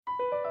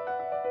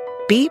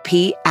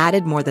BP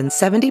added more than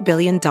 $70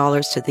 billion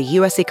to the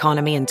U.S.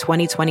 economy in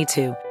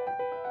 2022.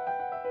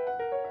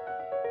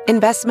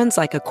 Investments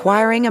like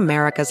acquiring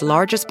America's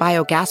largest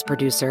biogas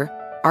producer,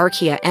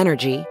 Archaea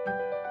Energy,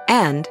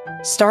 and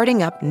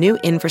starting up new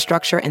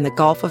infrastructure in the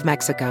Gulf of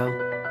Mexico.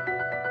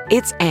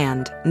 It's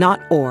and,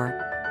 not or.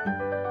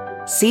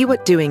 See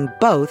what doing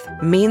both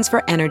means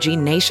for energy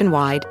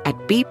nationwide at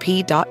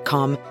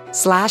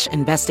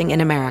bp.com/investing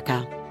in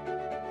America.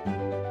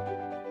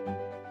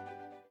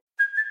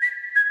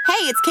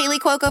 Hey, it's Kaylee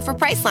Cuoco for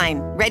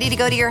Priceline. Ready to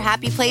go to your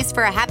happy place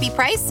for a happy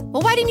price?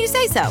 Well, why didn't you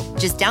say so?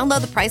 Just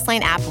download the Priceline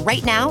app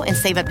right now and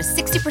save up to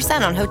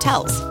 60% on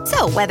hotels.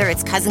 So whether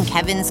it's Cousin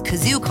Kevin's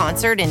Kazoo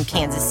Concert in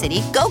Kansas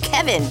City, go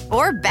Kevin,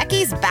 or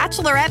Becky's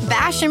Bachelorette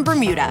Bash in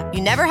Bermuda,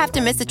 you never have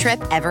to miss a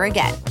trip ever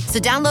again. So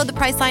download the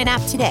Priceline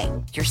app today.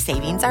 Your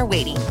savings are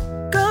waiting.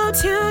 Go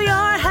to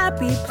your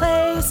happy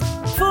place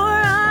for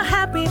a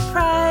happy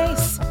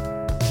price.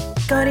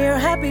 Go to your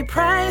happy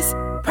price,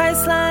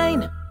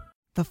 Priceline.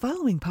 The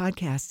following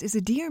podcast is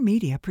a Dear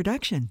Media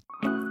production.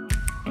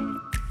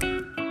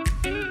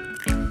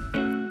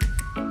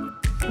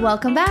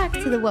 Welcome back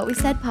to the What We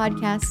Said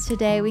podcast.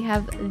 Today we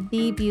have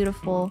the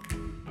beautiful,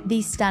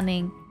 the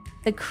stunning,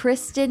 the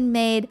Kristin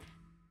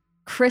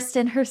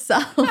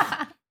herself.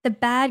 The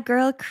bad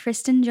girl,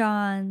 Kristin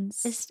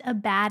Johns. Just a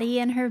baddie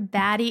in her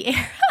baddie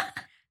era.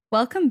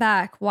 Welcome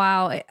back.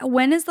 Wow.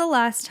 When is the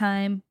last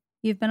time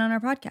you've been on our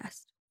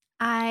podcast?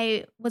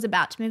 I was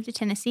about to move to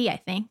Tennessee, I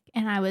think,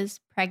 and I was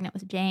pregnant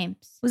with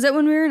James. Was it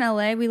when we were in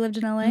LA? We lived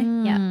in LA?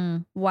 Yeah.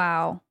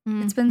 Wow.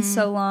 It's been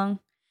so long.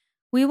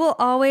 We will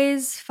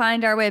always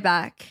find our way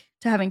back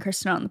to having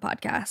Kristin on the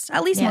podcast.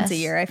 At least once a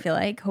year, I feel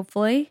like,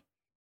 hopefully.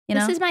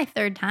 This is my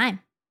third time.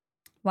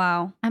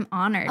 Wow. I'm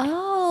honored.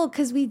 Oh,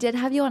 because we did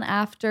have you on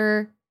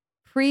after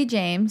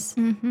pre-James.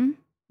 Mm-hmm.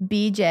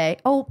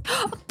 BJ. Oh,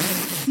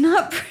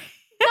 Not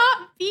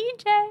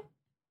BJ.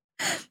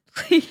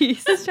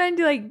 please. I was trying to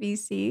do like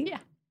BC. Yeah.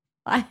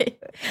 I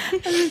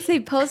was going to say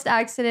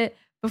post-accident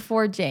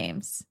before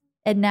James.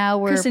 And now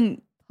we're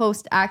Kristin,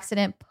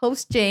 post-accident,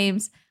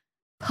 post-James,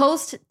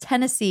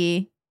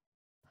 post-Tennessee,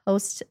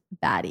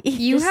 post-baddie.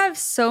 you have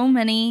so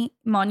many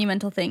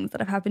monumental things that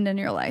have happened in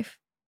your life,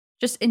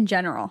 just in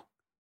general,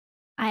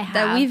 I have.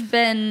 that we've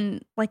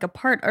been like a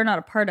part, or not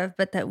a part of,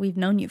 but that we've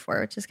known you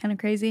for, which is kind of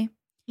crazy.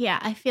 Yeah,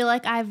 I feel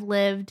like I've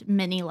lived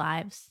many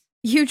lives.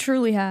 You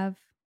truly have.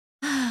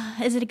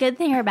 Is it a good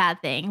thing or a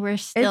bad thing? We're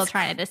still It's-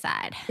 trying to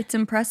decide. It's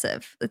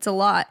impressive. It's a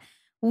lot.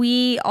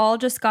 We all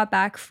just got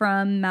back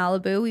from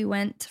Malibu. We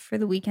went for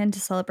the weekend to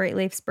celebrate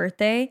Leif's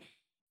birthday,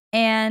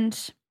 and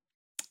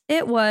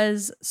it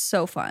was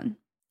so fun.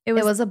 It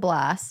was a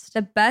blast.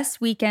 The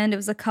best weekend. It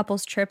was a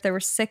couples trip. There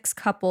were 6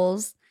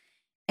 couples,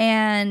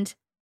 and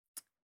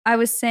I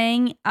was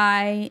saying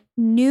I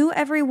knew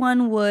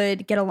everyone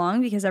would get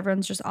along because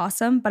everyone's just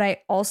awesome, but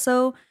I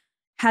also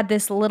had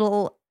this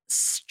little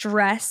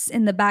stress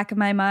in the back of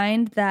my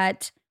mind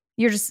that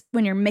you're just,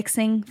 when you're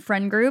mixing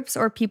friend groups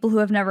or people who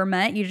have never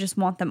met, you just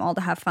want them all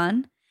to have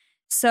fun.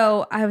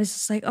 So I was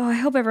just like, oh, I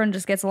hope everyone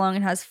just gets along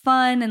and has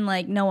fun and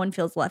like no one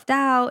feels left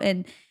out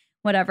and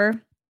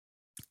whatever.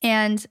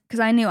 And because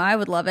I knew I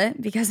would love it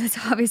because it's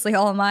obviously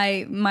all of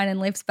mine and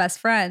Leif's best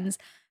friends.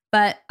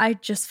 But I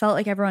just felt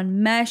like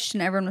everyone meshed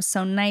and everyone was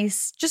so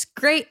nice. Just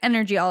great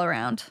energy all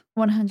around.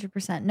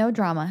 100%. No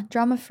drama.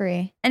 Drama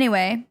free.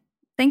 Anyway,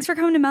 thanks for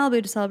coming to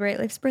Malibu to celebrate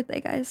Leif's birthday,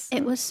 guys.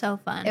 It was so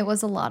fun. It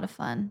was a lot of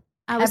fun.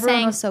 Everyone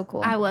Everyone was so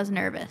cool. I was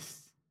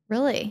nervous.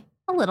 Really?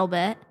 A little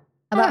bit.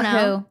 About I don't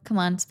know. who? Come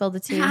on, spill the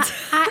tea.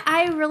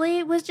 I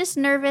really was just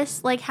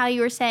nervous, like how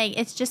you were saying.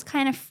 It's just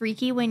kind of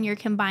freaky when you're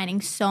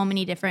combining so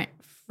many different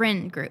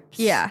friend groups.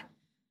 Yeah.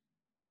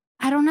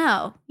 I don't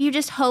know. You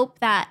just hope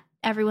that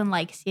everyone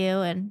likes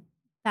you and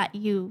that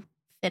you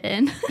fit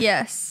in.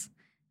 Yes.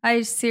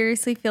 I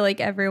seriously feel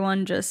like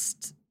everyone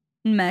just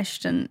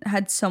meshed and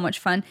had so much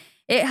fun.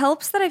 It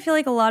helps that I feel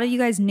like a lot of you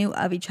guys knew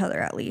of each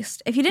other at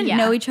least. If you didn't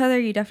know each other,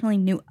 you definitely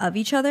knew of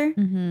each other,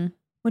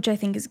 which I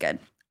think is good.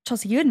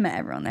 Chelsea, you had met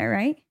everyone there,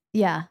 right?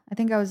 Yeah, I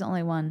think I was the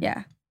only one.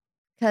 Yeah.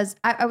 Because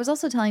I was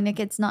also telling Nick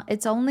it's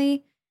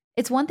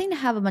one thing to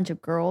have a bunch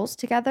of girls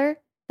together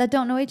that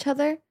don't know each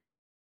other,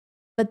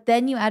 but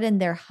then you add in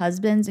their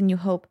husbands and you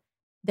hope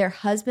their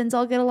husbands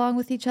all get along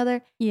with each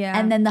other. Yeah.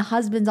 And then the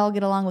husbands all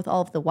get along with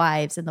all of the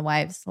wives and the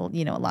wives, along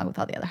with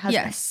all the other husbands.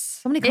 Yes.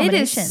 So many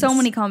combinations. It is so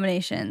many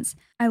combinations.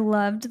 I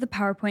loved the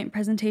PowerPoint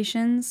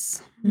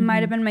presentations.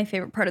 Might have been my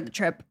favorite part of the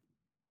trip.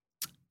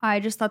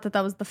 I just thought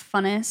that was the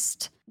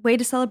funnest way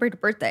to celebrate a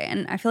birthday.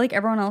 And I feel like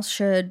everyone else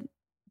should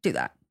do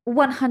that.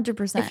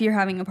 100%. If you're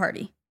having a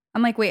party.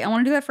 I'm like, wait, I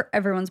want to do that for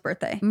everyone's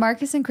birthday.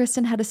 Marcus and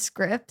Kristin had a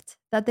script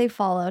that they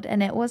followed,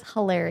 and it was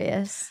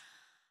hilarious.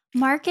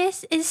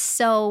 Marcus is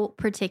so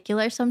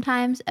particular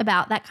sometimes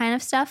about that kind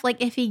of stuff.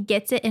 Like if he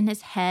gets it in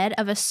his head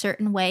of a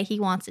certain way he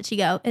wants it to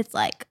go, it's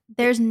like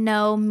there's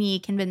no me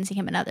convincing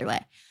him another way.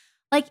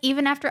 Like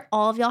even after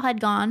all of y'all had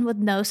gone with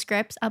no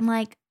scripts, I'm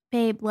like,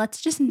 babe, let's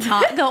just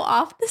not go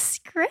off the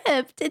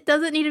script. It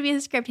doesn't need to be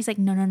the script. He's like,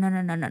 no.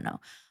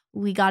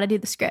 We got to do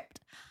the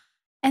script.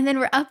 And then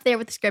we're up there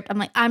with the script. I'm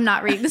like, I'm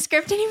not reading the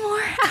script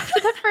anymore after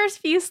the first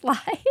few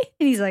slides.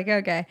 And he's like,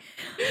 okay.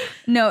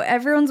 No,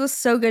 everyone's was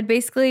so good.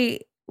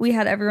 Basically, we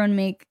had everyone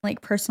make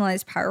like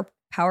personalized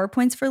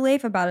PowerPoints for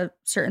Leif about a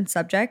certain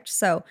subject.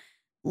 So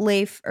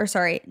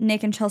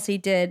Nick and Chelsea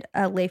did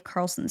a Leif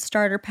Carlson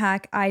starter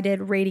pack. I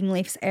did rating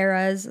Leif's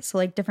eras. So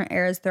like different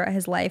eras throughout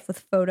his life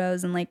with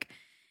photos and like,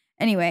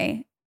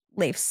 anyway,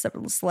 Leif's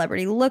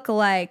celebrity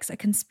lookalikes, a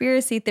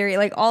conspiracy theory,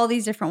 like all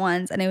these different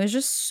ones. And it was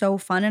just so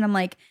fun. And I'm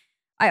like,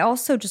 I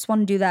also just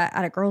want to do that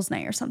at a girls'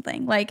 night or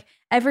something. Like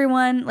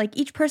everyone, like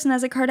each person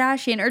has a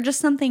Kardashian or just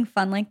something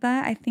fun like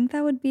that. I think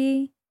that would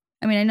be,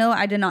 I mean, I know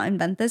I did not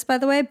invent this, by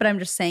the way, but I'm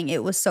just saying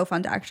it was so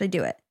fun to actually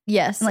do it.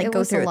 Yes, and like it go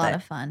was through a lot it.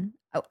 of fun.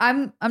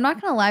 I'm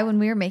not gonna lie, when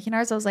we were making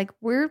ours, I was like,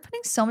 we're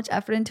putting so much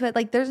effort into it.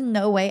 Like there's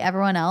no way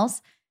everyone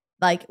else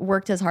like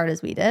worked as hard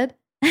as we did.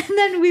 And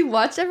then we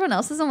watched everyone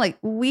else's. I'm like,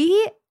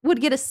 we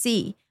would get a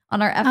C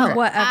on our effort.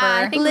 Whatever.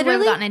 I think we would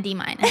have gotten a D-.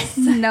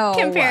 No.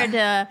 Compared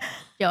to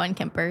Joe and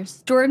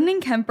Kemper's. Jordan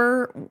and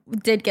Kemper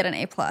did get an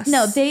A+.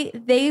 No, they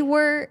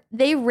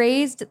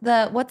raised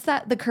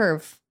the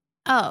curve.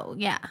 Oh,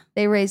 yeah.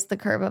 They raised the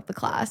curve of the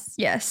class.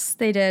 Yes,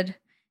 they did.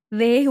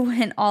 They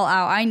went all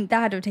out.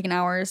 That had to have taken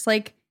hours.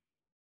 Like,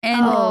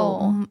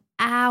 and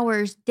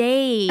hours,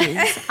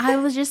 days. I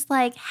was just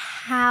like,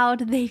 how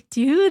did they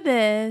do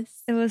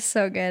this? it was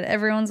so good.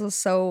 Everyone's was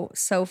so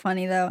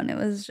funny though, and it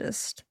was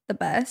just the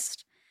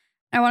best.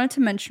 I wanted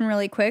to mention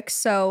really quick.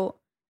 So,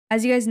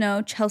 as you guys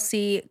know,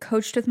 Chelsea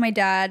coached with my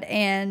dad,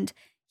 and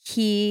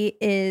he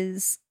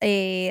is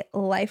a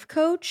life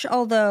coach.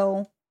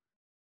 Although,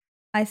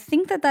 I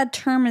think that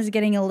term is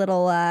getting a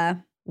little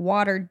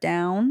watered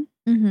down.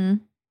 Mm-hmm.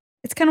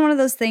 It's kind of one of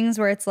those things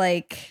where it's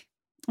like,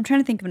 I'm trying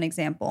to think of an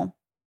example.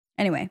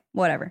 Anyway,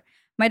 whatever.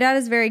 My dad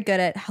is very good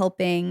at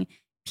helping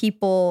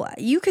people.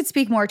 You could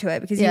speak more to it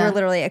because you were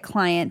literally a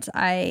client.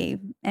 I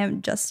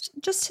am just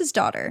his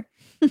daughter.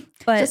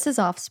 But just his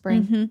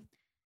offspring.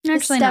 Mm-hmm.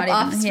 Actually, not even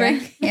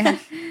offspring. Yeah.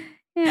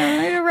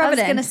 Yeah, rub I was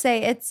it in. gonna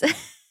say it's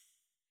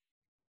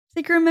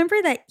like, remember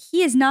that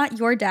he is not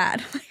your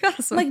dad. Like,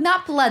 awesome. like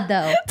not blood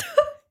though.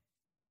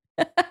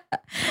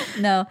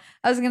 No,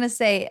 I was gonna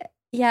say,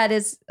 yeah, it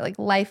is like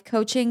life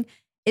coaching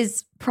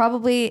is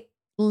probably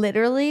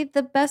literally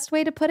the best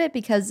way to put it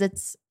because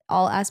it's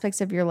all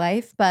aspects of your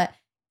life. But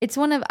it's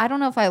I don't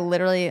know if I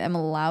literally am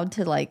allowed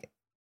to like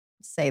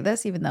say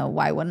this, even though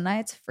why wouldn't I?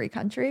 It's a free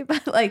country.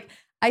 But like,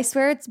 I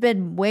swear it's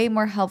been way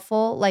more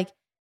helpful, like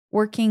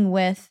working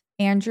with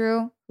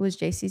Andrew, who is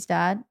JC's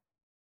dad.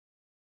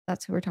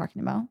 That's who we're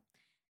talking about.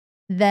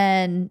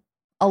 Than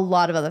a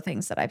lot of other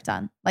things that I've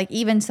done. Like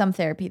even some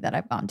therapy that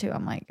I've gone to,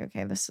 I'm like,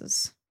 okay, this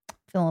is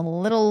feeling a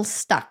little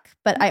stuck.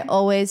 But I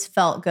always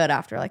felt good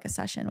after like a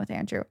session with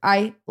Andrew.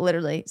 I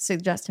literally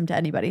suggest him to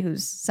anybody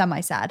who's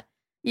semi-sad.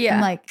 Yeah.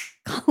 I'm like,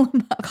 call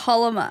him up.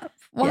 Call him up.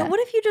 Well, Yeah. what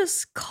if you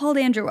just called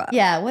Andrew up?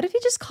 Yeah. What if you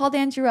just called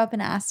Andrew up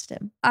and asked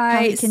him how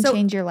he can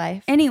change your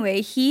life?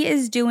 Anyway, he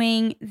is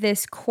doing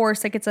this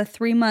course, like it's a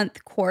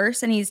 3-month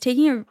course, and he's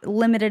taking a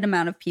limited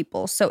amount of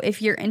people. So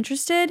if you're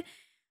interested,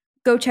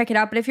 go check it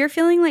out. But if you're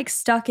feeling like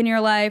stuck in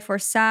your life or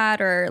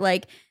sad, or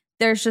like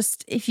there's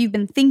just, if you've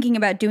been thinking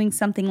about doing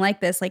something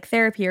like this, like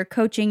therapy or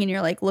coaching, and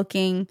you're like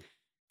looking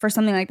for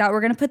something like that,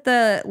 we're going to put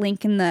the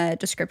link in the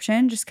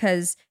description just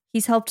because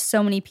he's helped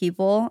so many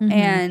people. Mhm.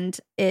 And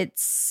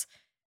it's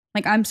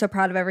like, I'm so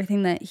proud of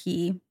everything that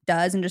he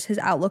does and just his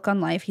outlook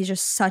on life. He's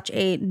just such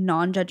a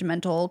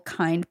non-judgmental,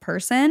 kind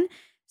person.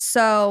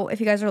 So if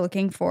you guys are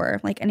looking for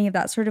like any of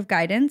that sort of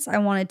guidance, I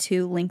wanted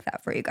to link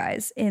that for you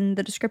guys in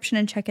the description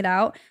and check it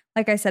out.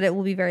 Like I said, it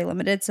will be very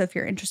limited. So if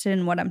you're interested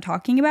in what I'm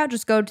talking about,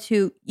 just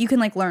you can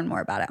like learn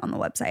more about it on the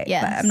website.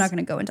 Yes. But I'm not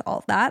going to go into all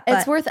of that.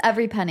 It's But worth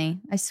every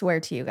penny. I swear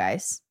to you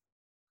guys.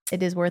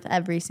 It is worth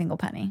every single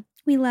penny.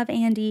 we love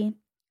Andy.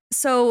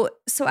 So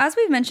as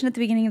we've mentioned at the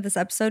beginning of this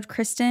episode,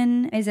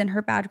 Kristin is in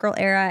her bad girl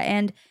era,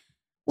 and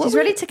She's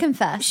ready to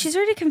confess. She's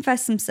ready to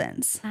confess some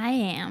sins. I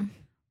am.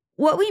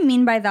 What we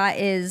mean by that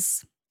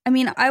is, I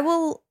mean, I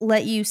will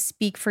let you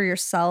speak for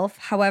yourself.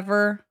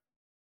 However,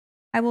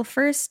 I will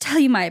first tell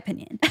you my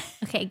opinion.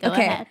 Okay, go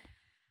ahead.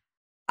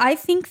 I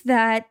think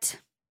that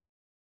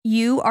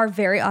you are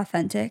very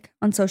authentic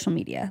on social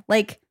media.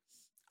 Like,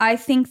 I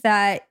think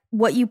that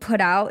what you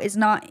put out is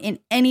not in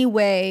any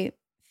way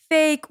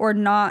fake or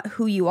not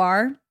who you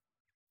are.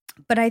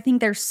 But I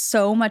think there's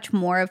so much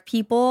more of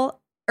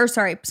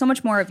so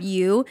much more of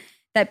you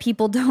that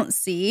people don't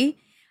see.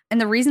 And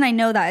the reason I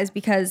know that is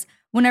because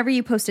whenever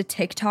you post a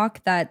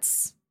TikTok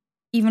that's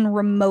even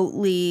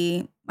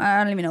remotely, I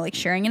don't even know, like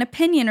sharing an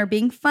opinion or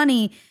being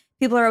funny,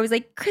 people are always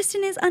like,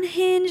 Kristin is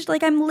unhinged.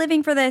 Like, I'm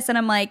living for this. And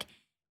I'm like,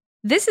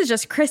 this is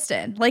just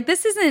Kristin. Like,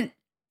 this isn't,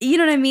 you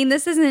know what I mean?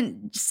 This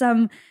isn't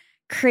some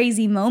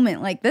crazy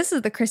moment. Like, this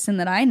is the Kristin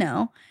that I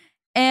know.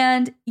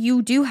 And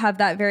you do have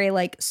that very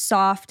like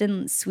soft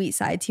and sweet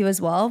side to you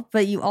as well.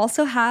 But you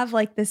also have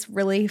like this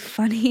really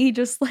funny,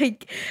 just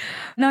like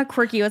not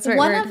quirky, what's the right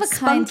word? One of a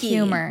kind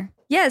humor.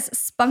 Yes,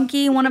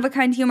 spunky, one of a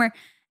kind humor.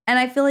 And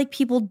I feel like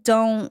people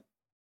don't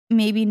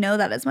maybe know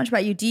that as much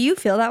about you. Do you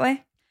feel that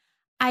way?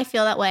 I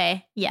feel that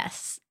way.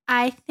 Yes.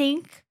 I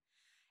think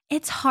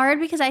it's hard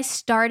because I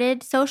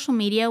started social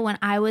media when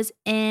I was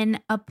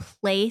in a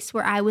place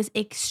where I was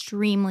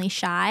extremely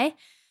shy.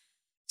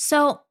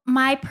 So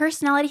my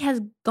personality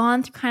has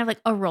gone through kind of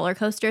like a roller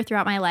coaster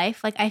throughout my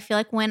life. Like I feel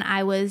like when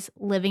I was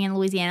living in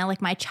Louisiana,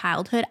 like my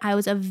childhood, I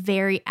was a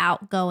very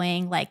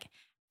outgoing, like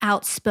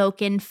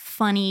outspoken,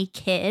 funny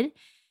kid.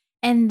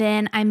 And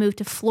then I moved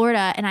to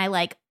Florida and I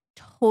like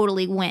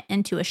totally went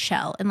into a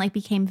shell and like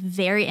became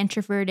very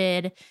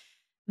introverted,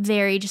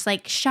 very just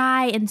like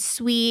shy and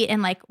sweet.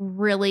 And like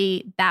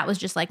really, that was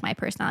just like my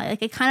personality.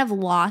 Like I kind of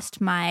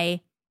lost my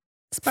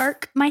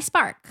Spark. My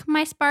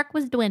spark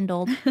was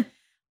dwindled.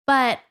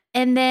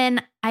 And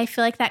then I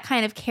feel like that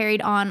kind of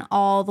carried on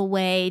all the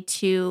way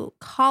to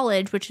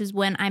college, which is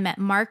when I met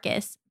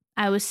Marcus.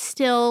 I was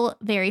still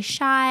very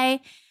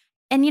shy.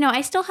 And, you know,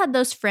 I still had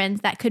those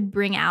friends that could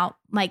bring out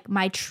like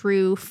my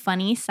true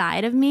funny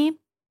side of me.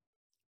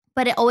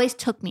 But it always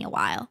took me a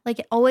while. Like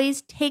it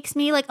always takes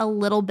me like a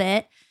little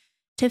bit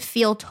to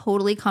feel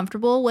totally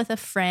comfortable with a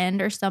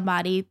friend or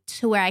somebody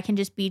to where I can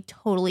just be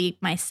totally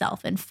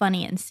myself and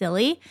funny and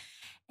silly.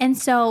 And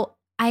so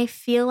I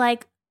feel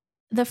like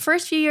the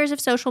first few years of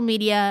social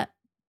media,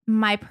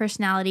 my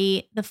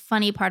personality, the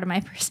funny part of my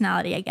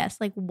personality, I guess,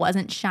 like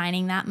wasn't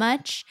shining that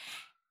much.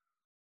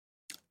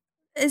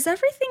 Is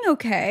everything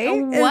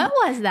okay? What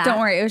was that? Don't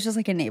worry. It was just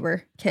like a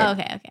neighbor kid.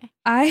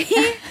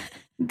 Okay.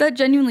 That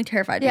genuinely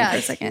terrified me for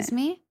a second. Excuse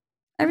me?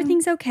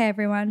 Everything's okay,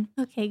 everyone.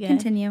 Okay, good.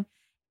 Continue.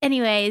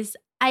 Anyways,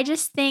 I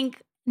just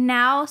think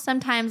now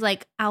sometimes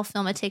like I'll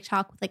film a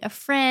TikTok with like a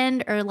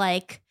friend or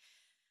like,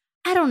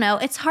 I don't know.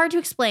 It's hard to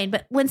explain,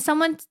 but when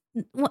some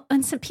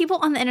people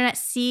on the internet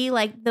see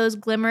like those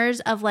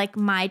glimmers of like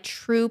my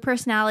true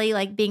personality,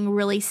 like being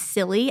really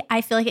silly,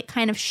 I feel like it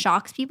kind of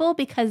shocks people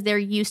because they're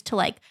used to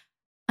like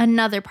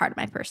another part of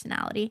my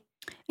personality.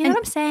 You know what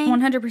I'm saying?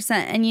 100%.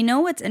 And you know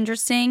what's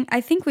interesting? I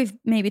think we've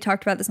maybe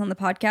talked about this on the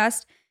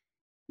podcast.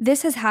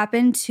 This has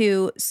happened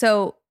to,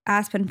 so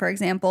Aspen, for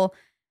example,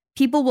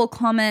 people will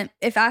comment,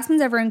 if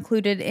Aspen's ever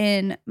included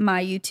in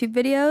my YouTube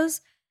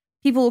videos,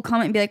 people will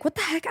comment and be like, what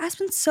the heck?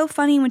 Aspen's so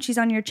funny when she's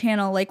on your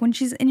channel, like when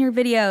she's in your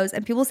videos.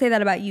 And people say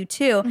that about you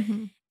too.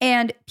 Mm-hmm.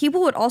 And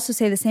people would also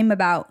say the same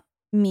about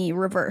me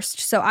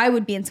reversed. So I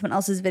would be in someone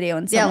else's video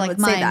and someone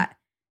would say that.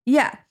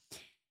 Yeah.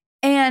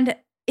 And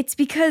it's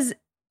because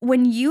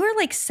when you are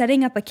like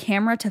setting up a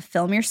camera to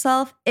film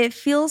yourself, it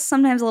feels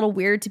sometimes a little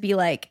weird to be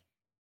like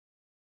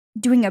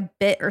doing a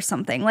bit or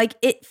something. Like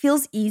it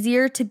feels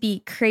easier to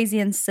be crazy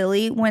and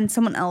silly when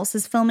someone else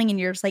is filming and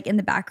you're just like in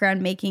the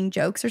background making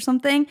jokes or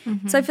something.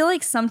 Mm-hmm. So I feel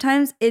like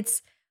sometimes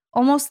it's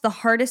almost the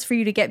hardest for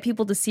you to get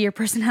people to see your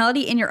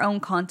personality in your own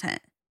content,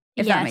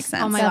 if that makes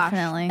sense. Oh my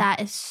Definitely. gosh.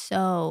 That is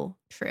so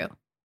true.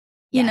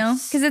 You know?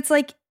 Because it's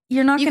like,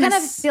 you're not going to... You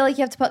kind of feel like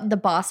you have to put the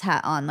boss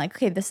hat on. Like,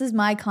 okay, this is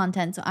my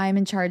content, so I'm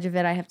in charge of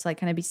it. I have to like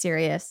kind of be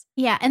serious.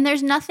 Yeah, and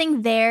there's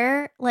nothing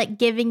there like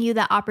giving you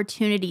the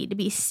opportunity to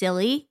be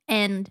silly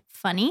and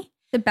funny.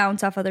 To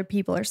bounce off other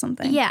people or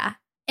something. Yeah.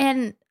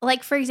 And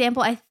like, for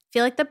example, I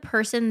feel like the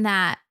person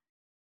that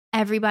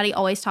everybody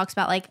always talks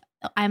about, like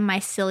I'm my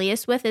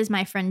silliest with is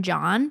my friend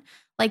John.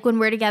 Like when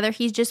we're together,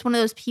 he's just one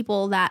of those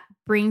people that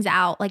brings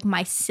out like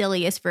my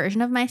silliest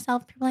version of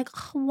myself. People are like,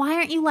 oh, why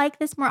aren't you like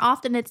this more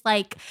often? It's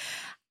like...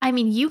 I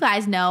mean, you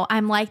guys know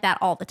I'm like that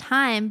all the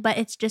time, but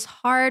it's just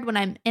hard when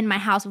I'm in my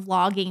house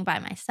vlogging by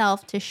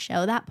myself to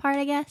show that part,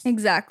 I guess.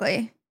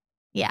 Exactly.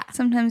 Yeah.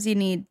 Sometimes you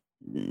need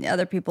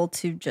other people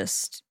to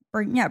just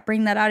bring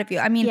that out of you.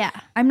 I mean, yeah.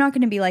 I'm not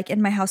going to be like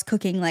in my house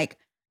cooking, like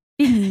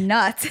being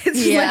nuts. It's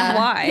just like,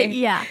 why?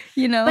 Yeah.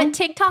 You know? But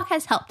TikTok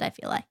has helped, I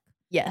feel like.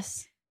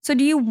 Yes. So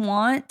do you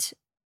want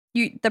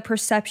the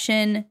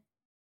perception,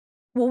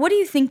 well, what do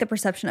you think the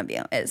perception of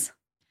you is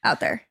out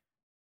there?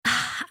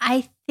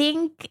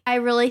 I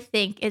really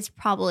think it's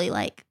probably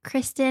like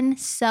Kristin,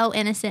 so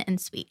innocent and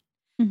sweet.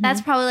 Mm-hmm.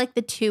 That's probably like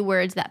the two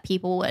words that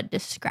people would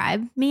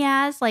describe me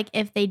as, like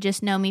if they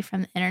just know me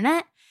from the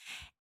internet.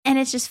 And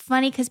it's just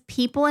funny because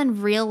people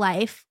in real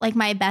life, like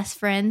my best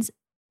friends,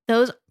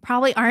 those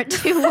probably aren't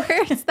two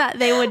words that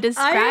they would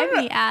describe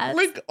me as.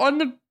 Like on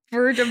the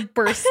verge of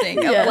bursting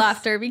of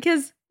laughter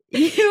because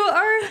you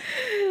are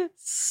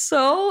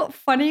so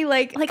funny.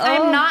 Like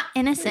I'm not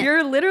innocent.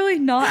 You're literally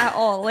not at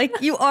all.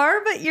 Like you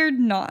are, but you're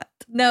not.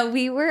 No,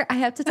 I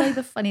have to tell you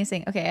the funniest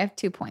thing. Okay, I have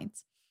 2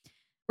 points.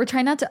 We're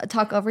trying not to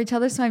talk over each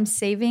other, so I'm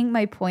saving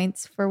my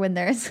points for when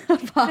there's a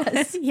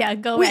pause. Yeah,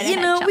 go right ahead.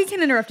 You know, we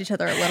can interrupt each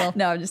other a little.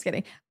 No, I'm just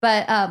kidding.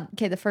 But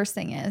okay, the first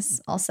thing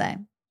is, I'll say,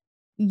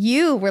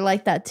 you were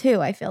like that too.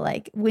 I feel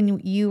like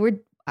when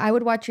I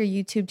would watch your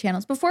YouTube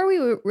channels before we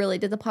really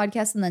did the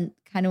podcast, and then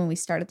kind of when we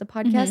started the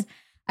podcast.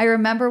 I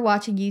remember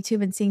watching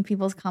YouTube and seeing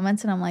people's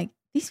comments, and I'm like,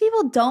 these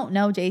people don't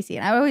know JC.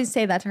 And I always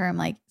say that to her. I'm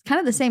like, it's kind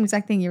of the same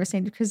exact thing you were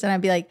saying to Kristin.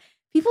 I'd be like,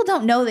 people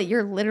don't know that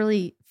you're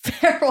literally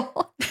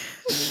feral.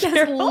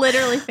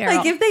 Literally feral.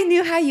 Like if they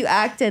knew how you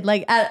acted,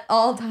 like at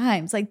all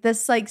times, like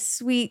this, like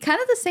sweet, kind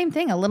of the same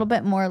thing, a little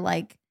bit more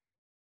like,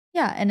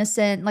 yeah,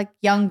 innocent, like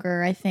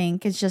younger. I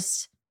think it's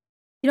just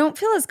You don't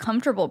feel as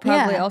comfortable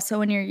probably Yeah. also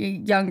when you're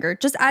younger.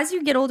 Just as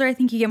you get older, I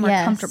think you get more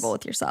Yes. comfortable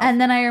with yourself. And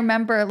then I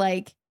remember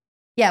like,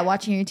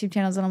 watching your YouTube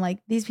channels and I'm like,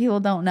 these people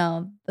don't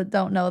know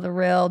the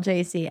real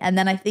JC. And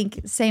then I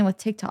think same with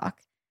TikTok.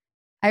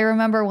 I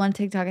remember one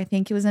TikTok, I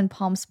think it was in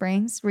Palm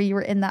Springs where you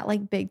were in that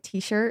like big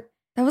t-shirt.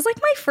 that was like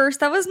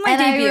that was my and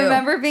debut. I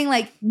remember being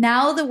like,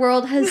 now the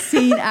world has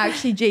seen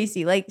actually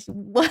JC. Like,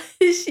 what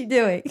is she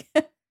doing?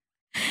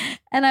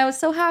 And I was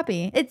so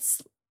happy.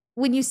 It's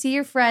when you see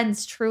your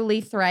friends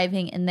truly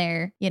thriving in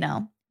their,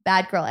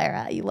 bad girl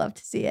era, you love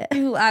to see it.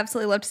 You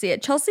absolutely love to see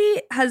it.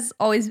 Chelsea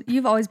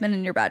you've always been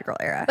in your bad girl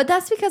era. But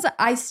that's because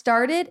I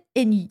started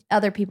in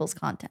other people's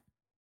content.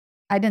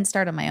 I didn't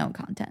start on my own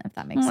content, if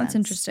that makes sense. That's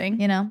interesting.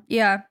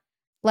 Yeah.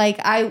 Like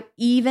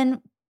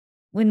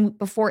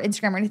before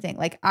Instagram or anything,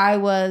 like I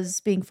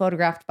was being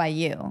photographed by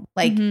you,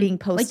 like being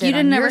posted. Like you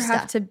didn't on your ever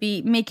have stuff.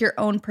 to make your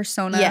own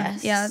persona.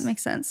 Yes. Yeah, that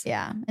makes sense.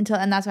 Yeah. And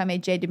that's why I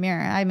made Jay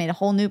Demira. I made a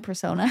whole new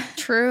persona.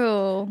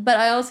 True. But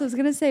I also was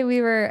gonna say when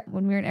we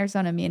were in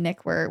Arizona, me and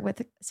Nick were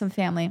with some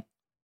family.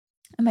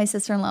 And my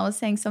sister-in-law was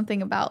saying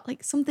something about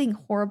like something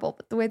horrible,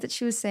 but the way that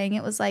she was saying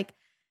it was like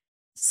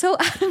so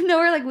out of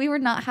nowhere, like we were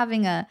not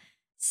having a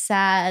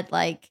sad,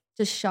 like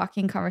just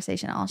shocking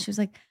conversation at all. She was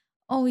like,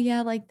 oh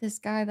yeah, like this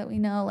guy that we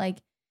know, like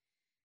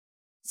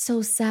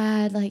so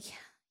sad, like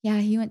yeah,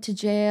 he went to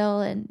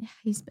jail and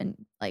he's been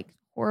like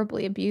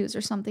horribly abused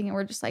or something. And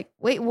we're just like,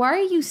 wait, why are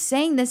you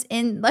saying this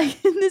in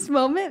this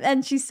moment?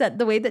 And she said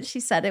the way that she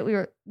said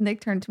it,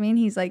 Nick turned to me and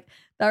he's like,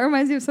 that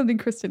reminds me of something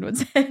Kristin would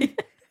say.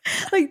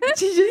 Like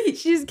she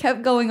just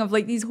kept going of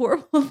like these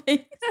horrible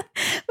things.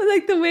 But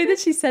like the way that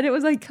she said it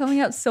was like coming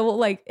out so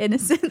like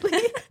innocently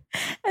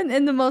and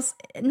in the most,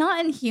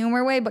 not in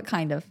humor way, but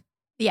kind of.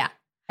 Yeah.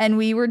 And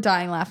we were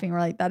dying laughing. We're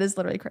like, that is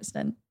literally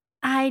Kristin.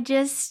 I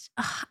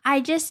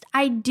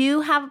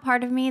do have a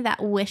part of me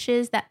that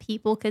wishes that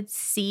people could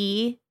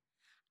see.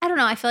 I don't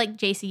know. I feel like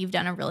JC, you've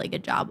done a really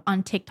good job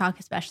on TikTok,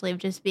 especially of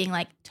just being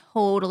like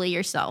totally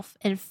yourself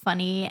and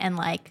funny and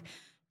like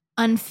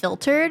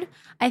unfiltered.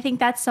 I think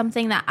that's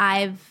something that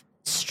I've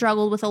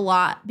struggled with a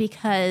lot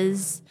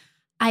because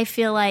I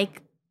feel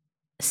like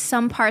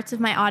some parts of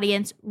my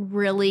audience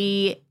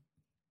really,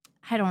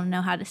 I don't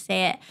know how to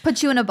say it.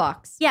 Put you in a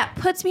box. Yeah,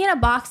 puts me in a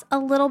box a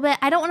little bit.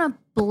 I don't want to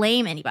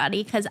blame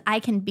anybody because I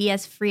can be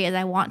as free as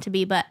I want to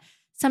be. But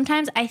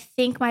sometimes I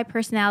think my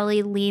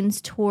personality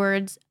leans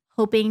towards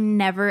hoping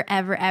never,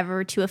 ever,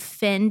 ever to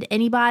offend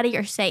anybody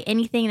or say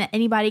anything that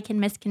anybody can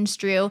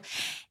misconstrue.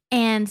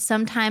 And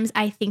sometimes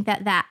I think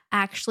that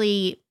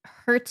actually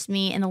hurts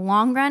me in the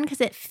long run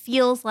because it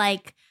feels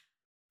like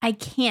I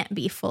can't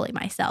be fully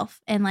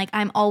myself. And like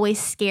I'm always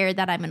scared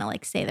that I'm going to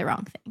like say the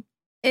wrong thing.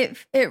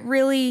 It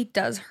really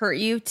does hurt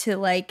you to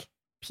like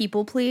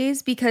people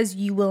please because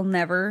you will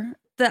never.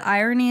 The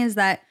irony is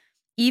that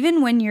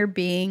even when you're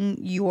being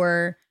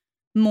your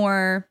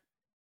more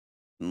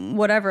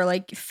whatever,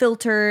 like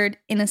filtered,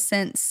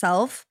 innocent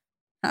self,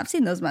 I've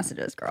seen those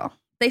messages, girl.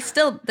 They're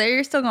still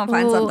gonna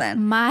find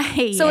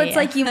something. So it's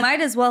like you might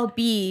as well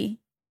be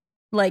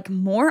like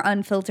more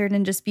unfiltered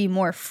and just be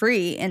more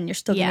free and you're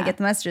still gonna get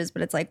the messages,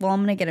 but it's like, well, I'm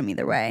gonna get them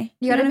either way.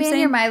 You gotta be in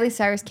your Miley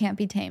Cyrus can't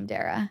be tamed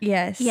era.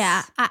 Yes.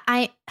 Yeah.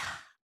 I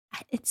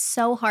it's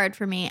so hard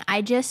for me.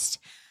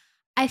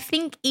 I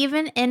think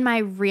even in my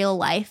real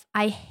life,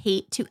 I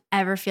hate to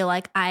ever feel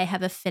like I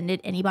have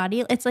offended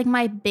anybody. It's like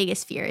my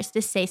biggest fear is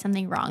to say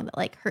something wrong that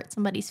like hurts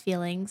somebody's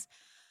feelings.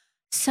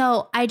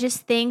 So I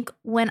just think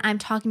when I'm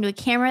talking to a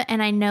camera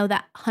and I know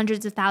that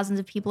hundreds of thousands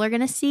of people are going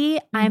to see,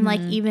 I'm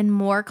like even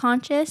more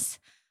conscious,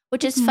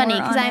 which is funny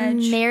because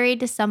I'm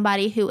married to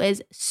somebody who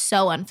is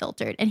so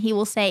unfiltered and he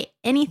will say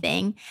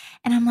anything.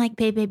 And I'm like,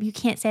 babe, you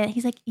can't say that.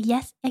 He's like,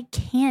 yes, I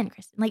can,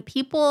 Kristin. Like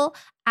people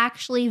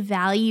actually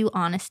value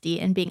honesty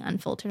and being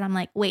unfiltered. I'm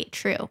like, wait,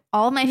 true.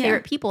 All of my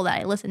favorite people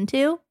that I listen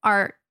to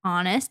are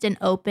honest and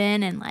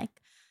open and like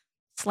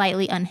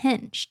slightly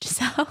unhinged.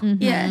 So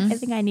yes. I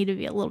think I need to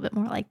be a little bit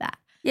more like that.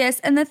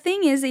 Yes. And the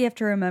thing is that you have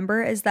to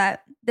remember is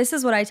that this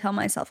is what I tell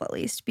myself at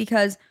least,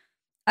 because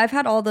I've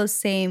had all those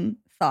same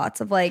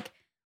thoughts of like,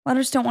 well, I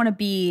just don't want to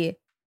be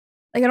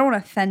like, I don't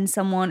want to offend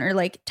someone or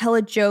like tell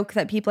a joke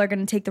that people are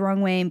going to take the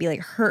wrong way and be like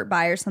hurt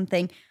by or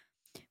something.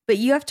 But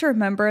you have to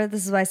remember,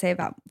 this is what I say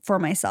for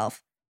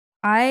myself.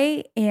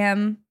 I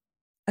am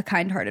a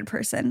kind-hearted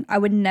person. I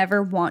would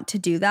never want to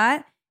do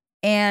that.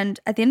 And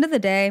at the end of the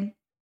day,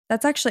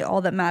 that's actually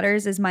all that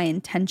matters is my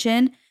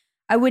intention.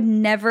 I would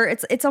never,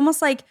 it's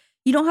almost like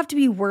you don't have to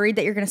be worried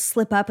that you're going to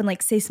slip up and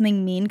like say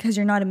something mean because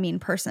you're not a mean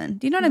person.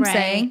 Do you know what I'm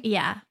saying?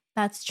 Yeah,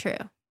 that's true.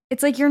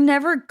 It's like you're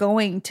never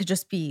going to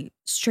just be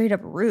straight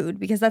up rude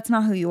because that's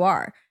not who you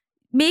are.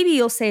 Maybe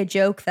you'll say a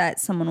joke that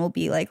someone will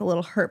be like a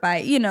little hurt by,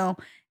 you know,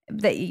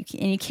 that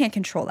you can't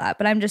control that.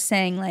 But I'm just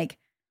saying like,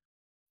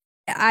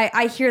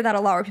 I hear that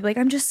a lot where people are like,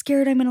 I'm just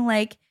scared I'm going to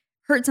like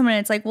hurt someone.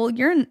 And it's like, well,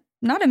 you're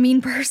not a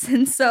mean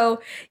person.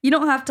 So you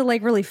don't have to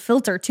like really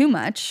filter too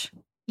much.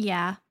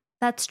 Yeah,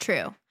 that's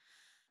true.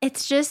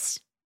 It's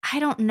just, I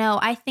don't know.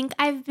 I think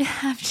I've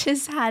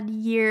just had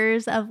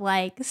years of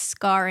like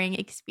scarring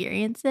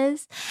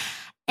experiences.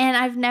 And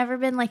I've never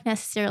been like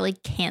necessarily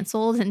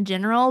canceled in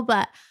general,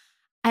 but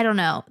I don't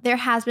know. There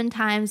has been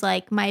times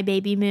like my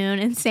baby moon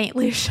in St.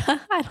 Lucia.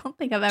 I don't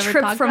think I've ever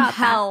Trip talked from about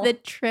hell. that.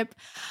 The trip.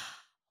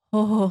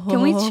 Oh.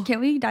 Can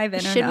we dive in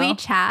Should or no? we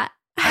chat?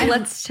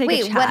 Let's take a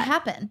Wait, chat. what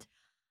happened?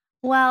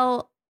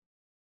 Well,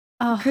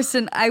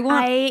 Kristin, I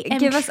am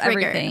give us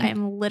triggered. everything.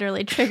 I'm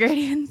literally triggered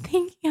even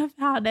thinking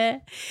about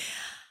it.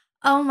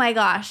 Oh my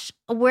gosh.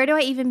 Where do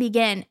I even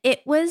begin? It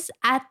was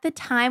at the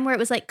time where it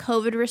was like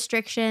COVID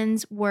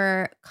restrictions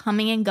were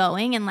coming and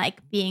going and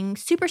like being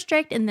super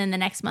strict. And then the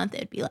next month it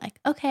would be like,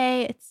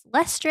 okay, it's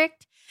less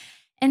strict.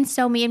 And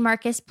so me and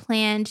Marcus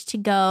planned to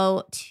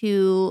go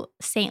to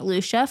St.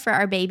 Lucia for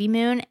our baby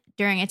moon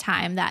during a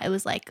time that it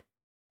was like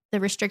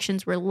the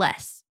restrictions were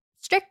less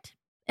strict.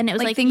 And it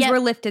was like things yep, were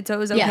lifted, so it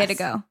was okay yes, to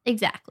go.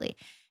 Exactly.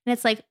 And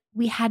it's like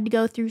we had to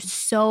go through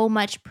so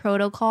much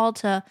protocol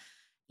to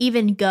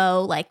even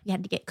go. Like we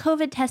had to get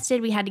COVID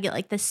tested. We had to get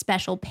like this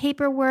special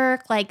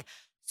paperwork, like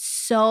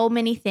so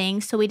many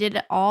things. So we did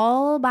it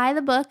all by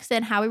the books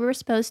and how we were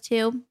supposed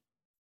to.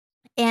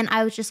 And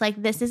I was just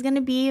like, this is going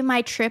to be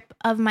my trip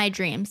of my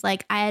dreams.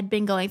 Like I had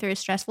been going through a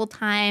stressful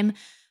time,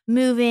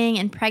 moving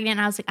and pregnant.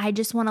 And I was like, I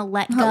just want to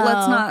let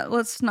go.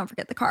 Let's not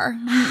forget the car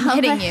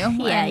hitting you.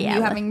 Yeah, and yeah.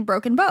 You having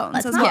broken bones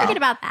Let's as not well. forget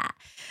about that.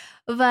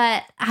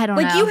 But I don't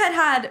know. Like you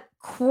had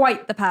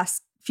quite the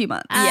past few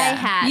months. I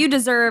had. You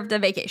deserved a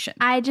vacation.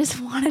 I just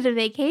wanted a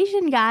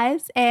vacation,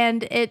 guys.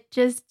 And it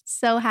just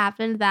so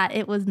happened that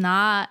it was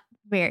not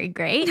very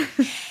great.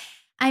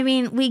 I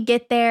mean, we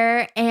get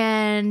there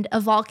and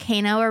a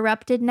volcano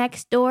erupted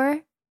next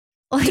door.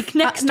 Like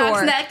next door.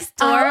 Not next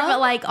door,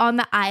 but like on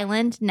the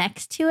island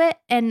next to it.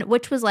 And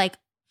which was like,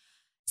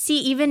 see,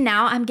 even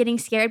now I'm getting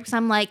scared because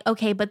I'm like,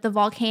 okay, but the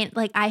volcano,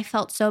 like I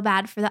felt so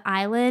bad for the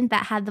island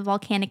that had the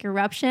volcanic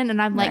eruption.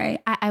 And I'm like, Right.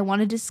 I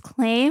want to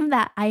disclaim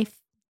that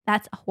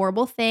that's a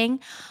horrible thing.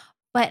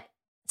 But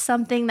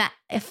something that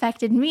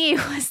affected me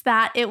was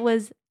that it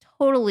was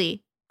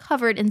totally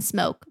covered in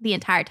smoke the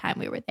entire time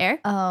we were there.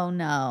 Oh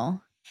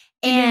no.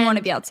 You didn't want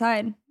to be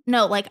outside.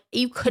 No, like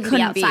you couldn't be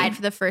couldn't outside be.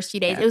 for the first few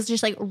days. Yeah. It was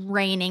just like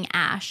raining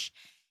ash.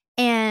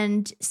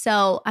 And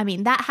so, I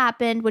mean, that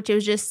happened, which it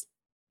was just,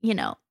 you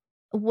know,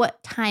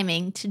 what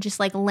timing to just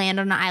like land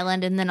on an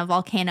island and then a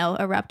volcano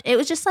erupt. It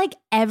was just like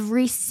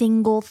every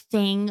single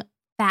thing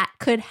that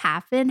could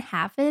happen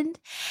happened.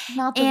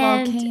 Not the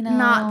And volcano.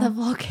 Not the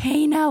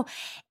volcano.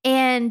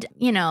 And,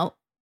 you know,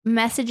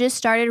 messages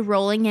started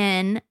rolling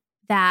in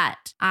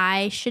that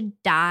I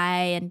should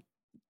die and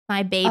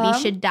my baby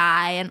should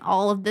die and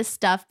all of this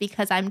stuff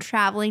because I'm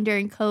traveling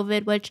during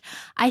COVID, which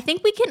I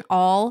think we can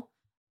all,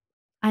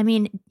 I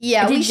mean,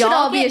 Yeah, we did should y'all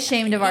all be get-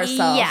 ashamed of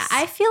ourselves. Yeah,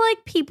 I feel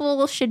like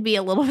people should be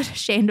a little bit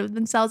ashamed of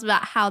themselves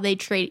about how they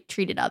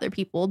treated other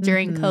people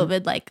during Mhm.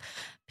 COVID. Like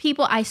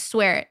people, I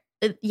swear,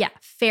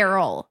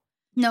 feral.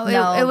 No,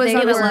 No, it was they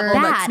on a were level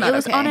that's Bad. not It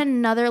was okay. on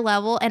another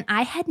level, and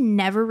I had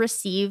never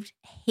received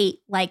hate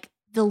like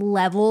the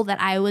level that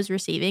I was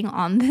receiving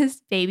on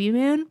this baby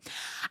moon.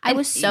 I And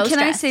was so Can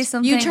I stressed. say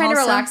something? You trying to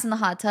also? relax in the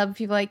hot tub?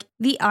 People like,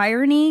 The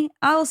irony,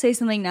 I will say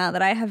something now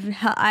that I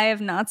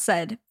have not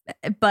said,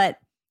 but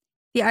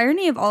the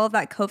irony of all of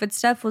that COVID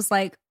stuff was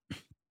like,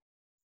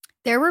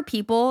 there were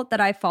people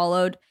that I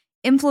followed,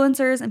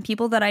 influencers and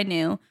people that I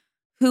knew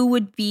who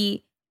would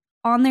be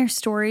on their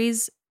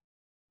stories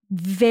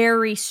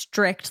very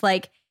strict.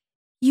 Like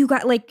you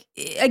got like,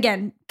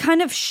 again,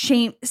 kind of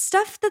shame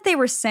stuff that they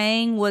were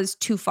saying was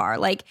too far.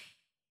 Like,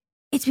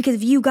 it's because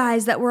of you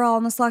guys that we're all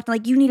in this lockdown.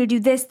 Like, you need to do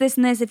this, this,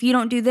 and this. If you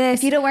don't do this,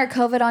 if you don't wear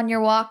COVID on your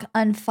walk,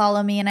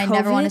 unfollow me, and I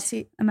never want to COVID?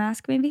 see a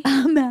mask, maybe.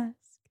 a mask.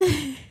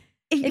 If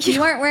If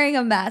you weren't wearing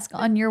a mask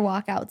on your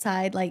walk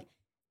outside, like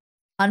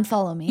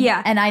unfollow me.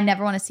 Yeah. And I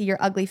never want to see your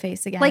ugly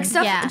face again. like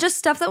stuff, Yeah. just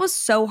stuff that was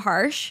so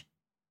harsh.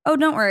 Oh,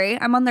 don't worry,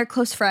 I'm on their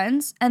close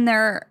friends, and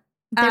they're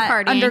at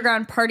partying.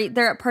 underground party.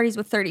 They're at parties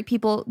with 30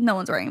 people. No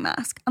one's wearing a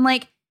mask. I'm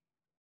like,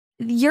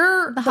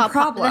 you're the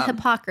problem. The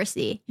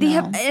hypocrisy.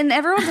 No. And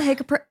everyone's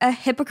a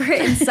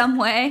hypocrite in some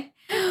way.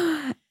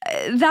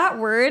 That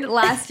word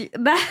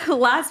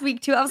last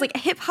week too, I was like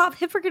hip hop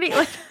hypocrite.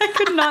 Like I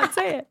could not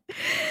say it.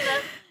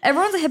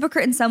 Everyone's a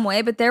hypocrite in some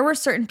way, but there were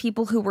certain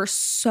people who were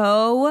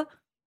so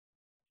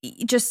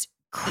just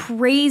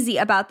crazy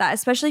about that.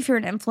 Especially if you're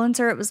an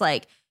influencer, it was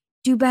like,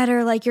 do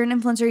better. Like you're an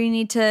influencer, you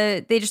need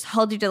to. They just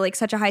held you to like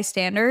such a high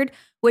standard,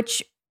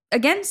 which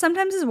again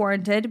sometimes is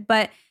warranted,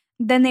 but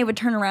then they would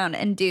turn around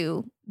and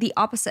do the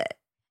opposite.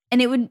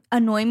 And it would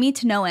annoy me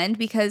to no end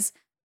because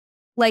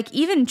like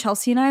even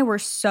Chelsea and I were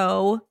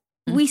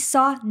we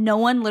saw no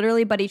one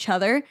literally but each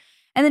other.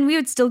 And then we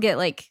would still get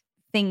like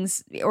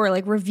things or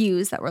like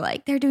reviews that were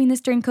like, they're doing this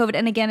during COVID.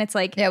 And again, it's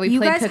like, yeah, we you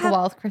played guys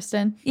pickleball with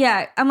Kristin.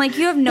 Yeah. I'm like,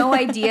 you have no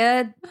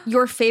idea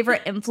your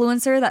favorite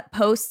influencer that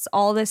posts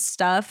all this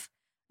stuff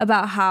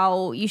about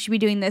how you should be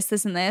doing this,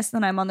 this, and this.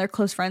 And I'm on their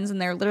close friends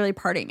and they're literally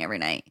partying every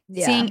night,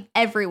 Yeah. seeing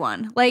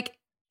everyone. Like,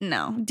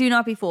 no, do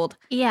not be fooled.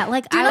 Yeah,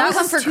 like Do I not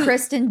was come for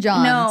Kristen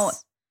Johns. No,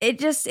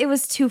 it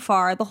was too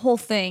far. The whole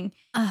thing.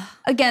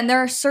 Again, there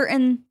are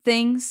certain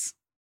things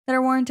that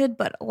are warranted,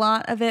 but a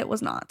lot of it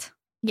was not.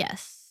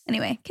 yes.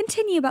 Anyway,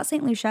 continue about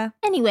St. Lucia.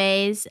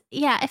 Anyways,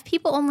 yeah, if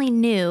people only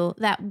knew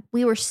that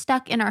we were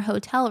stuck in our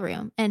hotel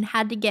room and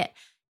had to get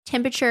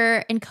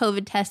temperature and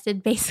COVID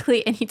tested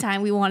basically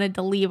anytime we wanted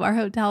to leave our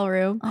hotel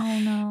room. Oh,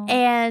 no.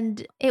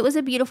 And it was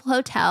a beautiful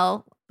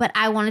hotel, but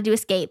I wanted to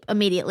escape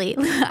immediately.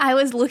 I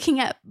was looking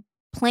at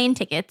plane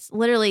tickets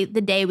literally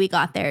the day we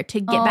got there to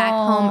get back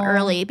home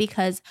early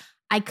because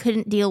I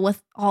couldn't deal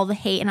with all the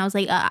hate. And I was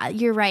like,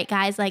 you're right,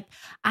 guys. Like,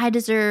 I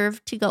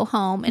deserve to go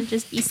home and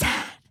just be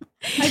sad.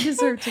 I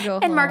deserve to go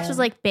home. And Marcus was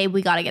like, babe,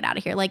 we got to get out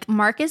of here. Like,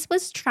 Marcus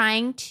was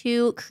trying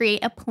to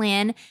create a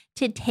plan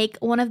to take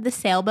one of the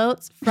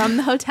sailboats from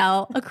the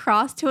hotel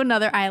across to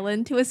another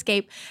island to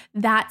escape.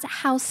 That's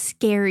how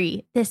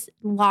scary this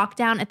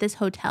lockdown at this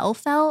hotel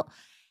felt.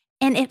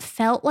 And it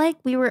felt like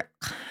we were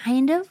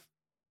kind of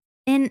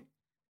in,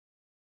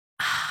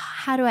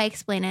 how do I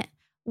explain it?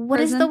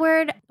 What is the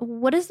word?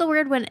 What is the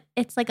word when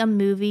it's like a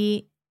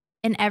movie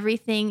and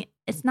everything?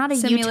 It's not a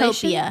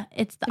utopia.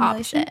 It's the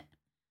opposite.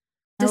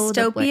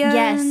 Dystopian?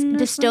 Yes,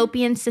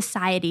 dystopian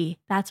society.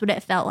 That's what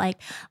it felt like.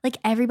 Like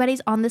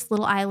everybody's on this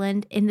little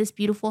island in this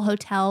beautiful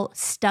hotel,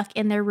 stuck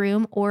in their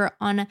room or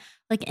on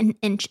like an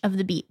inch of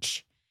the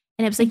beach.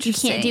 And it was like, you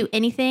can't do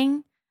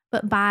anything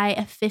but buy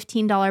a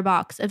 $15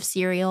 box of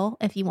cereal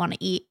if you want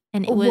to eat.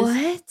 And it was,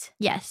 what?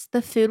 Yes,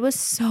 the food was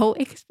so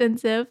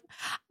expensive.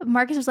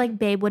 Marcus was like,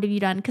 babe, what have you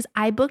done? Because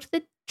I booked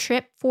the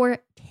trip for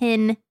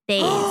 10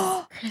 days.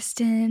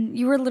 Kristin,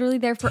 you were literally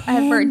there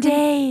forever. 10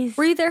 days.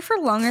 Were you there for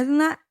longer than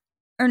that?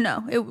 Or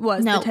no, it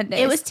was the 10 days.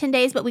 It was 10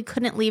 days, but we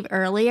couldn't leave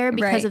earlier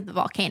because of the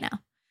volcano.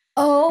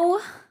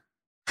 Oh,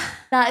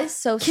 that is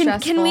so stressful.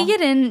 Can we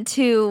get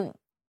into,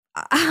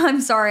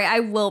 I'm sorry,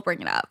 I will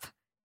bring it up.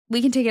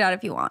 We can take it out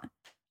if you want.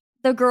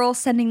 The girl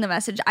sending the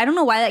message. I don't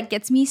know why that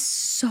gets me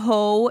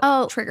so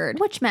triggered.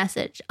 Which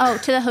message? Oh,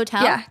 to the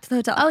hotel? Yeah, to the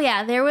hotel. Oh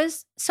yeah, there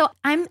was, so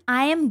I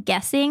am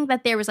guessing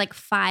that there was like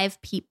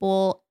 5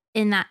 people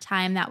in that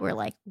time that were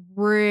like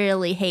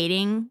really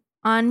hating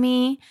on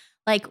me.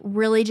 Like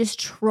really just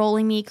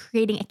trolling me,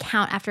 creating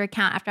account after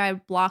I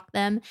would block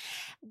them.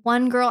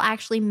 One girl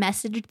actually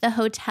messaged the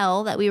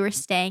hotel that we were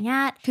staying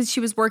at. Because she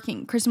was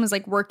working. Kristin was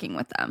like working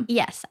with them.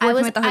 Yes.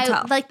 Working with the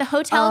hotel. Like the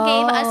hotel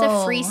gave us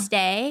a free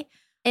stay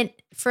and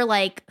for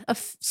like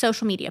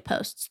social media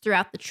posts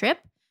throughout the trip,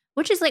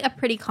 which is like a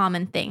pretty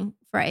common thing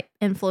for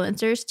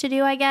influencers to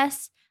do, I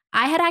guess.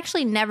 I had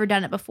actually never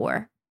done it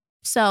before.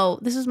 So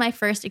this was my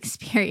first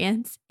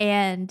experience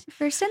and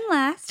first and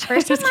last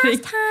time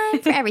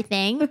for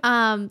everything.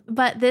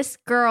 But this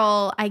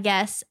girl, I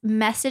guess,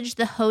 messaged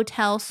the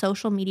hotel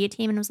social media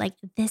team and was like,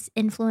 this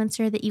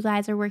influencer that you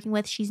guys are working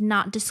with, she's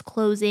not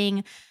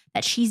disclosing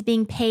that she's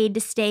being paid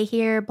to stay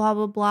here, blah,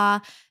 blah,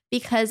 blah.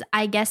 Because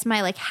I guess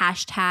my like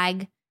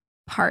hashtag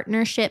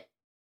partnership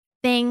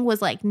thing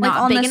was like not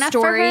on big the enough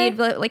story,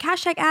 for her. like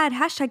hashtag ad,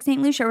 hashtag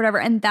St. Lucia or whatever.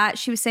 And that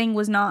she was saying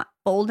was not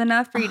bold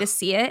enough for you to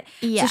see it.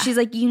 Yeah. So she's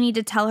like, you need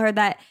to tell her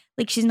that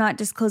like she's not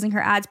disclosing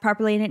her ads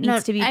properly and it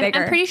needs to be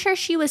bigger. I'm pretty sure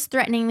she was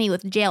threatening me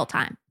with jail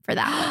time for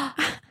that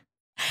one.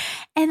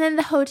 And then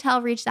the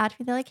hotel reached out to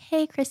me. They're like,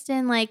 hey,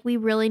 Kristin, like we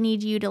really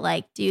need you to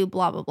like do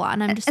blah, blah, blah.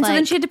 And I'm just and like. so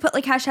then she had to put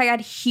like hashtag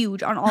ad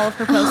huge on all of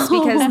her posts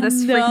because of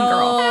this freaking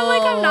girl. And I'm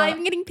like, I'm not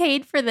even getting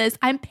paid for this.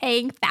 I'm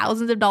paying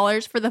thousands of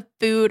dollars for the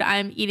food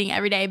I'm eating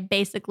every day.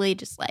 Basically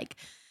just like.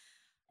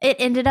 It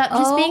ended up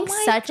just being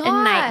such a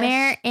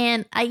nightmare.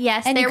 And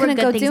yes, there were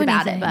good things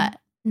about it, but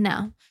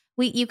no.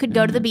 You could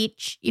go to the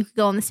beach. You could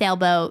go on the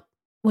sailboat,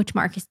 which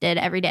Marcus did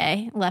every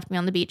day. Left me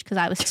on the beach because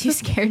I was too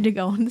scared to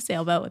go on the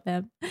sailboat with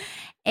him.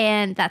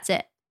 And that's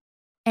it.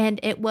 And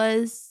it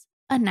was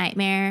a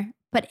nightmare,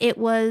 but there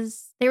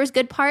was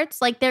good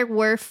parts. Like there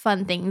were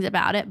fun things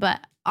about it, but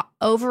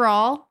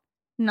overall.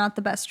 Not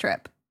the best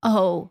trip.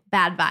 Oh,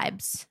 bad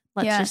vibes.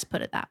 Let's just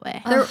put it that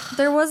way.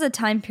 There was a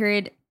time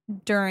period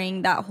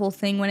during that whole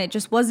thing when it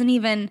just wasn't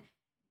even,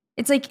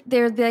 it's like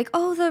they'd be like,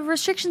 oh, the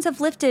restrictions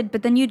have lifted,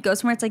 but then you'd go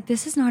somewhere, it's like,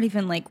 this is not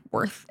even like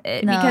worth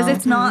it because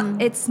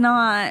it's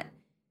not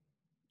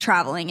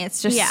traveling.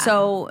 It's just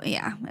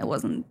it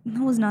was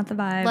not the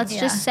vibe. Let's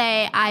just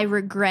say I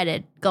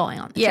regretted going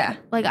on the trip.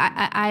 Like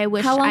I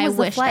wished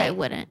I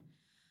wouldn't.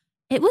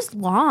 It was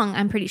long,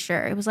 I'm pretty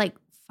sure. It was like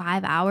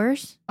 5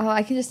 hours. Oh,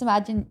 I can just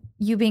imagine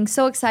you being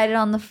so excited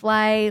on the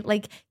flight,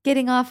 like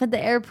getting off at the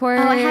airport.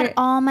 Oh, I had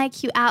all my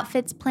cute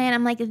outfits planned.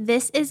 I'm like,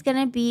 this is going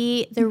to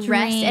be the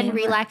rest and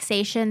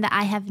relaxation that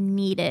I have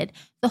needed.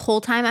 The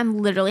whole time I'm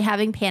literally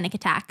having panic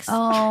attacks.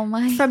 Oh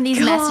my from these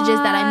messages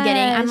that I'm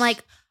getting. I'm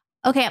like,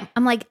 okay,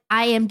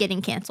 I am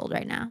getting canceled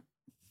right now.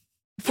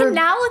 And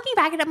now looking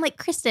back at it, I'm like,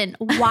 Kristin,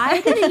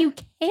 why did you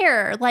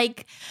care?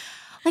 Like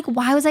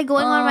why was I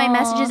going on my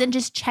messages and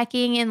just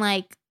checking and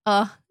like,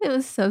 it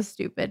was so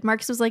stupid.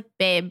 Marcus was like,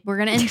 babe, we're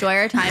going to enjoy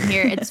our time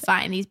here. It's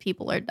fine. These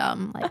people are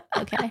dumb. Like,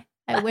 okay.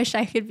 I wish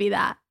I could be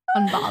that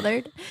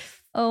unbothered.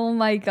 Oh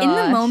my God. In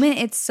the moment,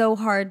 it's so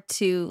hard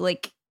to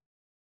like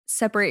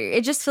separate.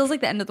 It just feels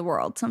like the end of the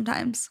world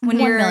sometimes when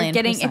you're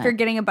getting, if you're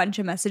getting a bunch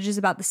of messages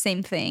about the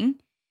same thing.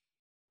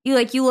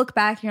 You look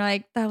back and you're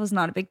like, that was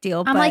not a big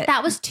deal. I'm but like,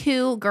 that was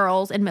 2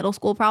 girls in middle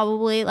school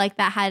probably, like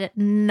that had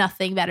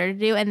nothing better to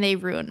do, and they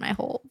ruined my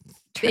whole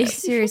trip.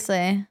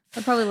 Seriously.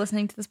 They're probably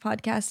listening to this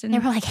podcast and They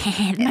were like,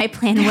 hey, my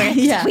plan worked.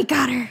 Yeah. We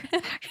got her.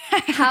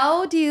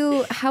 How would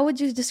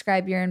you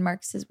describe your and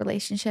Marcus's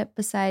relationship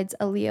besides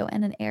a Leo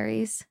and an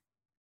Aries?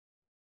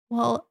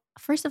 Well,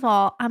 first of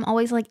all, I'm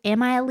always like,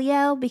 am I a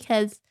Leo?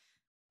 Because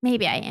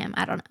maybe I am.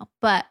 I don't know.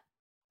 But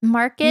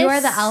Marcus. You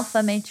are the alpha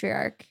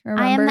matriarch.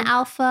 Remember? I am the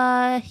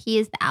alpha. He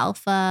is the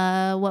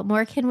alpha. What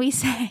more can we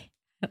say?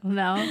 I don't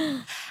know.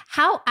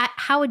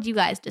 How would you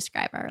guys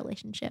describe our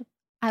relationship?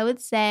 I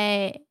would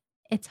say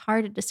it's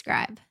hard to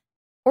describe.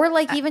 Or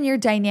like even your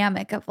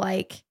dynamic of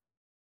like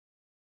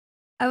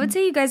I would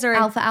say you guys are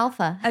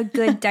alpha. a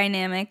good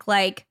dynamic.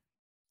 Like,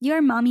 you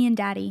are mommy and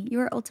daddy. You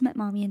are ultimate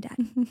mommy and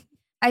daddy.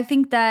 I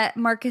think that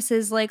Marcus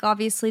is like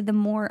obviously the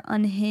more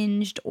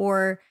unhinged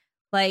or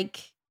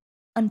like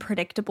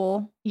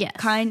unpredictable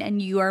kind,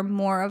 and you are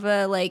more of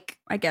a like,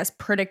 I guess,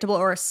 predictable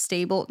or a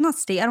stable, not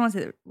stable. I don't want to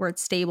say the word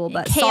stable,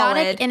 but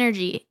chaotic solid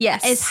energy.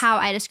 Yes, is how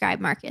I describe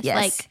Marcus. Yes.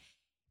 Like,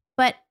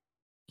 but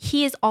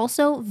he is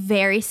also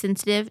very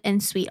sensitive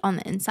and sweet on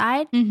the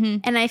inside. Mm-hmm.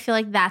 And I feel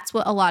like that's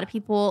what a lot of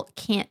people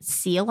can't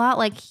see a lot.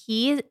 Like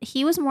he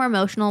was more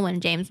emotional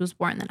when James was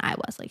born than I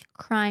was, like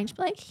crying. Just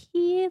like,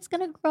 he is going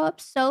to grow up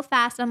so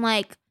fast. I'm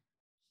like,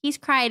 he's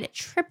cried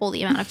triple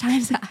the amount of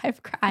times that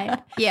I've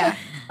cried. Yeah.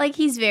 Like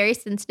he's very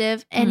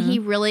sensitive and he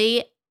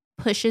really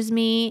pushes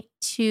me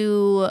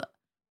to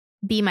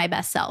be my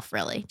best self,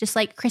 really. Just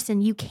like,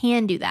 Kristin, you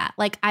can do that.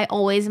 Like I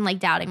always am like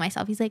doubting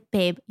myself. He's like,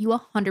 babe, you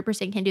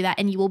 100% can do that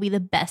and you will be the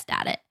best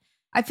at it.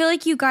 I feel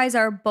like you guys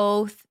are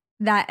both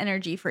that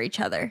energy for each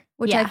other,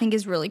 which I think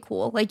is really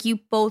cool. Like you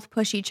both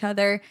push each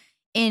other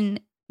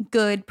in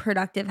good,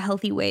 productive,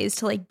 healthy ways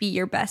to like be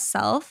your best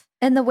self.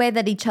 In the way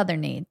that each other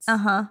needs.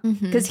 Uh-huh.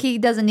 Because he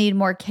doesn't need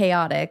more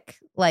chaotic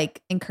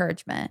like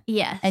encouragement.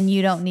 Yes. And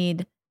you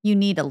need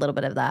a little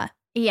bit of that.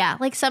 Yeah.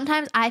 Like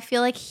sometimes I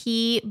feel like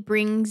he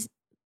brings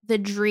the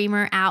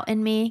dreamer out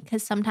in me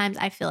because sometimes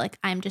I feel like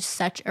I'm just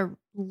such a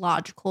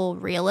logical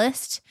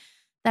realist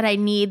that I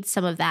need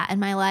some of that in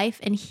my life.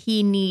 And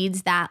he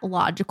needs that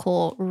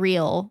logical,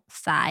 real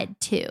side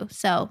too.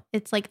 So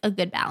it's like a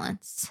good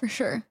balance. For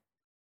sure.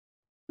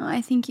 No,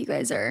 I think you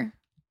guys are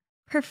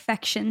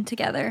perfection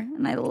together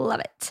and I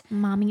love it.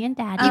 Mommy and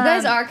daddy. You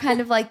guys are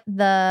kind of like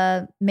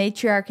the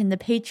matriarch and the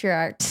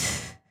patriarch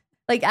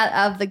like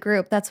of the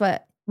group. That's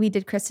what we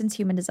did Kristin's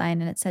human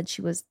design and it said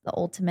she was the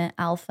ultimate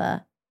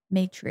alpha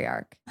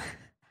matriarch.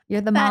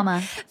 You're the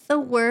mama. The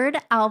word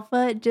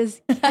alpha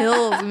just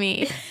kills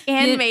me.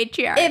 And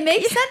matriarch. It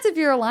makes sense if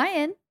you're a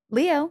lion.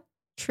 Leo.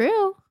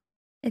 True.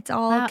 It's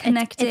all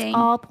connecting. It's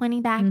all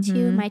pointing back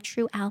to my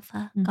true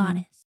alpha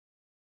goddess.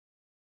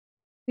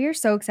 We are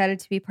so excited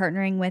to be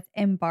partnering with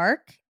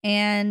Embark,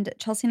 and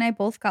Chelsea and I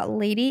both got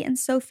Lady and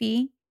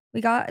Sophie.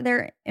 We got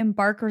their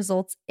Embark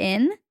results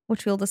in,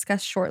 which we'll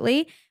discuss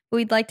shortly. But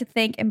we'd like to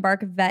thank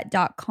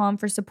embarkvet.com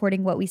for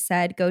supporting what we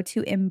said. Go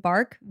to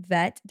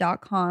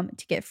embarkvet.com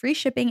to get free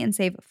shipping and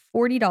save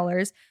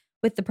 $40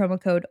 with the promo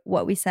code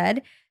What We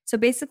Said. So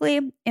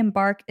basically,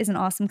 Embark is an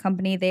awesome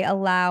company. They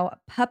allow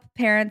pup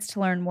parents to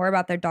learn more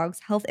about their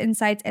dog's health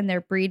insights and their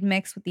breed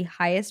mix with the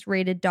highest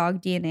rated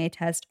dog DNA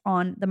test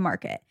on the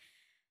market.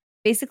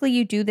 Basically,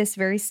 you do this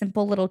very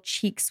simple little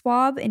cheek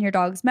swab in your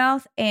dog's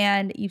mouth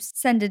and you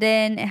send it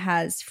in. It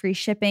has free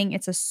shipping.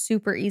 It's a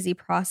super easy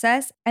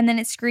process. And then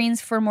it screens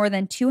for more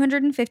than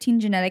 215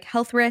 genetic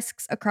health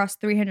risks across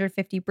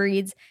 350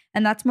 breeds.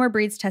 And that's more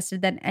breeds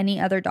tested than any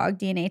other dog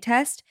DNA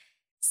test.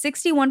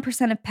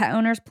 61% of pet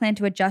owners plan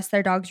to adjust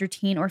their dog's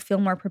routine or feel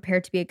more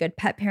prepared to be a good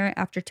pet parent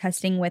after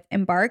testing with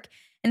Embark.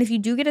 And if you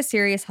do get a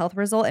serious health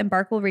result,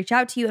 Embark will reach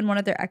out to you and one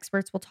of their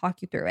experts will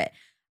talk you through it.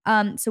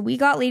 So we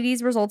got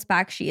Lady's results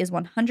back. She is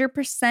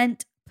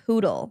 100%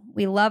 poodle.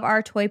 We love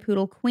our toy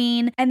poodle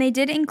queen. And they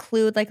did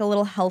include like a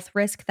little health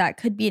risk that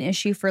could be an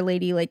issue for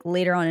Lady like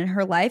later on in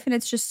her life. And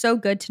it's just so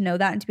good to know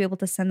that and to be able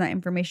to send that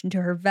information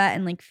to her vet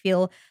and like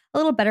feel a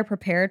little better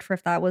prepared for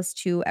if that was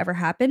to ever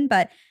happen.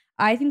 But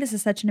I think this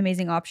is such an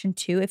amazing option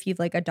too. If you've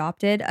like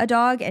adopted a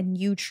dog and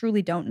you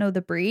truly don't know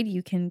the breed,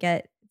 you can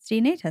get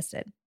DNA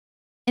tested.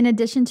 In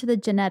addition to the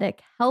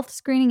genetic health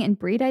screening and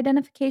breed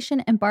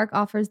identification, Embark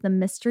offers the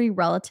mystery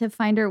relative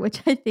finder, which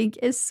I think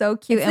is so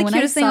cute. It's the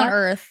cutest thing on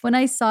earth. When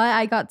I saw it,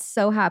 I got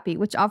so happy,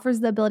 which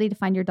offers the ability to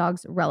find your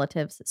dog's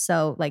relatives.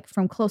 So like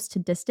from close to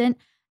distant.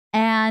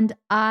 And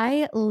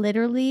I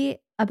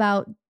literally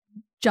about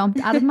jumped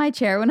out of my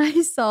chair when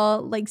I saw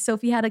like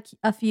Sophie had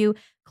a few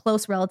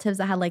close relatives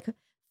that had like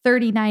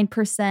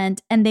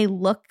 39% and they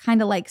look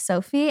kind of like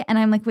Sophie. And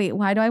I'm like, wait,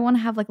 why do I want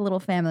to have like a little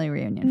family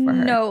reunion for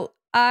her? No.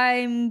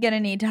 I'm going to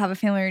need to have a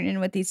family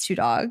reunion with these two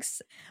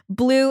dogs.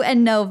 Blue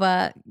and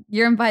Nova,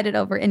 you're invited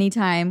over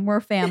anytime. We're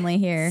family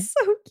here.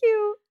 So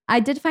cute. I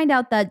did find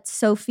out that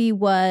Sophie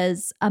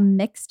was a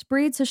mixed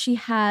breed. So she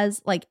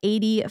has like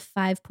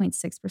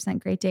 85.6%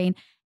 Great Dane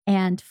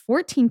and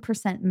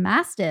 14%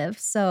 Mastiff.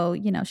 So,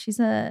 she's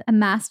a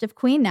Mastiff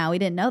queen now. We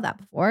didn't know that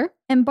before.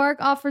 Embark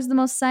offers the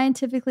most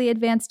scientifically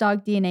advanced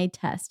dog DNA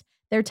test.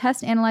 Their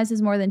test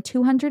analyzes more than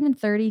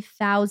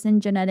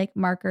 230,000 genetic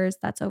markers.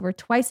 That's over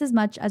twice as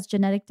much as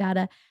genetic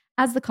data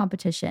as the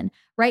competition.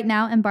 Right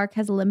now, Embark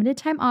has a limited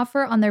time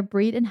offer on their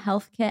breed and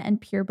health kit and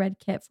purebred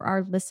kit for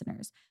our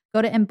listeners.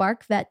 Go to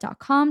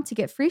embarkvet.com to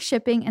get free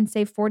shipping and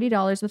save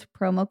 $40 with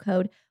promo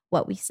code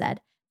WhatWeSaid.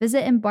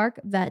 Visit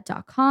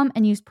embarkvet.com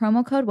and use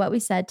promo code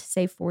WhatWeSaid to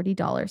save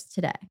 $40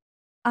 today.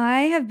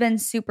 I have been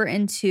super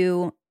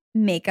into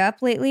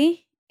makeup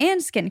lately and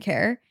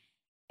skincare.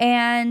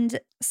 And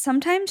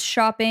sometimes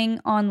shopping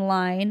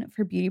online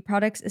for beauty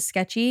products is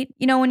sketchy.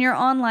 When you're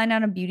online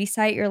on a beauty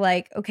site, you're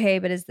like, okay,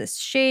 but is this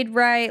shade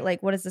right?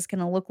 Like, what is this going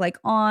to look like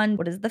on?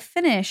 What is the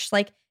finish?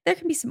 Like, there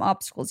can be some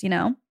obstacles,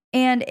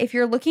 And if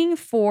you're looking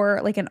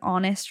for like an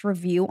honest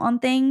review on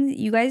things,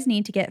 you guys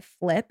need to get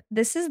Flip.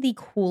 This is the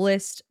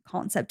coolest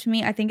concept to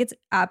me. I think it's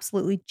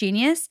absolutely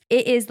genius.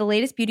 It is the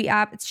latest beauty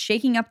app. It's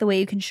shaking up the way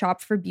you can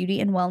shop for beauty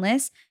and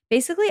wellness.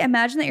 Basically,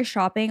 imagine that you're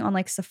shopping on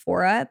like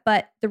Sephora,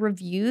 but the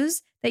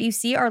reviews that you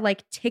see are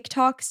like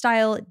TikTok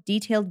style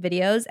detailed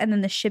videos, and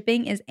then the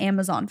shipping is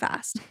Amazon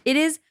fast. It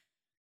is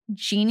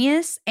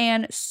genius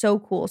and so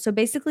cool. So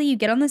basically you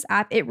get on this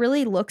app. It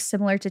really looks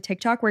similar to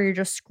TikTok where you're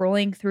just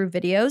scrolling through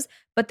videos,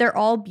 but they're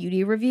all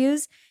beauty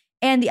reviews.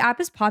 And the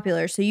app is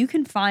popular. So you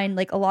can find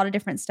like a lot of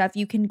different stuff.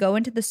 You can go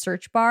into the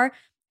search bar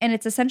and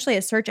it's essentially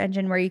a search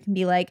engine where you can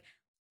be like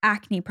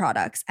acne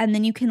products. And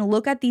then you can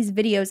look at these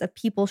videos of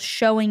people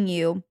showing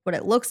you what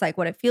it looks like,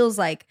 what it feels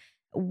like,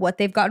 what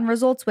they've gotten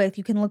results with.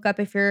 You can look up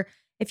if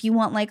you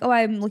want like, oh,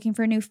 I'm looking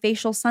for a new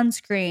facial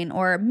sunscreen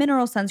or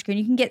mineral sunscreen.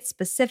 You can get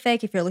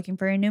specific if you're looking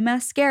for a new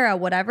mascara,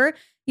 whatever.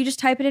 You just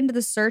type it into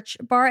the search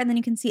bar and then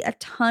you can see a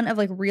ton of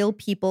like real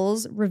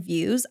people's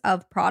reviews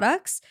of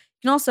products.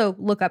 You can also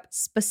look up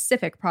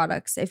specific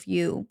products if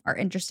you are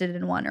interested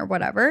in one or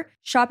whatever.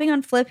 Shopping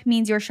on Flip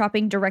means you're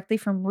shopping directly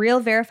from real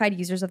verified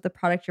users of the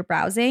product you're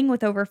browsing.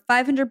 With over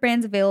 500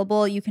 brands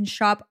available, you can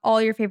shop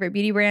all your favorite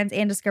beauty brands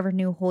and discover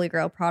new Holy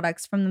Grail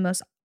products from the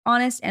most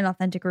honest and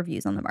authentic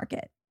reviews on the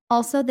market.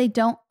 Also, they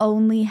don't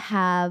only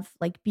have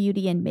like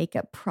beauty and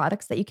makeup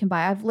products that you can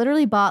buy. I've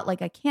literally bought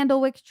like a candle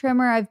wick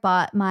trimmer. I've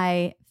bought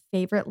my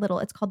favorite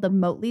it's called the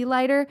Remotely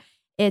lighter.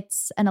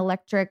 It's an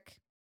electric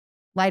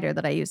lighter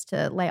that I use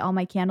to light all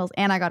my candles,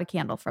 and I got a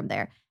candle from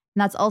there.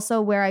 And that's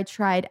also where I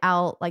tried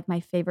out like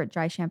my favorite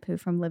dry shampoo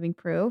from Living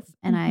Proof.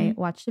 And I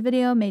watched a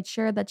video, made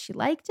sure that she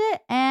liked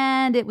it,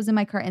 and it was in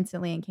my cart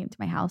instantly and came to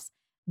my house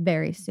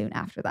very soon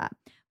after that.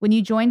 When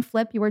you join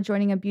Flip, you are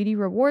joining a beauty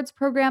rewards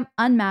program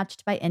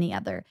unmatched by any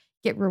other.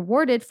 Get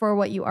rewarded for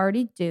what you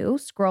already do,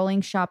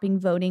 scrolling, shopping,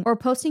 voting, or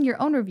posting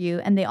your own review,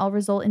 and they all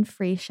result in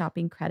free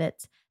shopping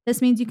credits.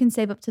 This means you can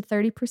save up to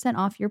 30%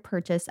 off your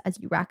purchase as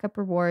you rack up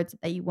rewards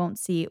that you won't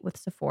see with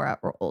Sephora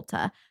or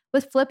Ulta.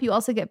 With Flip, you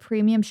also get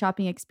premium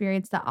shopping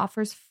experience that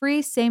offers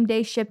free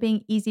same-day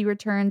shipping, easy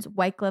returns,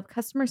 white glove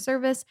customer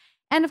service,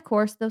 and of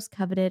course, those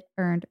coveted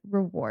earned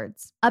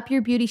rewards. Up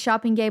your beauty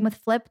shopping game with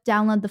Flip.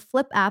 Download the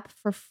Flip app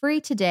for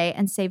free today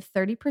and save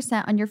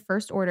 30% on your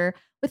first order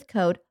with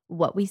code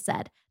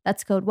WhatWeSaid.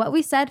 That's code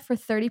WhatWeSaid for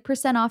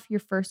 30% off your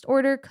first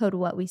order. Code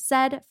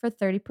WhatWeSaid for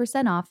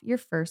 30% off your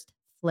first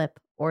Flip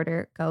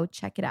order. Go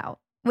check it out.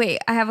 Wait,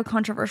 I have a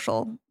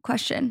controversial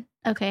question.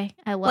 Okay,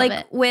 I love it.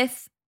 Like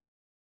with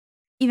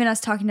even us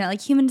talking about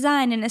like human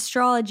design and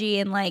astrology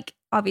and like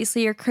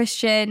obviously you're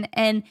Christian,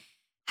 and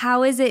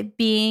how is it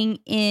being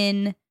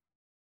in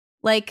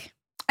like,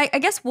 I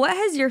guess what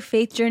has your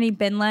faith journey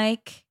been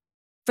like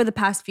for the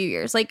past few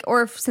years? Like,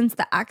 or since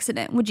the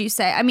accident, would you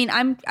say? I mean,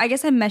 I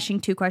guess I'm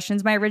meshing two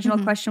questions. My original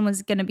question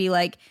was going to be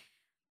like,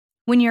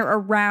 when you're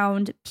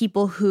around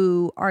people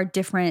who are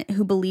different,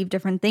 who believe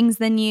different things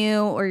than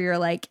you, or you're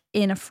like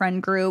in a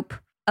friend group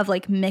of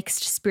like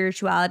mixed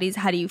spiritualities,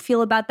 how do you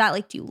feel about that?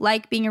 Like, do you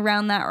like being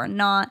around that or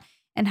not?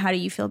 And how do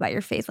you feel about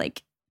your faith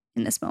like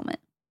in this moment?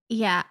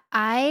 Yeah,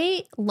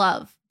 I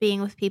love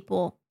being with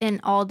people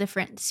in all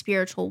different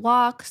spiritual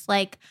walks.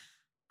 Like,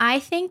 I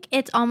think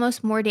it's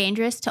almost more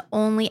dangerous to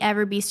only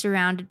ever be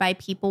surrounded by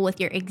people with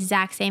your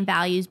exact same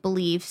values,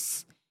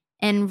 beliefs,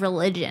 and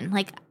religion.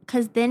 Like,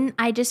 because then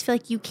I just feel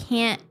like you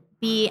can't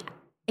be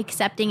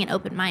accepting and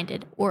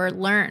open-minded or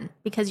learn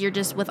because you're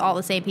just with all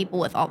the same people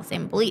with all the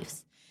same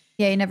beliefs.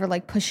 Yeah, you never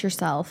like push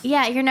yourself.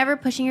 Yeah, you're never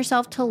pushing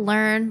yourself to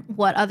learn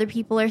what other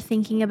people are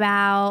thinking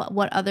about,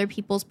 what other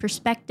people's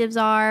perspectives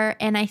are.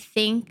 And I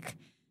think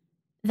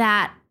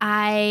that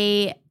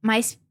my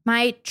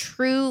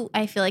true,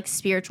 I feel like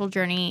spiritual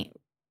journey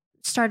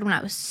started when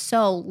I was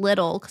so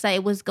little, because I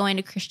was going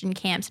to Christian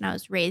camps and I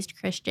was raised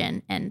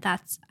Christian. And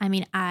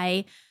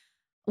I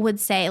would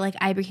say like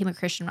I became a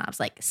Christian when I was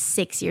like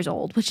 6 years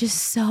old, which is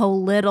so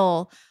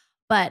little,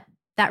 but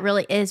that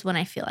really is when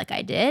I feel like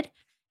I did.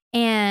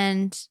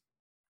 And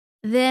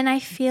then I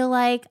feel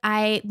like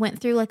I went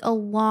through like a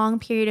long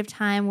period of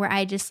time where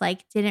I just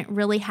like didn't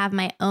really have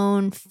my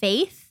own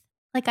faith.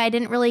 Like I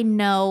didn't really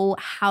know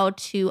how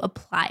to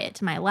apply it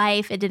to my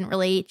life. It didn't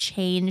really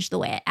change the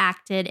way I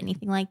acted,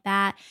 anything like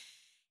that.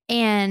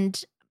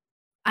 And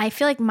I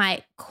feel like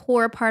my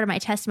core part of my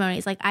testimony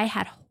is like I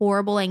had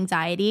horrible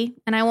anxiety,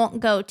 and I won't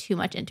go too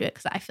much into it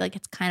because I feel like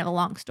it's kind of a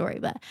long story,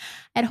 but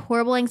I had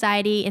horrible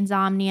anxiety,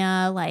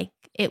 insomnia. Like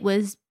it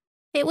was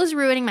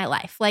ruining my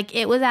life. Like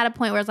it was at a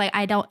point where it's like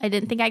I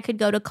didn't think I could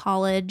go to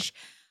college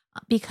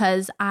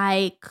because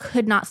I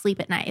could not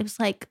sleep at night. It was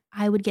like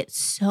I would get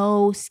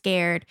so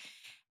scared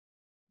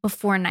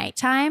before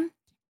nighttime.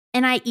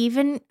 And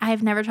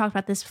I've never talked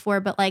about this before,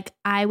 but like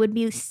I would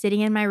be sitting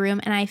in my room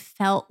and I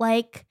felt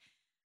like,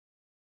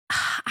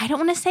 I don't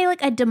want to say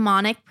like a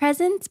demonic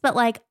presence, but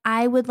like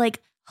I would like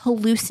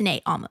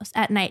hallucinate almost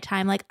at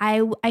nighttime. Like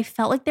I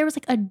felt like there was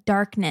like a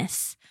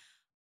darkness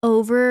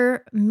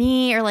over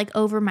me or like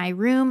over my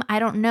room. I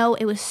don't know.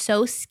 It was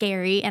so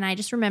scary. And I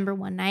just remember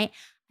one night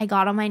I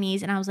got on my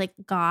knees and I was like,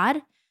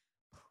 God,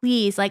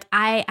 please, like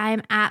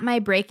I'm at my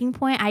breaking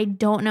point. I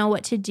don't know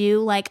what to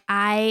do. Like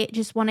I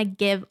just want to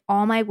give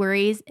all my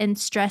worries and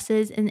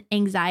stresses and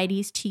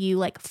anxieties to you,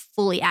 like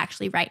fully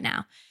actually right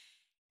now.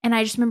 And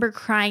I just remember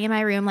crying in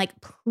my room, like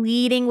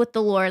pleading with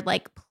the Lord,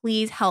 like,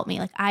 please help me.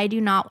 Like I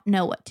do not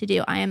know what to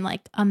do. I am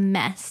like a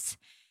mess.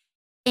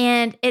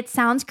 And it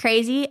sounds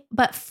crazy,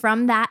 but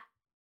from that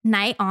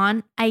night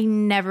on, I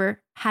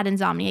never had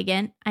insomnia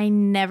again. I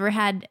never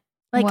had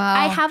like, Wow.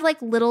 I have like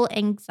little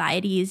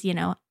anxieties, you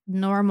know,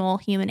 normal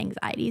human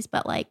anxieties,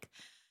 but like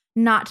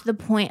not to the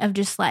point of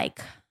just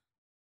like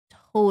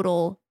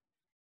total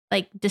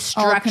like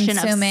destruction of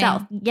All-consuming.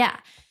 self. Yeah.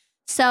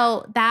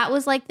 So that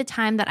was like the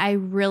time that I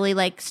really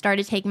like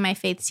started taking my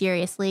faith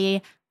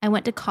seriously. I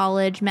went to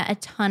college, met a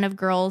ton of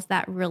girls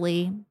that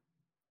really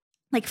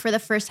like for the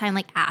first time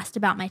like asked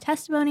about my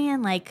testimony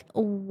and like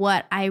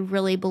what I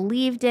really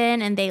believed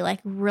in, and they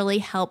like really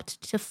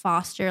helped to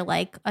foster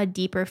like a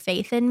deeper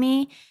faith in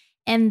me.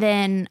 And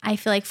then I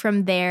feel like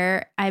from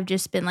there, I've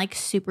just been like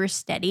super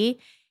steady.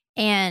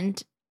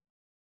 And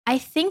I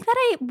think that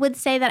I would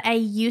say that I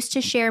used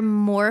to share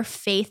more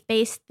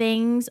faith-based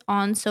things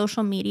on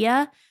social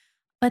media.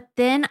 But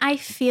then I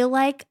feel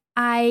like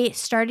I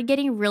started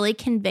getting really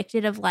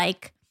convicted of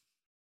like,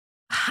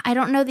 I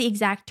don't know the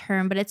exact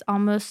term, but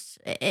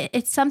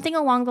it's something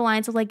along the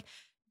lines of like,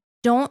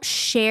 don't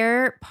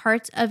share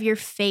parts of your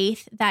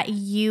faith that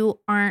you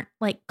aren't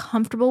like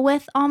comfortable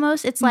with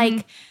almost. It's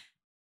like,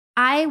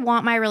 I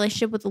want my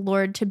relationship with the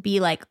Lord to be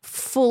like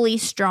fully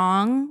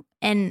strong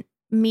and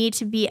me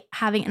to be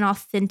having an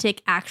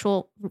authentic,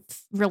 actual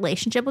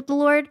relationship with the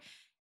Lord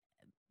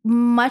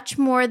much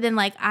more than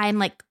like I'm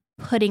like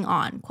putting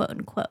on, quote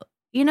unquote.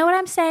 You know what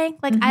I'm saying?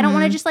 Like, I don't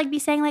want to just like be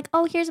saying like,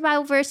 oh, here's a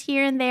Bible verse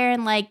here and there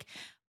and like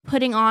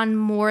putting on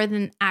more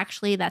than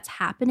actually that's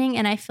happening.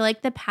 And I feel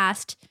like the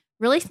past,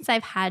 really since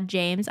I've had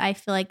James, I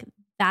feel like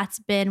that's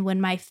been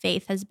when my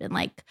faith has been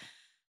like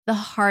the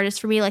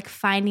hardest for me, like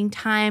finding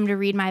time to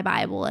read my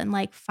Bible and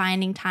like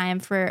finding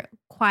time for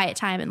quiet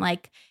time. And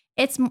like,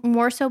 it's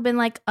more so been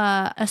like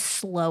a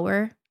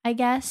slower, I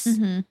guess,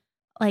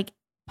 like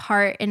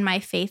part in my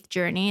faith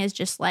journey is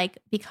just like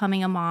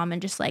becoming a mom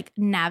and just like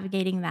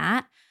navigating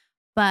that.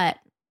 But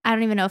I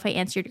don't even know if I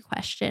answered your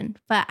question,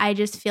 but I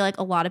just feel like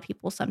a lot of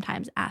people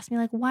sometimes ask me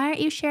like, why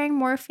aren't you sharing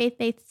more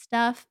faith-based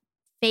stuff?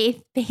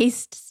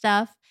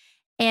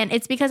 And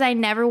it's because I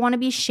never want to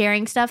be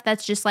sharing stuff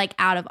that's just like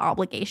out of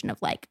obligation of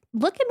like,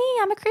 look at me,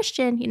 I'm a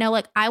Christian. You know,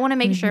 like I want to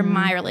make sure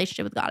my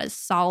relationship with God is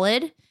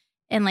solid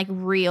and like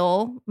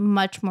real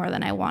much more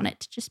than I want it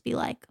to just be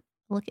like,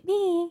 look at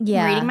me,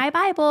 I'm reading my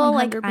Bible, 100%.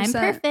 like I'm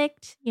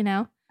perfect, you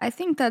know? I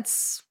think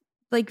that's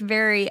like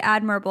very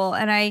admirable.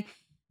 And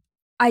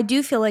I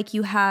do feel like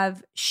you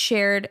have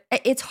shared,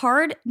 it's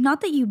hard, not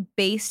that you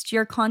based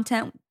your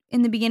content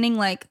in the beginning,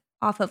 like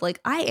off of like,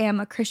 I am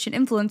a Christian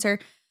influencer,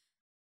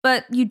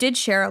 but you did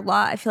share a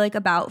lot, I feel like,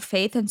 about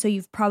faith. And so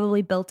you've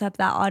probably built up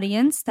that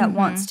audience that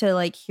wants to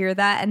like hear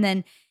that. And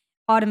then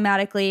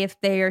automatically, if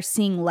they are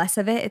seeing less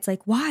of it, it's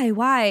like,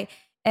 why?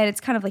 And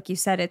it's kind of like you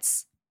said,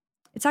 it's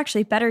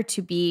actually better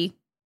to be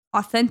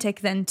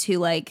authentic than to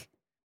like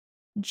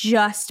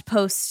just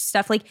post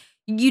stuff. Like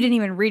you didn't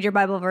even read your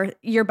Bible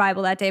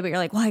that day, but you're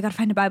like, well, I got to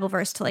find a Bible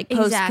verse to like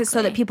post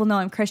so that people know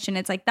I'm Christian.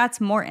 It's like, that's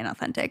more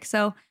inauthentic.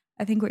 So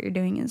I think what you're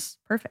doing is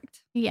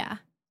perfect. Yeah.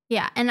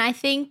 Yeah. And I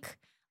think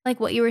like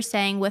what you were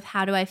saying with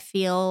how do I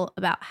feel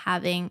about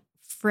having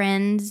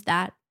friends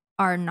that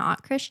are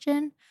not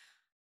Christian,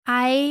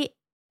 I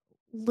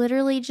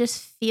literally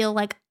just feel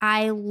like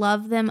I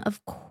love them,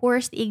 of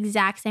course, the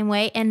exact same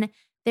way. And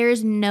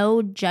there's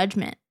no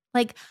judgment.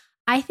 Like,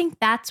 I think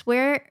that's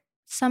where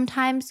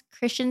sometimes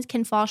Christians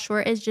can fall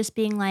short, is just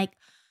being like,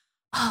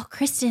 oh,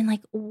 Kristin,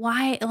 like,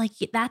 why? Like,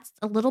 that's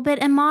a little bit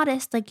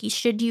immodest. Like,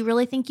 do you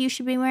really think you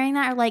should be wearing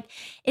that? Or like,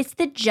 it's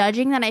the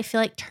judging that I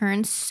feel like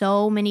turns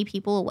so many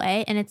people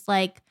away. And it's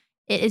like,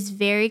 it is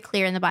very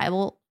clear in the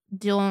Bible,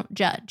 don't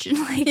judge.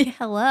 Like,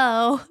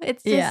 hello.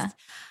 It's just,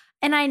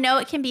 and I know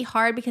it can be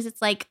hard because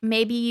it's like,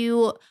 maybe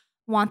you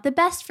want the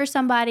best for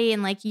somebody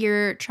and like,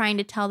 you're trying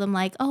to tell them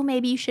like, oh,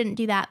 maybe you shouldn't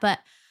do that. But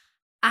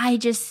I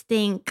just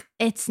think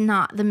it's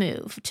not the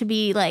move to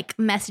be like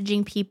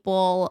messaging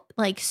people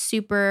like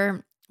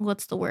super,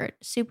 what's the word?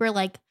 Super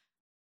like,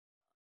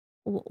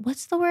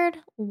 what's the word?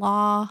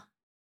 Law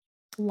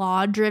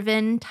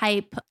driven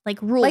type,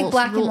 like rules. Like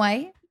black and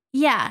white?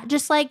 Yeah.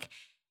 Just like,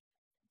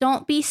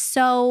 don't be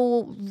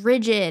so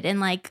rigid and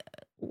like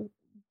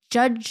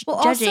judging.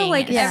 Also,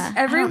 like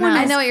everyone,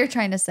 I know what you're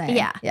trying to say.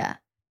 Yeah. Yeah.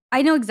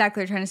 I know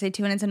exactly what you're trying to say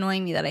too, and it's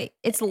annoying me that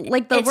it's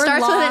like the it word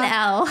starts law, with an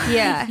L.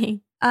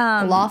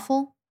 Yeah.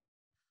 Lawful?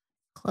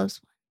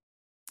 Close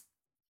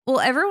one. Well,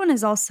 everyone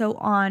is also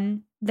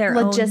on their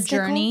own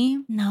journey.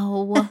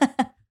 No.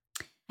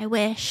 I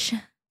wish.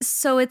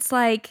 So it's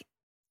like,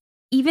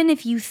 even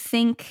if you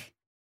think,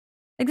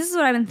 like, this is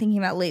what I've been thinking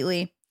about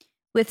lately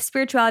with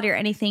spirituality or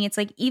anything. It's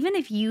like, even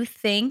if you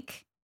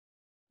think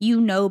you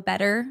know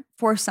better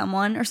for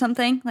someone or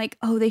something, like,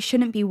 oh, they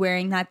shouldn't be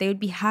wearing that, they would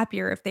be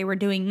happier if they were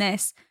doing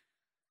this.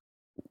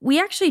 We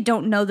actually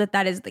don't know that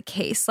that is the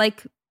case.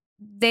 Like,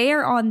 they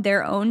are on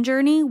their own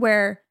journey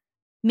where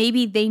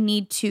maybe they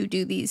need to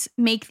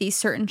make these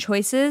certain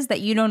choices that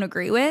you don't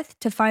agree with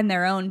to find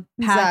their own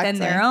path and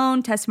their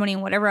own testimony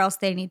and whatever else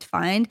they need to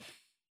find.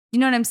 You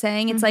know what I'm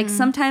saying? It's like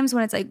sometimes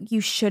when it's like,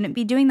 you shouldn't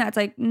be doing that, it's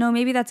like, no,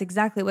 maybe that's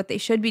exactly what they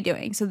should be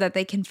doing so that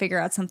they can figure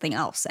out something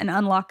else and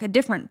unlock a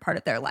different part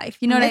of their life.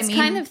 You know what I mean? It's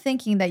kind of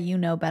thinking that you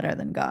know better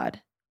than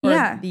God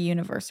or the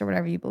universe or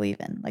whatever you believe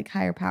in, like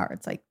higher power.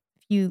 It's like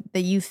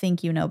that you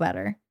think you know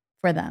better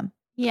for them.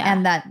 Yeah.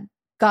 And that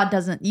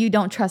you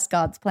don't trust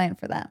God's plan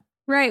for them.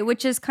 Right,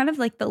 which is kind of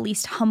like the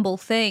least humble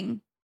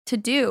thing to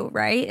do,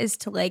 right? Is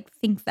to like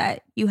think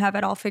that you have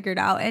it all figured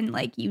out and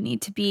like you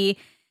need to be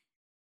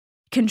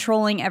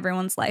controlling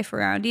everyone's life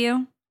around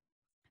you.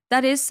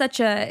 That is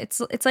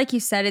it's like you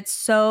said, it's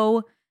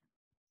so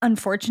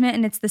unfortunate,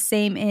 and it's the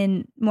same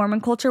in Mormon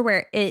culture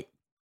where it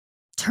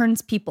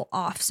turns people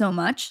off so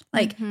much.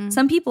 Like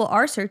some people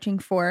are searching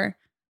for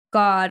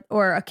God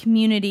or a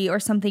community or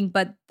something,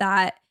 but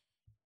that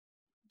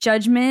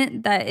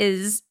judgment that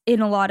is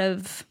in a lot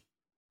of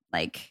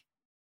like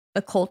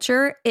the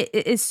culture, it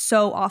is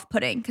so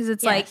off-putting because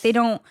it's like they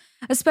don't,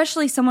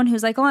 especially someone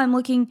who's like, oh, I'm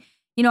looking,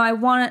 I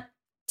want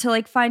to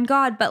like find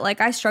God, but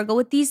like I struggle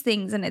with these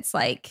things, and it's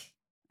like,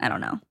 I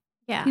don't know.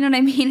 Yeah. You know what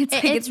I mean? It's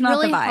like, it's not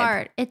really the vibe.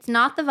 hard. It's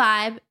not the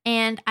vibe.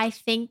 And I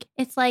think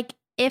it's like,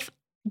 if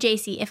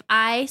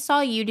I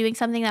saw you doing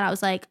something that I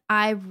was like,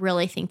 I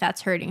really think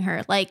that's hurting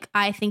her. Like,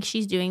 I think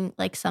she's doing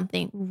like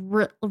something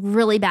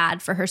really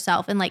bad for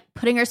herself and like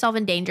putting herself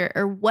in danger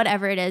or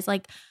whatever it is.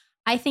 Like,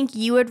 I think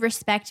you would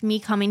respect me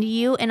coming to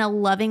you in a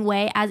loving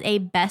way as a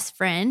best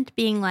friend,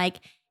 being like,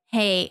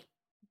 hey,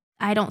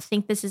 I don't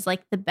think this is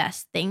like the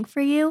best thing for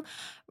you,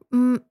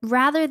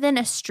 rather than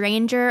a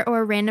stranger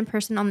or a random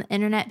person on the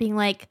internet being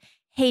like,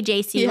 hey,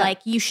 JC, like,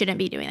 you shouldn't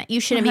be doing that.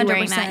 You shouldn't 100%. Be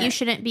wearing that. You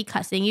shouldn't be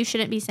cussing. You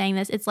shouldn't be saying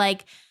this. It's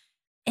like,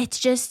 it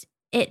just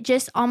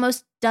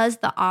almost does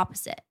the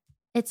opposite.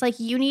 It's like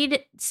you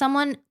need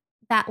someone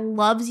that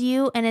loves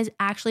you and is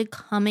actually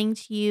coming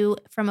to you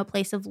from a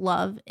place of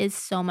love is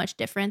so much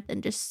different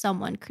than just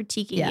someone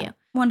critiquing you.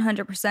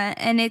 100%.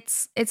 And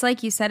it's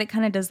like you said, it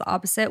kind of does the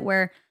opposite,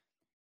 where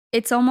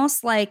it's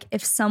almost like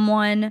if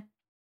someone,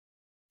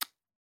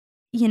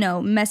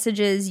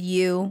 messages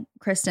you,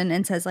 Kristin,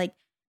 and says like,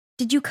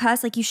 did you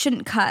cuss? Like, you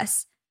shouldn't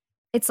cuss.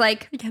 It's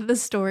like, you get the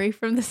story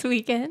from this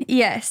weekend.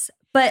 Yes.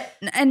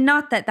 And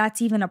not that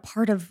that's even a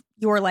part of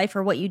your life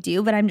or what you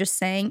do, but I'm just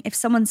saying, if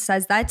someone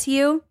says that to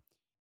you,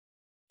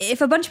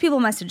 if a bunch of people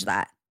message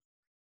that,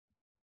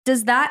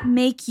 does that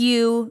make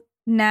you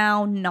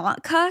now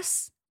not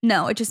cuss?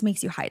 No, it just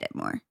makes you hide it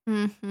more.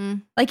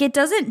 Like, it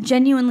doesn't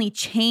genuinely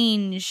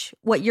change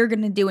what you're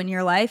going to do in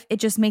your life. It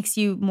just makes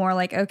you more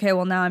like, okay,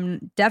 well, now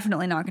I'm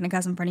definitely not going to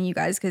cuss in front of you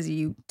guys because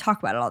you talk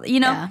about it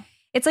all.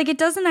 It's like, it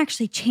doesn't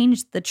actually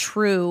change the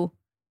true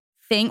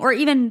thing, or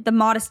even the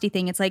modesty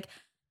thing. It's like,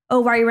 oh,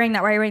 why are you wearing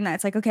that? Why are you wearing that?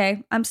 It's like,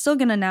 okay, I'm still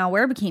going to now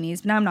wear bikinis,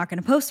 but now I'm not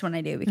going to post when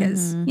I do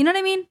because, you know what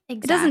I mean? Exactly.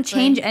 It doesn't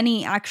change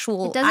any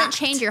actual It doesn't act.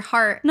 change your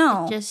heart.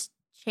 No. It just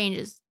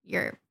changes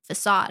your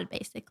facade,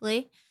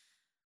 basically.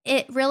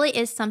 It really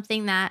is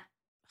something that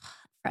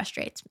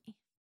frustrates me.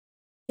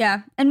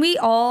 Yeah. And we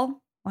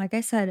all, like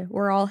I said,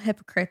 we're all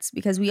hypocrites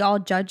because we all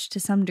judge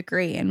to some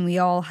degree and we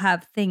all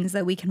have things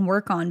that we can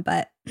work on.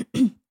 But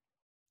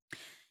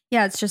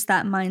yeah, it's just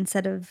that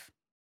mindset of,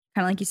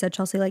 kind of like you said,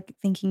 Chelsea, like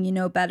thinking you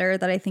know better,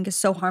 that I think is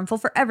so harmful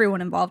for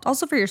everyone involved.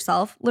 Also for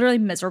yourself, literally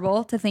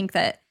miserable to think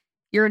that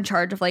you're in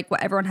charge of like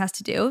what everyone has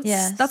to do.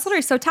 Yes. That's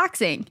literally so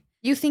taxing.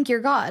 You think you're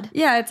God.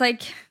 Yeah, it's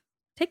like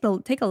take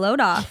a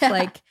load off. Yeah.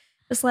 Like,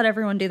 just let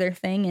everyone do their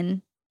thing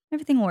and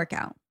everything will work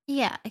out.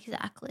 Yeah,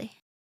 exactly.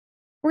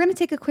 We're going to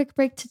take a quick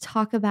break to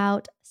talk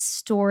about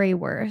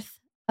Storyworth.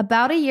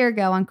 About a year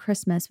ago on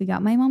Christmas, we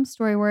got my mom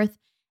Storyworth,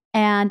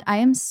 and I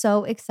am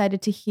so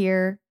excited to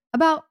hear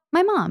about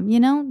my mom.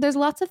 There's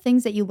lots of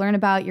things that you learn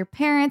about your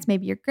parents,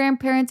 maybe your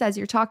grandparents, as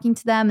you're talking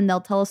to them, and they'll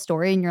tell a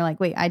story and you're like,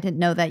 wait, I didn't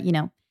know that,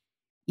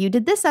 you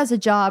did this as a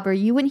job, or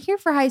you went here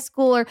for high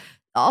school, or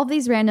all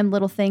these random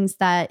little things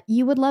that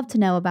you would love to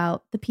know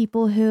about the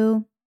people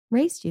who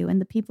raised you and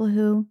the people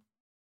who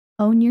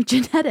Own your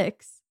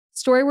genetics.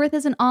 Storyworth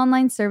is an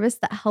online service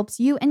that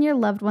helps you and your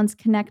loved ones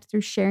connect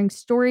through sharing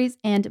stories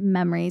and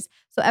memories.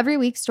 So every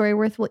week,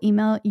 Storyworth will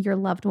email your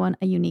loved one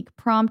a unique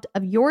prompt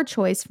of your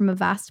choice from a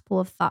vast pool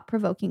of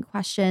thought-provoking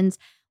questions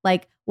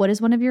like, what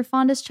is one of your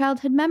fondest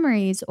childhood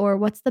memories? Or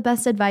what's the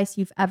best advice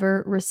you've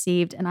ever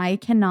received? And I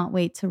cannot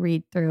wait to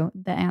read through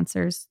the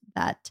answers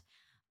that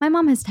my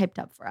mom has typed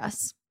up for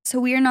us. So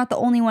we are not the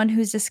only one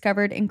who's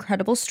discovered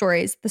incredible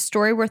stories. The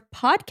Storyworth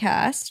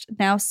podcast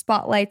now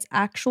spotlights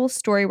actual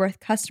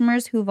Storyworth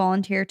customers who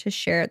volunteer to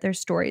share their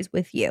stories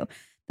with you.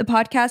 The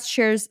podcast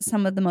shares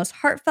some of the most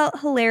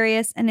heartfelt,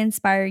 hilarious, and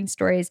inspiring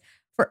stories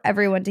for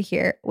everyone to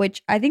hear,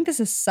 which I think this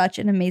is such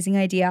an amazing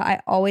idea. I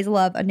always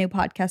love a new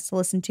podcast to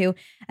listen to.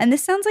 And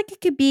this sounds like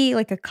it could be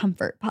like a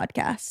comfort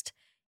podcast,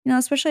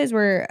 especially as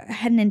we're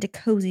heading into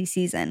cozy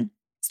season.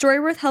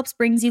 Storyworth helps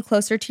brings you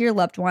closer to your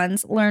loved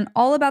ones. Learn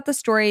all about the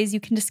stories you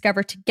can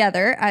discover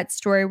together at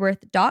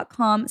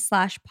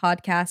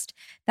storyworth.com/podcast.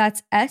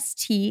 That's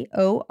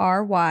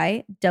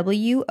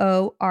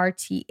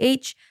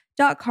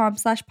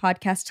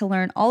STORYWORTH.com/podcast to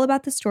learn all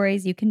about the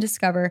stories you can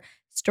discover.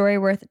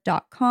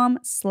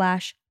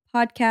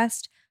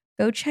 Storyworth.com/podcast.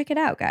 Go check it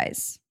out,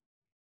 guys.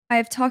 I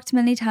have talked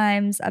many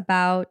times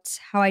about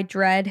how I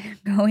dread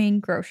going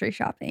grocery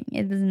shopping.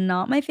 It is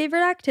not my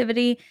favorite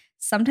activity.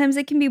 Sometimes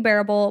it can be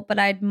bearable, but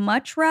I'd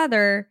much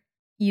rather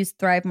use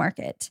Thrive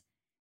Market.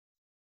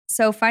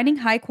 So finding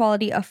high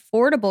quality,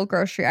 affordable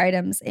grocery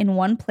items in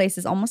one place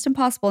is almost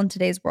impossible in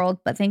today's world,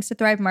 but thanks to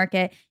Thrive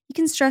Market, you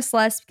can stress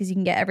less because you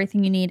can get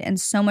everything you need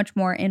and so much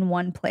more in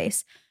one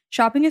place.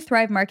 Shopping at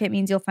Thrive Market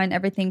means you'll find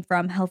everything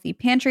from healthy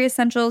pantry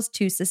essentials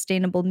to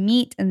sustainable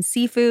meat and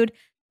seafood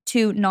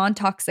to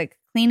non-toxic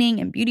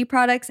cleaning and beauty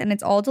products, and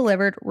it's all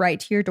delivered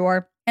right to your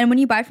door. And when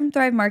you buy from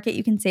Thrive Market,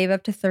 you can save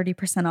up to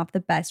 30% off the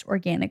best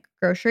organic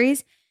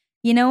groceries.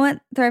 You know what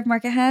Thrive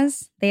Market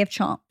has? They have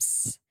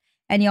Chomps.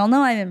 And y'all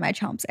know I'm in my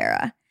Chomps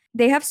era.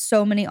 They have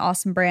so many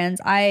awesome brands.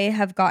 I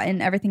have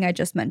gotten everything I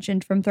just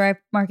mentioned from Thrive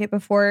Market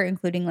before,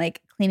 including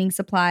like cleaning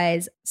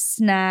supplies,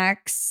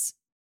 snacks,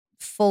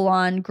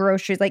 full-on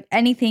groceries, like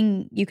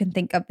anything you can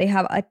think of. They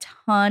have a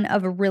ton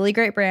of really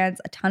great brands,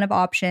 a ton of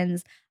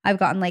options. I've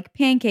gotten like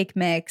pancake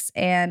mix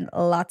and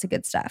lots of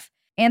good stuff.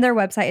 And their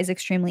website is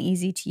extremely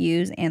easy to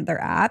use, and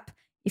their app,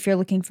 if you're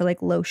looking for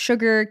like low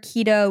sugar,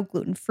 keto,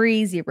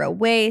 gluten-free, zero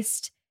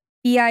waste,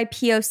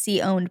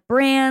 BIPOC owned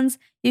brands,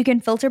 you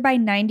can filter by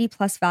 90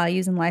 plus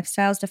values and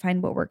lifestyles to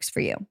find what works for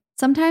you.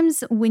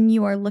 Sometimes when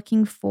you are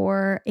looking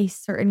for a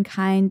certain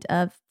kind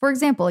of, for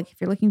example, like if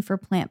you're looking for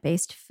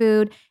plant-based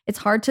food, it's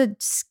hard to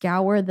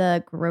scour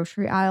the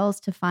grocery aisles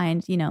to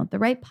find, the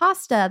right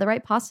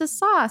pasta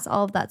sauce,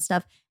 all of that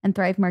stuff. And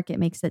Thrive Market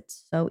makes it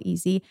so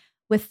easy.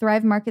 With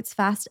Thrive Market's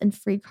fast and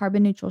free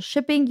carbon neutral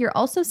shipping, you're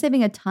also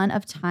saving a ton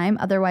of time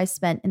otherwise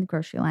spent in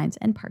grocery lines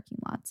and parking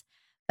lots.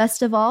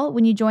 Best of all,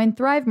 when you join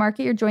Thrive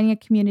Market, you're joining a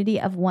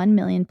community of 1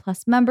 million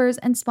plus members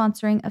and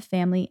sponsoring a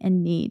family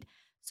in need.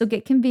 So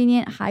get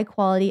convenient, high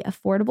quality,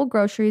 affordable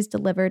groceries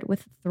delivered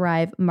with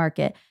Thrive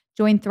Market.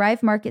 Join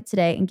Thrive Market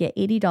today and get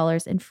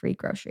 $80 in free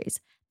groceries.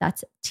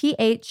 That's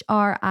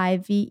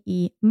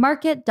THRIVE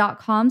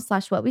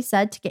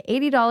market.com/whatwesaid to get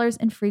 $80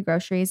 in free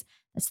groceries.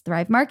 That's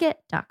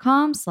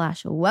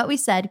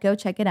thrivemarket.com/whatwesaid. Go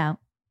check it out.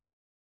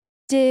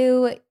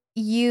 This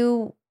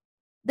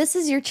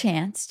is your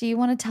chance. Do you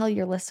want to tell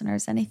your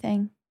listeners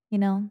anything,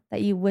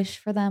 that you wish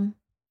for them,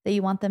 that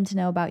you want them to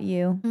know about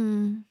you?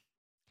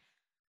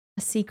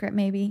 A secret,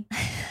 maybe.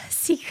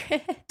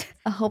 Secret.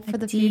 A hope for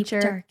the deep,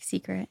 future. dark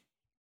secret.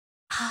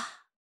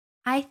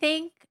 I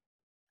think,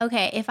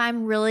 okay, if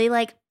I'm really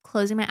like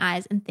closing my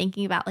eyes and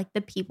thinking about like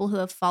the people who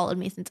have followed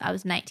me since I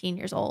was 19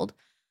 years old,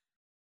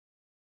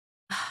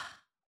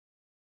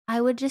 I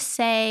would just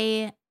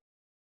say,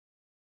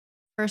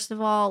 first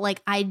of all,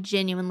 like I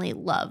genuinely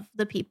love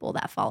the people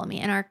that follow me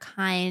and are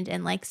kind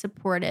and like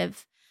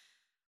supportive.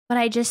 But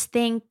I just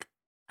think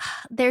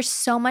there's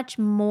so much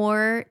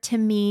more to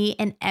me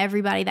and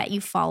everybody that you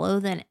follow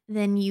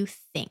than you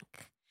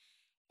think.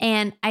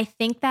 And I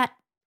think that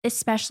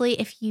especially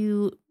if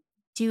you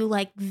do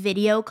like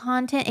video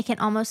content, it can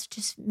almost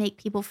just make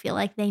people feel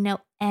like they know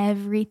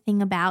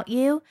everything about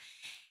you.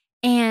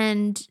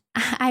 And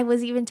I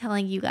was even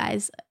telling you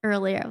guys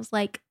earlier, I was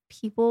like,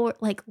 people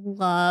like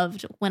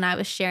loved when I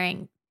was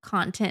sharing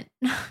content,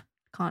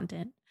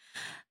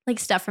 like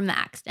stuff from the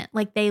accident.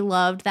 Like they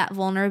loved that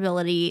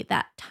vulnerability,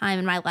 that time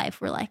in my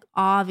life where like,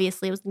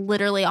 obviously it was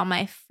literally on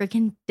my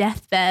freaking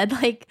deathbed.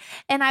 Like,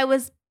 and I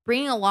was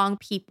bringing along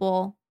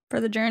people For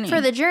the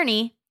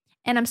journey.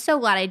 And I'm so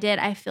glad I did.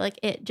 I feel like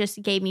it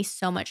just gave me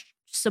so much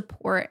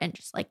support and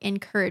just like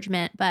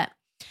encouragement. But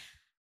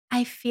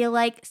I feel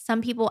like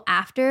some people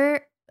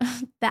after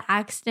the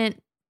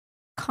accident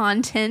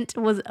content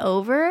was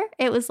over,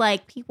 it was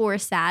like people were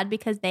sad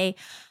because they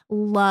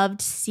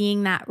loved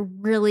seeing that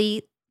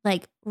really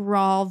like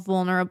raw,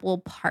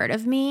 vulnerable part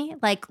of me,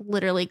 like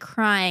literally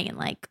crying and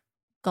like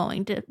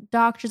going to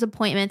doctor's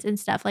appointments and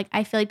stuff. Like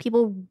I feel like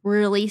people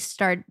really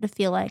started to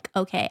feel like,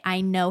 okay,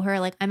 I know her.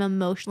 Like I'm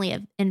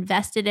emotionally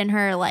invested in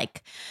her.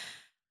 Like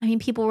I mean,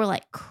 people were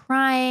like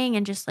crying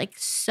and just like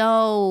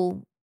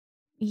so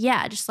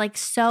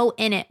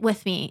in it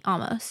with me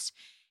almost.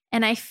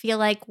 And I feel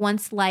like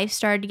once life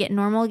started to get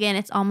normal again,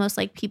 it's almost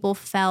like people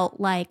felt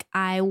like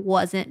I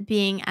wasn't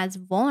being as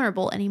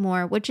vulnerable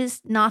anymore, which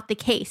is not the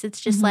case. It's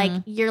just like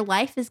your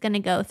life is going to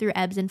go through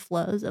ebbs and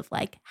flows of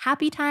like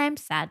happy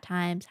times, sad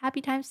times,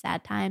 happy times,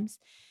 sad times.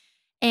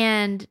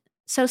 And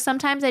so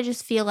sometimes I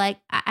just feel like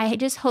I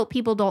just hope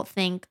people don't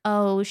think,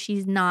 oh,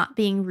 she's not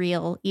being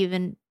real,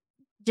 even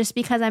just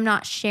because I'm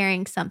not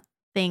sharing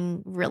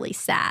something really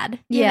sad.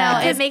 You know,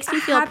 it makes me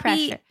feel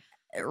pressure.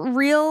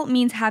 Real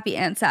means happy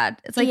and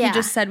sad. It's like you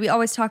just said, we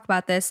always talk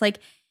about this. Like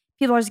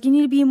people are like, you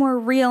need to be more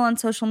real on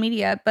social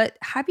media, but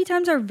happy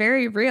times are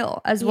very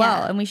real as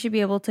well. And we should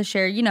be able to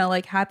share, you know,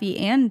 like happy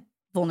and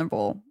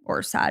vulnerable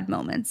or sad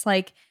moments.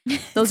 Like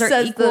those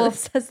are equal.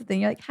 That's the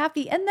thing. You're like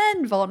happy and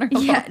then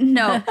vulnerable. Yeah,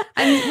 no.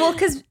 I mean, well,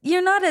 because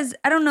you're not as,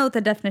 I don't know what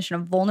the definition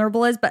of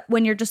vulnerable is, but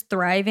when you're just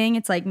thriving,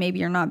 it's like maybe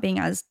you're not being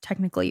as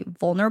technically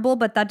vulnerable,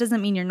 but that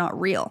doesn't mean you're not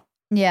real.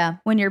 Yeah.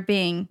 When you're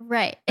being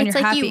right. When it's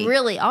you're like happy. You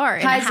really are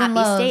in Highs a and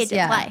happy lows, stage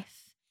of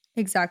life.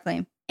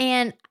 Exactly.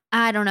 And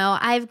I don't know.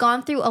 I've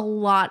gone through a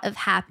lot of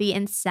happy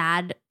and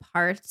sad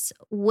parts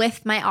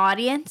with my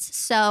audience.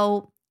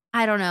 So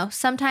I don't know.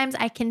 Sometimes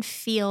I can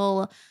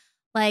feel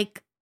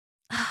like,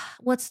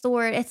 what's the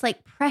word? It's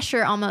like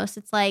pressure almost.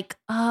 It's like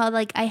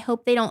I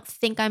hope they don't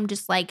think I'm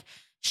just like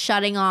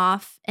shutting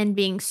off and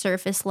being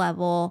surface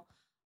level.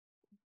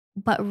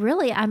 But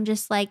really, I'm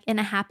just like in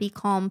a happy,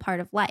 calm part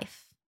of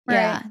life. Right.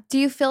 Yeah. Do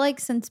you feel like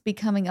since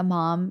becoming a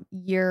mom,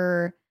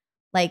 you're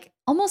like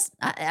almost,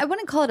 I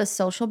wouldn't call it a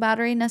social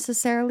battery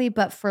necessarily,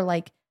 but for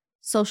like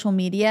social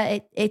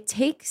media, it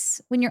takes,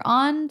 when you're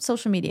on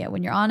social media,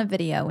 when you're on a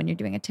video, when you're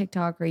doing a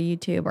TikTok or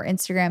YouTube or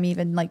Instagram,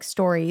 even like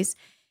stories,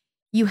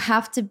 you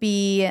have to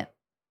be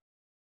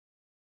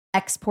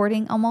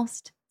exporting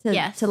almost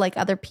to like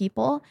other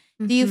people.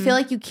 Do you feel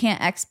like you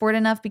can't export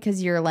enough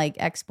because you're like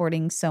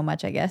exporting so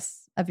much, I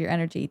guess, of your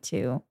energy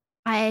to?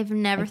 I've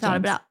never thought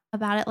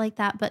about it like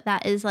that, but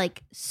that is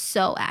like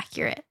so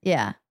accurate.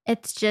 Yeah.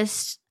 It's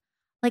just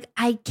like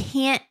I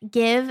can't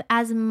give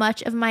as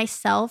much of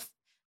myself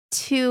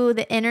to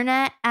the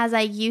internet as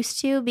I used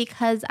to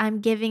because I'm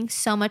giving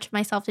so much of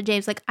myself to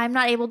James. Like I'm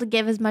not able to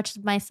give as much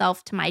of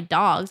myself to my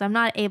dogs. I'm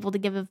not able to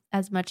give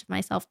as much of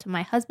myself to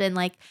my husband.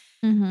 Like,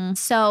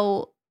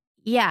 so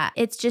yeah,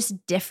 it's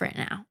just different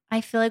now.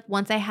 I feel like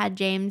once I had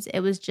James, it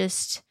was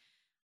just,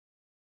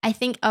 I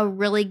think a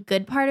really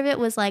good part of it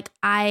was like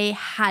I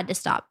had to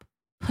stop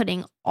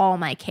putting all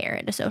my care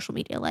into social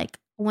media. Like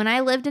when I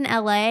lived in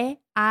LA,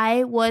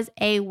 I was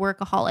a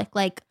workaholic,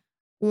 like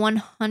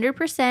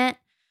 100%,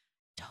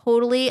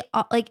 totally.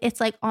 Like it's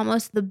like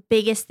almost the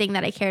biggest thing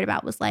that I cared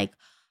about was like,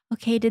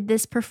 okay, did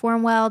this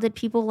perform well? Did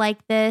people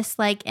like this?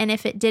 Like, and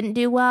if it didn't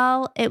do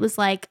well, it was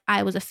like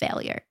I was a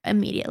failure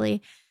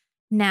immediately.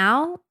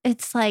 Now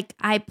it's like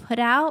I put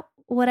out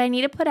what I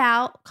need to put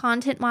out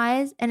content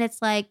wise. And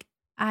it's like,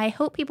 I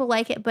hope people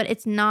like it, but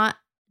it's not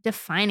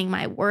defining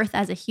my worth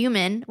as a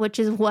human, which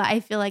is what I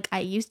feel like I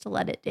used to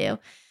let it do.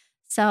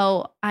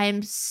 So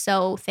I'm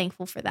so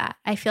thankful for that.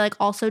 I feel like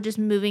also just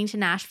moving to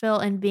Nashville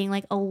and being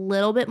like a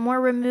little bit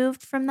more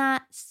removed from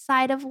that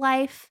side of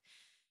life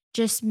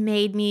just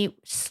made me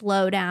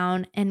slow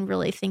down and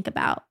really think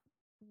about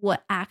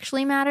what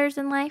actually matters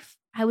in life.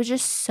 I was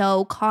just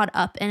so caught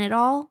up in it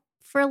all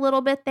for a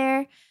little bit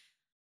there.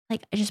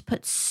 Like I just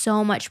put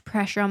so much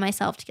pressure on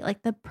myself to get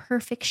like the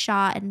perfect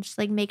shot and just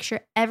like make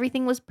sure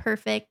everything was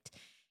perfect.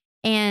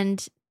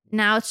 And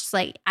now it's just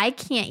like, I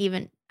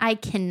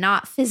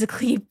cannot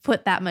physically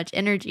put that much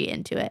energy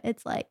into it.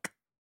 It's like,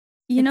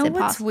 you know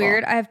what's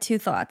weird? I have two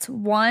thoughts.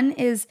 One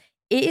is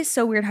it is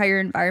so weird how your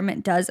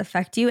environment does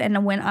affect you.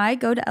 And when I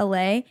go to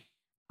LA,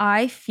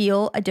 I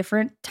feel a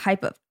different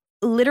type of,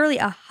 literally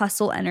a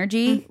hustle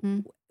energy,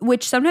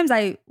 which sometimes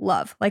I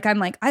love. Like I'm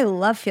like, I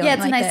love feeling like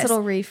this. Yeah, it's a nice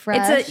little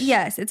refresh.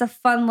 It's a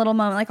fun little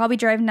moment. Like I'll be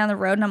driving down the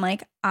road and I'm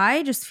like,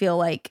 I just feel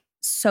like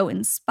so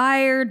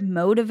inspired,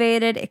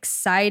 motivated,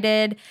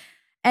 excited.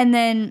 And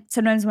then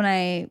sometimes when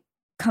I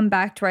come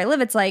back to where I live,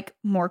 it's like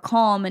more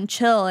calm and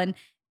chill. And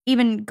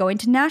even going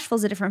to Nashville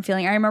is a different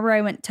feeling. I remember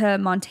I went to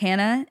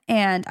Montana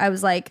and I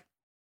was like,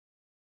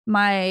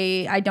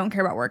 I don't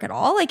care about work at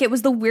all. Like it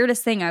was the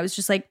weirdest thing. I was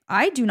just like,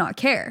 I do not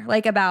care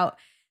like about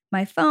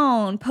my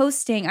phone,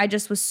 posting. I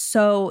just was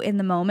so in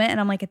the moment. And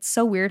I'm like, it's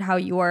so weird how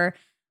your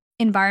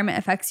environment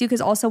affects you.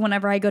 Cause also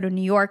whenever I go to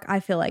New York,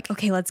 I feel like,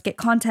 okay, let's get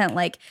content.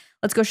 Like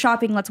let's go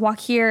shopping. Let's walk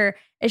here.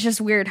 It's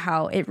just weird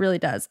how it really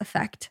does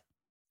affect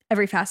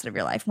every facet of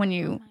your life when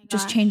you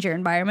just change your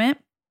environment.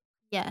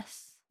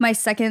 Yes. My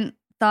second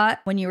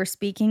thought when you were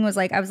speaking was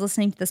like, I was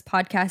listening to this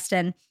podcast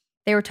and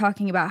they were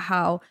talking about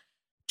how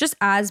just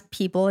as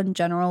people in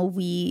general,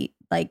 we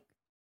like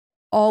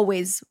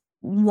always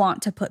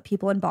want to put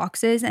people in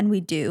boxes, and we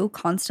do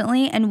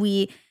constantly. And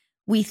we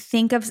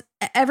think of,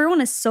 everyone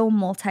is so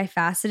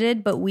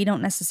multifaceted, but we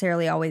don't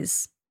necessarily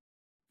always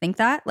think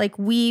that. Like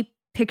we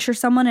picture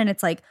someone and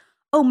it's like,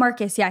 oh,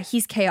 Marcus, yeah,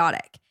 he's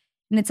chaotic.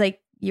 And it's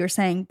like, you were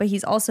saying, but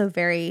he's also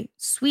very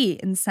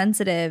sweet and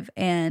sensitive.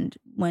 And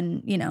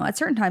when, at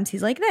certain times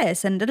he's like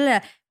this and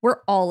we're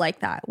all like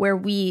that, where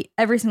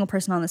every single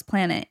person on this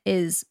planet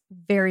is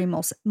very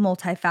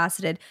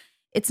multifaceted.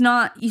 It's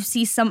not, you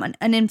see an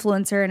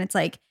influencer and it's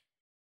like,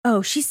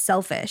 oh, she's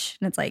selfish.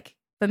 And it's like,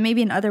 but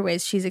maybe in other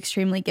ways she's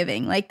extremely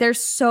giving. Like there's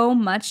so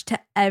much to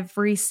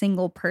every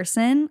single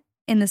person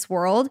in this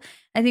world.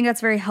 I think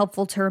that's very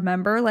helpful to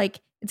remember.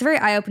 Like it's very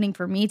eye-opening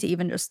for me to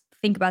even just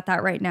think about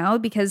that right now,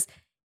 because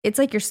it's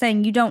like you're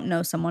saying, you don't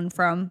know someone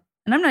from,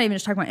 and I'm not even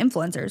just talking about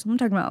influencers. I'm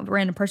talking about a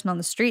random person on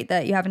the street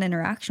that you have an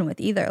interaction with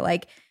either.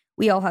 Like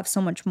we all have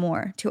so much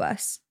more to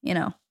us,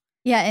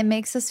 Yeah, it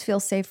makes us feel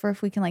safer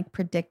if we can like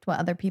predict what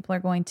other people are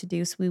going to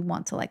do. So we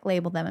want to like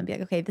label them and be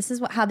like, okay, this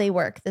is how they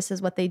work. This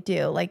is what they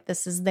do. Like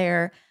this is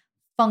their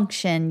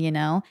function,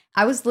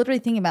 I was literally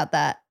thinking about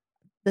that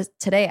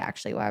today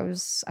actually, while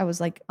I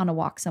was like on a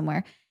walk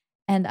somewhere,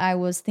 and I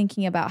was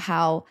thinking about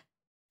how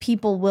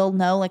people will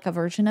know like a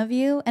version of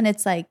you. And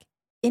it's like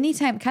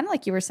anytime, kind of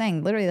like you were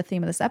saying, literally the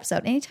theme of this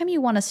episode, anytime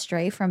you want to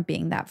stray from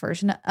being that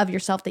version of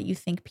yourself that you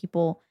think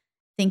people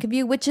think of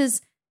you, which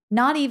is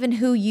not even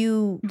who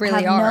you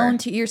really have are known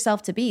to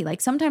yourself to be.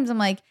 Like sometimes I'm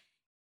like,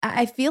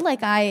 I feel like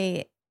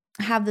I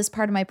have this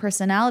part of my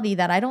personality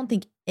that I don't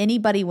think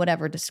anybody would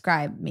ever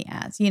describe me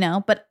as,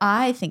 but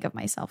I think of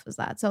myself as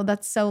that. So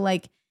that's so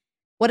like,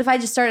 what if I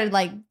just started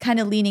like kind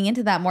of leaning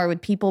into that more?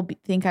 Would people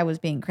think I was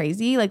being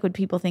crazy? Like, would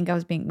people think I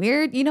was being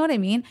weird? You know what I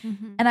mean?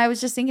 Mm-hmm. And I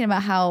was just thinking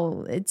about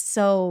how it's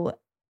so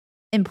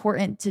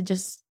important to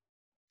just,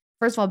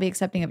 first of all, be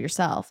accepting of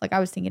yourself. Like I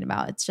was thinking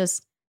about, it's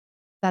just,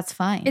 that's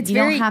fine. You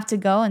don't have to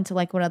go into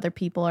like what other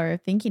people are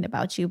thinking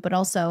about you, but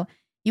also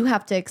you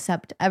have to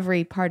accept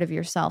every part of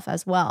yourself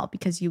as well,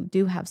 because you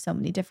do have so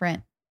many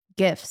different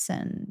gifts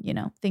and,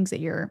 things that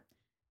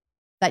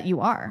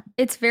you are.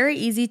 It's very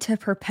easy to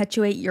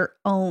perpetuate your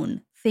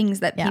own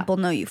things that people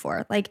know you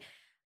for. Like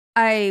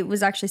I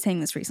was actually saying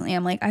this recently.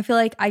 I'm like, I feel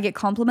like I get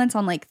compliments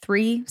on like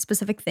 3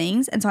 specific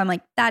things. And so I'm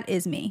like, that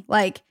is me.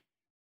 Like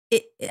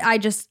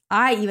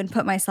I even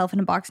put myself in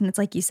a box, and it's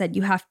like you said,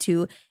 you have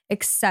to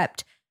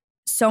accept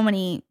so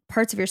many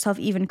parts of yourself.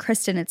 Even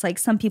Kristin, it's like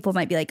some people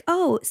might be like,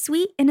 oh,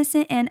 sweet,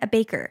 innocent, and a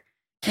baker.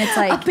 And it's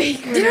like, a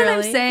baker, do you know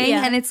what I'm saying?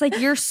 Yeah. And it's like,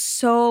 you're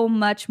so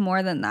much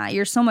more than that.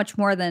 You're so much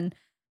more than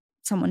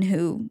someone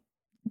who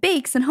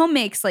bakes and home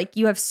makes. Like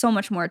you have so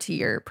much more to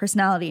your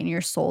personality and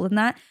your soul than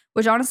that,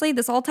 which honestly,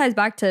 this all ties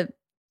back to,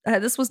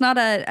 this was not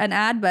an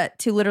ad, but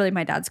to literally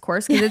my dad's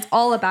course, because it's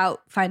all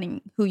about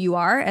finding who you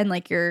are and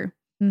like your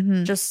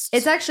just.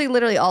 It's actually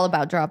literally all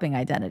about dropping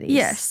identities.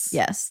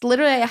 Yes.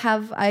 Literally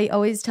I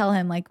always tell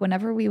him, like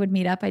whenever we would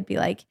meet up, I'd be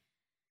like,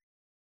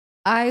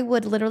 I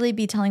would literally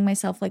be telling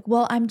myself like,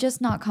 well, I'm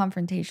just not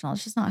confrontational.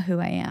 It's just not who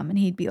I am. And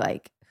he'd be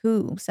like,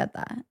 who said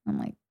that? I'm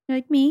like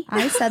me.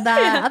 I said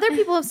that. Other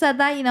people have said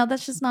that,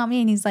 that's just not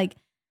me. And he's like,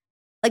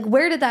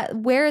 where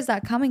is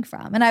that coming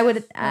from? And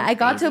I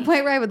got to a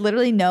point where I would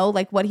literally know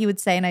like what he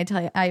would say. And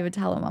I would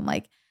tell him, I'm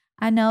like,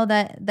 I know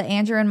that the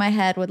Andrew in my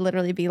head would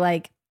literally be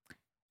like,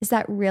 is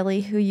that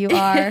really who you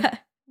are?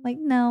 Like,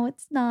 no,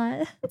 it's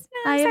not.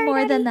 I am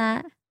more than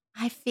that.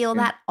 I feel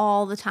that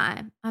all the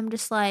time. I'm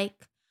just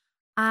like,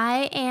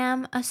 I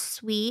am a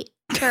sweet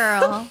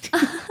girl.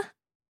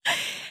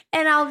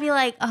 And I'll be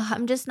like, oh,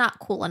 I'm just not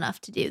cool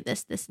enough to do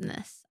this, this, and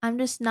this. I'm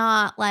just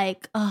not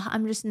like,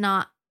 I'm just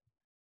not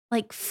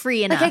like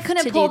free enough. Like I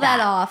couldn't pull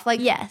that off. Like,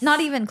 yes. Not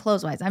even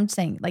clothes wise. I'm just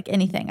saying like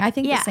anything. I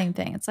think the same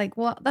thing. It's like,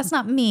 well, that's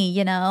not me,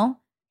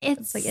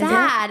 It's like,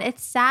 sad.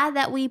 It's sad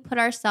that we put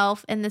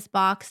ourselves in this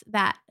box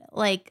that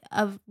like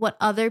of what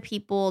other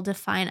people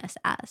define us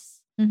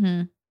as.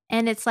 Mm-hmm.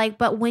 And it's like,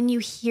 but when you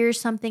hear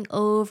something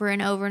over and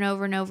over and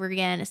over and over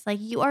again, it's like,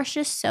 you are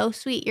just so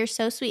sweet. You're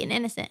so sweet and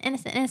innocent.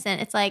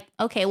 It's like,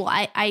 okay, well,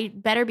 I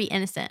better be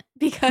innocent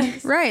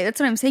because. Right. That's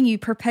what I'm saying. You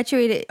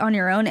perpetuate it on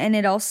your own. And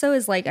it also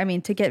is like, I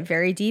mean, to get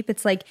very deep,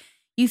 it's like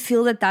you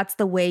feel that that's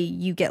the way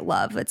you get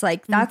love. It's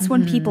like, that's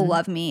when people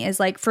love me, is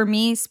like, for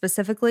me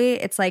specifically,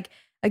 it's like,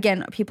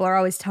 again, people are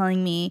always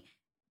telling me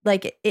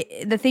like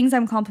the things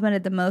I'm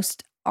complimented the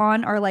most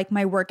on are like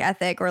my work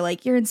ethic, or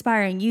like you're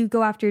inspiring, you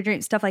go after your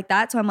dreams, stuff like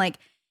that. So I'm like,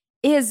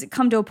 it has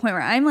come to a point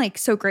where I'm like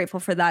so grateful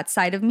for that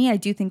side of me. I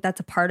do think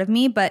that's a part of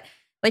me, but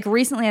like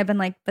recently I've been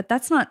like, but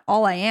that's not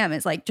all I am.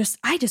 It's like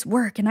I just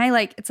work, and I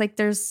like, it's like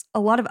there's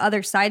a lot of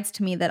other sides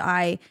to me that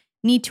I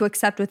need to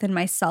accept within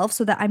myself,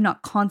 so that I'm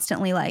not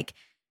constantly like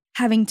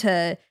having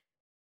to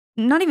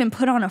not even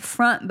put on a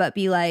front, but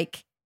be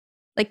like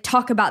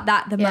talk about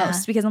that the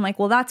most, because I'm like,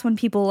 well, that's when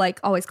people like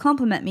always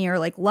compliment me or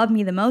like love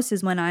me the most,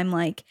 is when I'm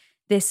like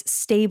this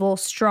stable,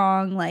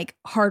 strong, like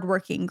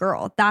hardworking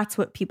girl. That's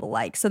what people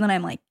like. So then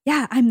I'm like,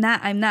 yeah, I'm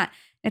that.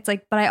 It's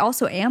like, but I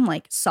also am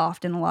like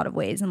soft in a lot of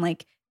ways and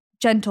like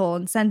gentle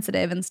and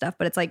sensitive and stuff.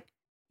 But it's like,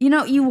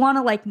 you want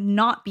to like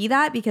not be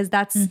that, because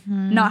that's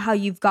not how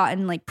you've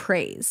gotten like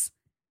praise.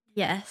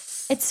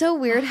 Yes. It's so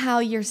weird how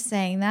you're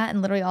saying that,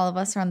 and literally all of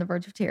us are on the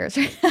verge of tears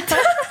right now.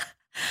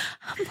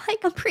 I'm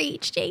like,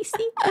 preach, JC.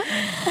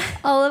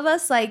 All of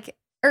us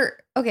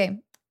okay,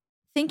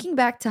 thinking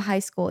back to high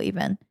school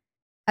even,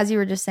 as you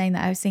were just saying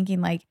that, I was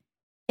thinking like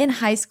in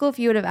high school, if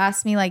you would have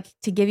asked me like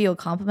to give you a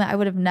compliment, I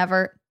would have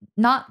never,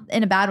 not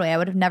in a bad way, I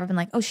would have never been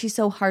like, oh, she's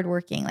so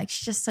hardworking. Like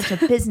she's just such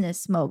a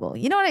business mogul.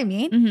 You know what I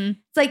mean? Mm-hmm.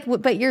 It's like,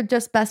 but you're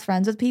just best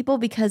friends with people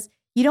because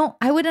I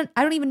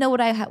don't even know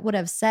what I would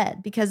have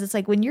said, because it's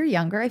like when you're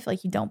younger, I feel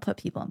like you don't put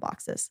people in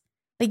boxes.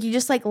 Like you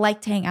just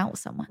like to hang out with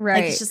someone. Right.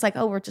 Like it's just like,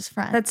 oh, we're just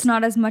friends. That's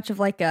not as much of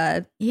like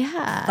a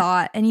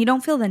thought, and you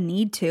don't feel the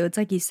need to. It's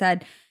like you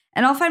said.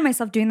 And I'll find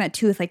myself doing that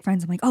too with like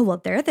friends. I'm like, oh, well,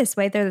 they're this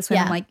way. They're this way.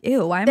 Yeah. I'm like,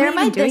 ew, why am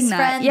I even doing that?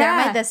 Friend, Yeah.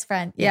 They're my this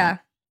friend. Yeah.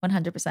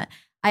 100%.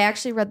 I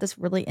actually read this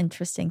really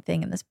interesting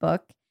thing in this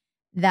book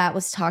that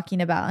was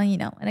talking about,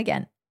 and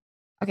again,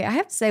 okay, I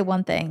have to say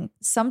one thing.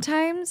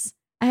 Sometimes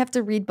I have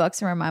to read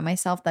books and remind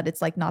myself that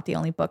it's like not the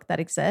only book that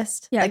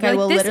exists. Yeah, like I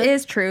will this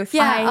is truth.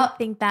 Yeah, I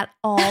think that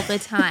all the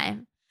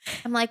time.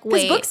 I'm like,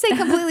 because wait. books say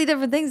completely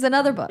different things than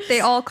other books.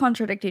 They all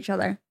contradict each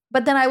other.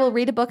 But then I will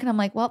read a book and I'm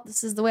like, well,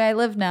 this is the way I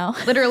live now.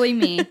 Literally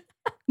me.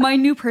 My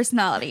new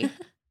personality.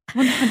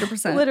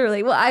 100%.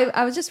 Literally. Well,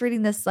 I was just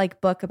reading this like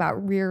book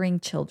about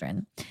rearing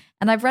children.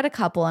 And I've read a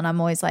couple and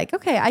I'm always like,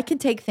 okay, I can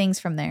take things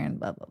from there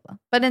and blah, blah, blah.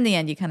 But in the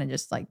end, you kind of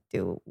just like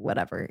do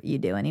whatever you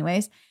do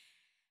anyways.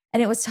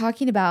 And it was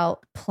talking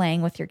about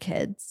playing with your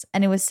kids.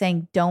 And it was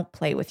saying, don't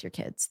play with your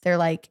kids. They're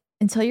like,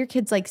 until your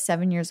kid's like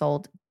 7 years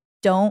old,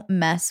 don't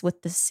mess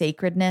with the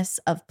sacredness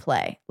of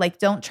play. Like,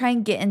 don't try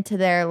and get into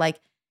their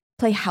like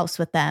play house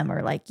with them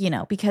or like,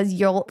 because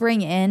you'll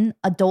bring in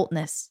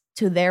adultness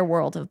to their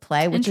world of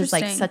play, which is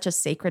like such a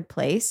sacred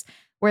place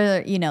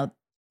where,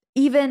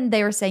 even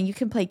they were saying you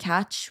can play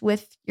catch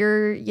with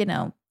your,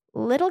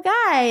 little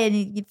guy and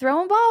you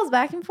throw him balls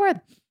back and forth.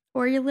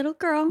 Or your little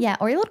girl. Yeah,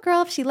 or your little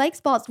girl if she likes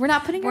balls. We're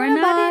not putting her in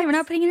a box. We're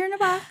not putting her in a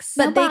box.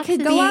 But they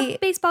could go off,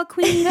 baseball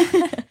queen.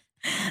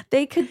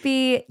 They could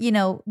be,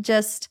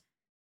 just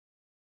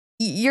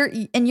you're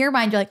in your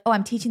mind, you're like, oh,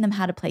 I'm teaching them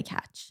how to play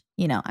catch.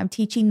 I'm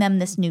teaching them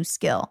this new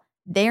skill.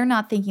 They're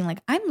not thinking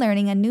like, I'm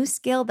learning a new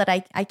skill that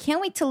I can't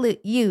wait to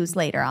use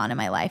later on in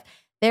my life.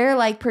 They're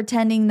like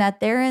pretending that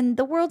they're in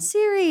the World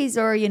Series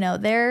or,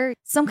 they're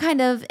some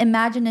kind of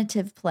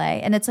imaginative play.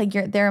 And it's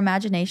like their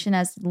imagination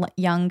as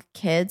young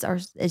kids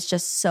is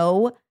just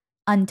so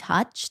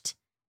untouched.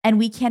 And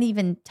we can't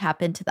even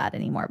tap into that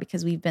anymore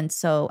because we've been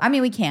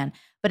we can,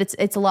 but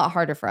it's a lot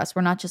harder for us.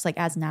 We're not just like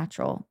as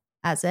natural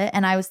as it.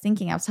 And I was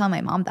telling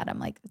my mom that I'm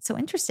like, it's so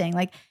interesting.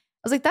 Like,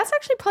 I was like, that's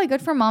actually probably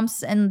good for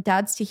moms and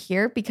dads to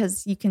hear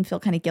because you can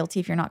feel kind of guilty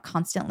if you're not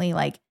constantly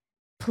like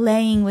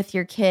playing with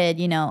your kid,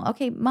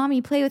 okay,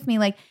 mommy, play with me,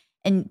 like,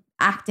 and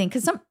acting.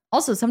 Because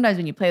sometimes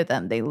when you play with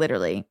them, they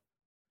literally,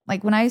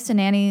 like when I used to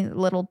nanny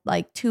little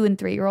like 2 and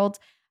 3 year olds,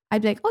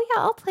 I'd be like, oh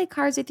yeah, I'll play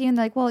cards with you. And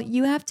they're like, well,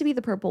 you have to be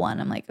the purple one.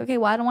 I'm like, okay,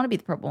 well, I don't want to be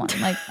the purple one.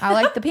 I'm like, I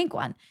like the pink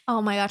one.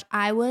 Oh my gosh,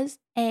 I was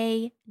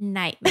a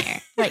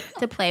nightmare like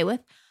to play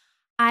with.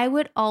 I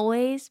would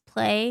always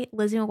play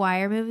Lizzie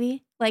McGuire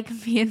movie. Like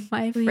me and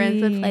my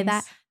friends would play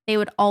that. They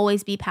would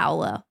always be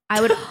Paolo.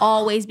 I would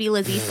always be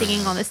Lizzie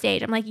singing on the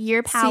stage. I'm like,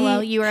 you're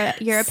Paolo. You're a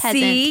peasant.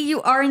 See,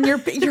 you're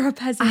a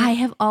peasant. I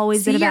have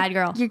always been a bad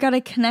girl. You got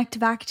to connect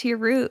back to your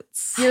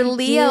roots. Your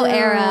Leo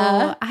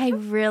era. I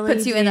really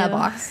puts you in a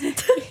box.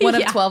 One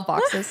of 12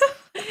 boxes.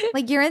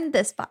 Like, you're in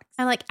this box.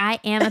 I'm like, I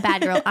am a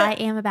bad girl. I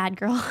am a bad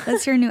girl.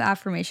 That's your new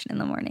affirmation in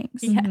the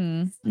mornings. Yes.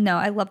 Mm-hmm. No,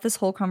 I love this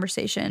whole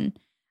conversation.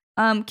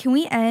 Can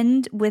we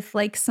end with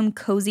like some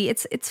cozy?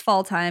 It's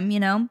fall time,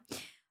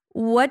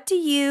 What do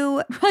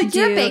you do?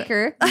 You're a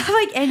baker.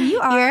 And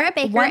you are. You're a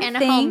baker and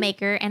a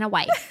homemaker and a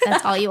wife.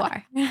 That's all you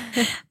are.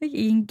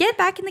 You can get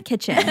back in the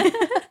kitchen.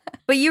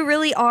 But you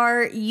really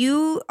are.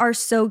 You are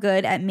so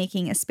good at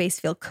making a space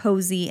feel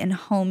cozy and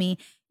homey.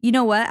 You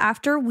know what?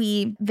 After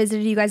we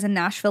visited you guys in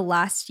Nashville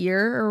last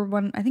year,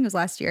 I think it was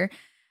last year,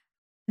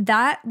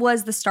 that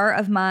was the start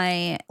of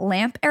my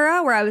lamp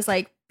era where I was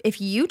like, if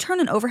you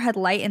turn an overhead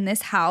light in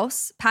this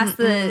house past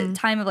the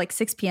time of like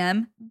 6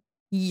 p.m.,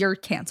 you're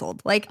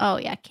canceled. Like, oh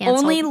yeah, canceled.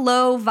 Only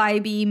low,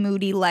 vibey,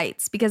 moody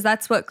lights, because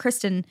that's what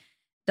Kristin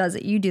does.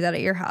 You do that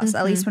at your house.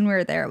 At least when we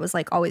were there, it was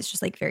like always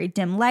just like very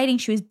dim lighting.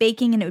 She was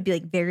baking and it would be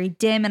like very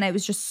dim, and it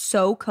was just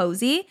so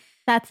cozy.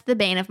 That's the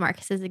bane of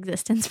Marcus's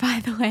existence,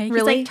 by the way. He's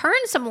Really? like, turn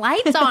some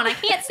lights on. I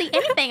can't see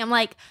anything. I'm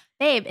like,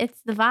 babe, it's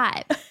the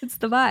vibe. It's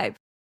the vibe.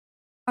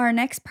 Our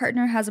next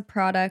partner has a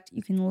product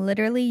you can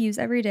literally use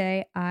every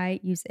day. I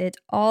use it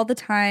all the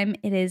time.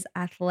 It is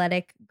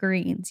Athletic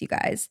Greens, you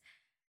guys.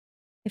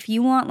 If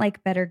you want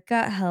like better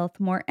gut health,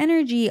 more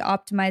energy,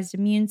 optimized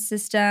immune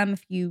system,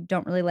 if you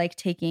don't really like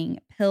taking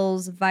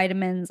pills,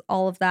 vitamins,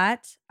 all of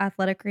that,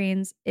 Athletic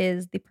Greens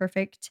is the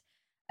perfect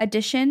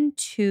addition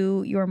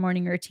to your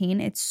morning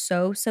routine. It's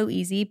so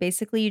easy.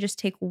 Basically, you just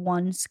take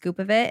 1 scoop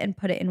of it and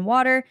put it in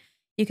water.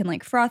 You can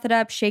like froth it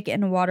up, shake it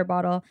in a water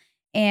bottle.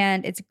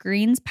 And it's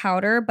greens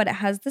powder, but it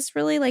has this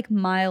really like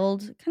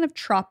mild kind of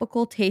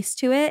tropical taste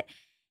to it.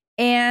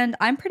 And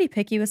I'm pretty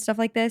picky with stuff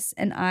like this,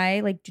 and I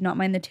like do not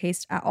mind the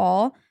taste at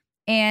all.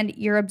 And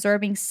you're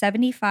absorbing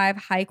 75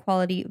 high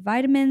quality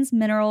vitamins,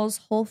 minerals,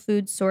 whole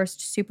food sourced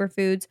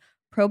superfoods,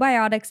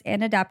 probiotics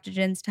and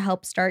adaptogens to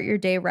help start your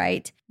day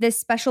right. This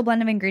special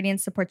blend of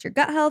ingredients supports your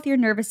gut health, your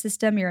nervous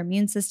system, your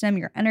immune system,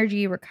 your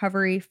energy,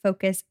 recovery,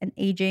 focus, and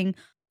aging.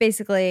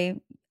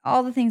 Basically,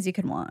 all the things you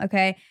could want,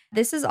 okay?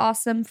 This is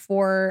awesome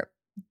for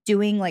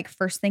doing like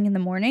first thing in the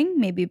morning,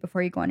 maybe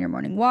before you go on your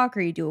morning walk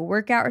or you do a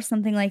workout or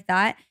something like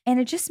that. And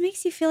it just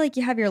makes you feel like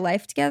you have your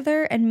life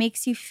together and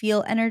makes you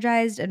feel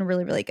energized and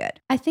really, really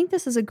good. I think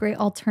this is a great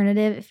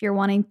alternative if you're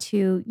wanting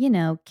to,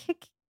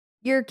 kick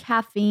your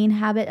caffeine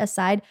habit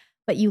aside,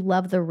 but you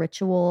love the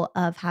ritual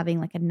of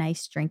having like a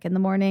nice drink in the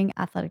morning.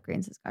 Athletic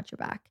Greens has got your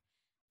back.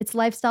 It's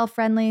lifestyle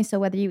friendly, so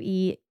whether you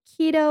eat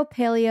keto,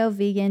 paleo,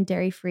 vegan,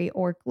 dairy-free,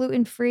 or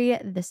gluten-free,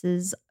 this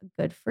is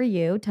good for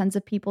you. Tons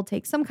of people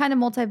take some kind of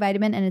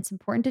multivitamin, and it's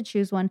important to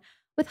choose one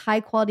with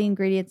high-quality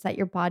ingredients that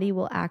your body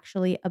will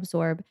actually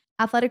absorb.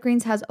 Athletic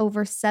Greens has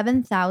over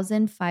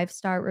 7,000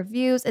 five-star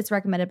reviews. It's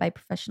recommended by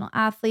professional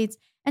athletes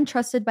and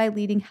trusted by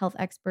leading health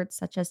experts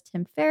such as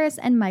Tim Ferriss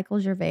and Michael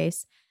Gervais.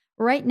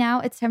 Right now,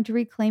 it's time to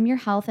reclaim your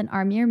health and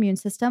arm your immune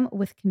system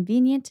with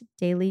convenient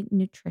daily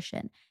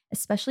nutrition.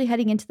 Especially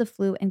heading into the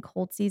flu and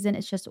cold season,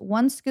 it's just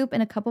one scoop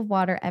in a cup of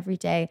water every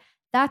day.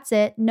 That's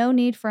it. No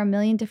need for a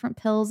million different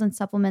pills and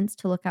supplements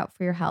to look out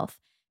for your health.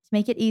 To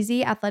make it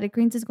easy, Athletic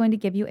Greens is going to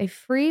give you a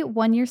free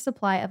 1-year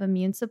supply of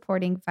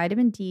immune-supporting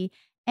vitamin D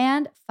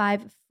and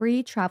 5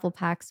 free travel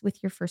packs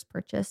with your first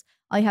purchase.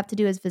 All you have to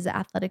do is visit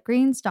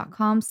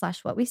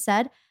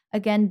athleticgreens.com/whatwesaid.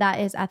 Again, that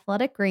is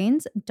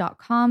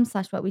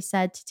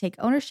athleticgreens.com/whatwesaid to take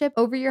ownership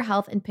over your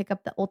health and pick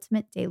up the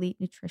ultimate daily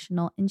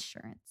nutritional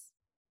insurance.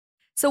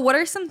 So what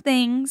are some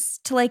things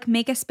to like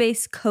make a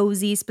space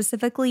cozy,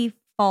 specifically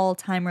fall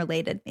time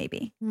related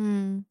maybe?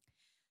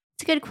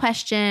 It's a good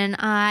question.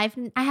 I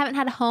haven't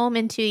had a home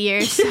in 2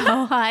 years, so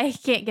I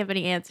can't give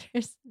any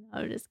answers. No,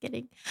 I'm just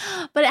kidding.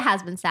 But it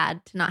has been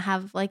sad to not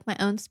have like my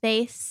own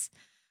space.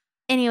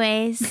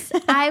 Anyways,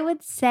 I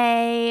would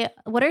say,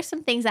 what are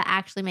some things that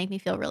actually make me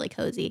feel really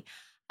cozy?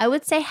 I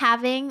would say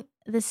having,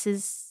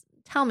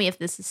 tell me if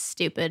this is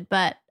stupid,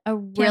 but a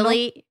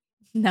really,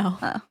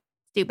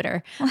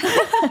 stupider.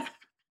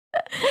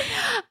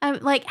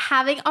 Like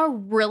having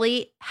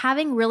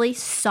really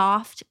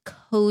soft,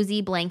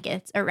 cozy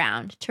blankets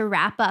around to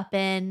wrap up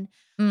in.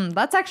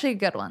 That's actually a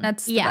good one.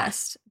 That's the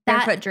best.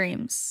 Barefoot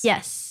Dreams.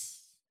 Yes.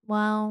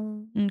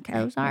 Well,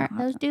 okay.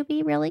 Those do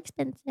be really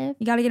expensive.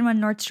 You got to get them on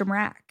Nordstrom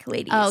Rack,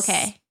 ladies. Oh,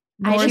 okay.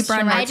 I just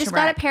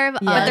got a pair of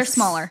but they're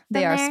smaller.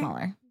 They are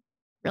smaller.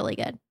 Really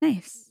good.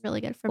 Nice. Really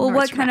good. From well, Nordstrom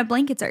what kind Rack. of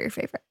blankets are your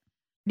favorite?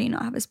 Do you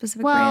not have a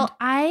specific Well, brand?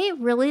 I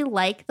really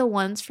like the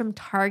ones from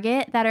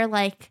Target that are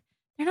like,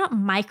 they're not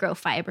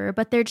microfiber,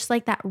 but they're just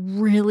like that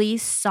really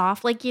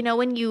soft. Like,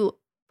 when you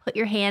put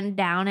your hand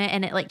down it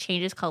and it like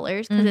changes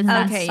colors because it's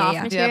that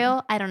soft material.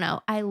 Yep. I don't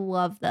know. I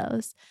love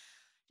those.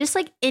 Just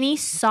like any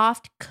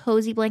soft,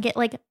 cozy blanket.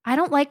 Like, I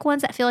don't like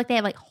ones that feel like they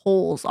have like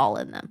holes all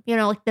in them.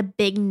 Like the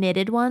big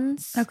knitted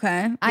ones.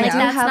 Okay. I do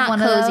that's have not one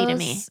cozy of those, to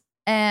me.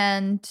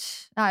 And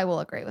I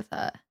will agree with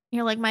that.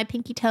 You're like, my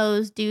pinky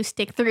toes do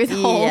stick through the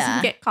holes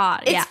and get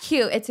caught. It's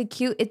cute. It's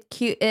cute.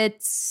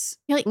 It's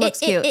You're like, looks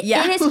cute. It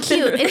is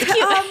cute. It's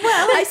cute.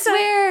 I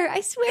swear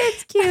it's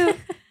cute.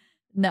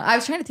 No, I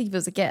was trying to think if it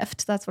was a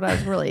gift. That's what I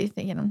was really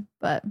thinking.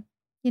 But,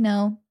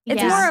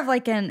 it's more of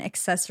like an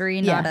accessory,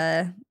 not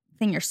a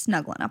thing you're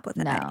snuggling up with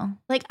at night.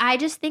 Like, I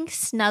just think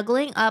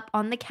snuggling up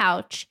on the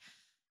couch,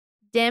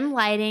 dim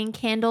lighting,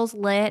 candles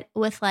lit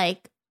with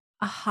like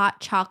a hot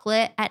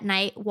chocolate at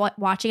night,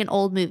 watching an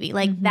old movie.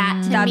 Like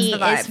that to me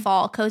is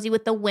fall cozy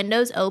with the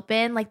windows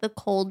open, like the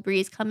cold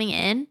breeze coming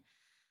in.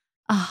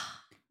 Oh,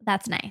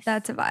 that's nice.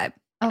 That's a vibe.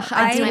 Oh,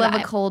 I do love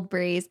a cold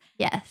breeze.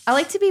 Yes. I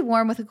like to be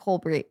warm with a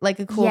cold breeze, like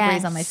a cool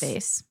breeze on my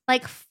face.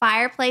 Like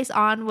fireplace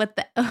on with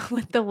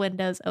the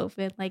windows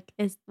open. Like,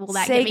 will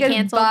that Say get me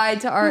canceled? Say goodbye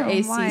to our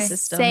AC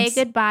systems. Say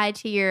goodbye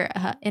to your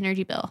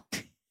energy bill.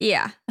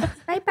 Yeah.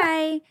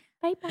 Bye-bye.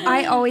 Bye-bye.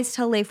 I always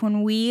tell Leif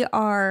when we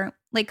are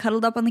like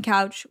cuddled up on the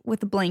couch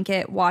with a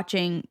blanket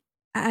watching.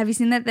 Have you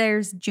seen that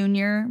there's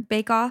Junior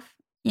Bake Off?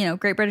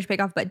 Great British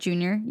Bake Off, but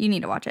Junior. You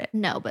need to watch it.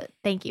 No, but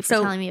thank you for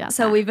telling me about that.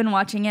 So we've been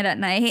watching it at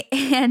night,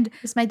 and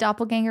is my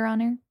doppelganger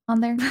on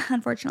there?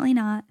 Unfortunately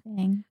not.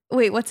 Dang.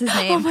 Wait, what's his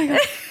name? Oh my god.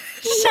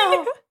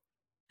 No.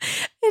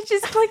 It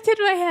just clicked in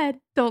my head.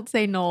 Don't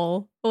say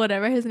Noel.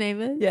 Whatever his name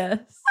is. Yes.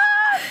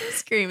 I'm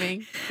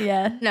screaming.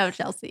 Yeah. No,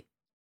 Chelsea.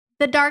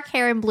 The dark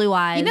hair and blue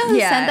eyes. You know who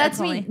sent that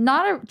to me?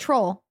 Not a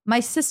troll. My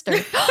sister.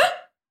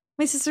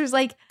 My sister's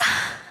like,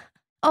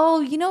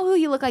 oh, you know who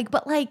you look like,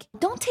 but like,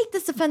 don't take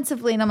this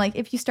offensively. And I'm like,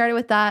 if you started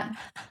with that,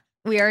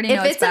 we already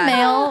know if it's a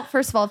male,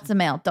 first of all, if it's a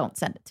male, don't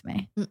send it to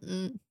me.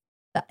 Him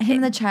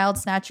and the child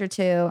snatcher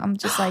too. I'm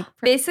just like,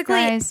 basically,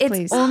 guys, it's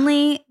please.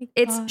 only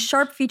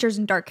sharp features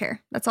and dark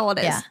hair. That's all it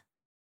is. Yeah.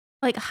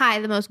 Like, hi,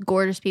 the most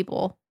gorgeous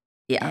people.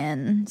 Yeah.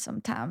 And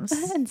sometimes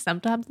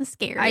the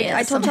scariest.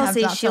 I told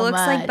Chelsea she so looks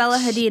much. like Bella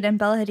Hadid, and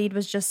Bella Hadid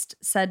was just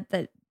said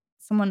that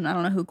someone, I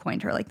don't know who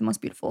coined her, like the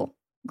most beautiful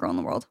girl in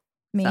the world.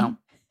 Me. So.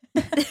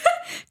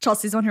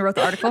 Chelsea's the one who wrote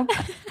the article.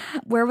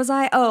 Where was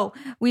I? Oh,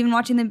 we've been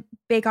watching the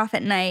bake off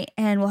at night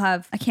and we'll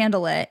have a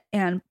candle lit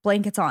and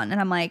blankets on. And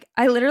I'm like,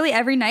 I literally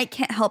every night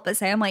can't help but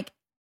say, I'm like,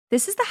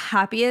 this is the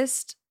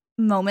happiest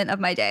moment of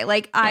my day.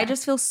 Like, I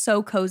just feel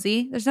so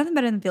cozy. There's nothing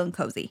better than feeling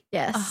cozy.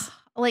 Yes.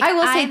 Like, I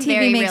will say I'm TV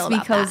very makes real me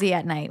about cozy that.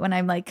 at night when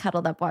I'm like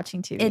cuddled up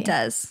watching TV. It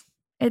does.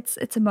 It's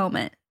a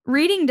moment.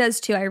 Reading does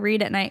too. I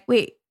read at night.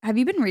 Wait, have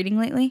you been reading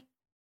lately?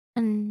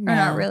 No. Or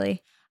not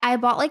really? I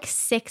bought like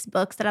 6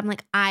 books that I'm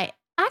like, I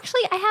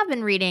have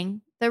been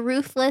reading The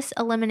Ruthless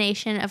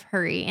Elimination of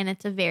Hurry, and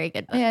it's a very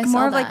good book. Yeah, I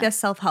More saw of like that. the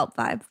self-help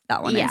vibe.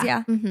 That one is,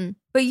 yeah. Mm-hmm.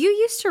 But you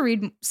used to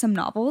read some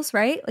novels,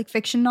 right? Like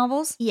fiction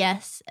novels?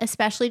 Yes,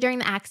 especially during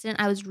the accident,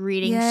 I was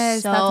reading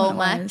Yes, that's so what it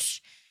was.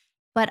 much.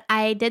 But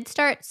I did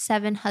start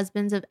 7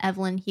 Husbands of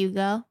Evelyn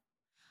Hugo.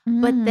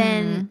 But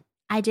then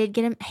I did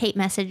get a hate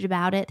message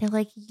about it. They're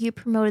like, you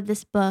promoted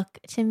this book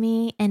to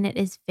me and it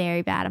is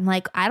very bad. I'm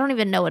like, I don't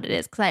even know what it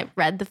is because I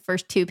read the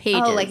first 2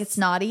 pages. Oh, like it's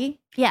naughty?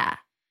 Yeah.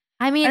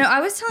 I mean, I know, I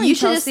was telling You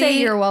should Chelsea, just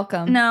say you're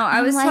welcome. No, I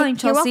I'm was like, telling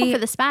you're Chelsea. welcome for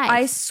the spice.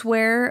 I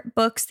swear,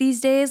 books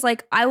these days,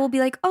 like I will be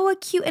like, oh, a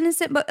cute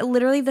innocent book,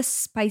 literally the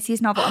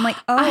spiciest novel. I'm like,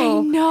 oh,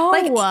 I know.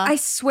 Like I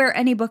swear,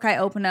 any book I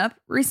open up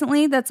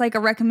recently that's like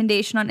a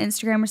recommendation on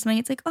Instagram or something,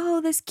 it's like,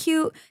 oh, this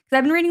cute. Because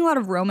I've been reading a lot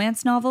of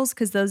romance novels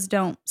because those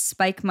don't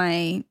spike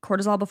my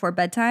cortisol before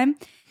bedtime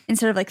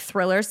instead of like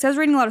thrillers. So I was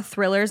reading a lot of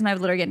thrillers and I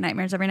would literally get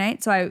nightmares every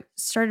night. So I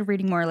started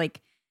reading more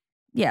like,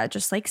 yeah,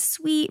 just like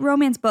sweet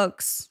romance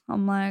books.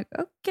 I'm like,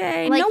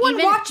 okay, like no one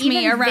even, watch me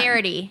even around.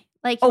 Verity.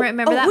 Like,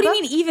 remember that What book? do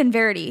you mean even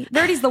Verity?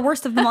 Verity's the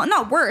worst of them all.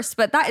 Not worst,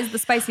 but that is the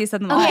spiciest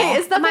of them all. Okay,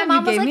 is that my what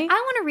mom you was gave like, me? I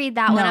want to read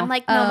that one. No. I'm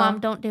like, no, Mom,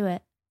 don't do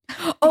it.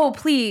 Oh,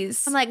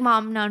 please. I'm like,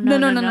 Mom, no. No.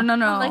 I'm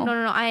like, no.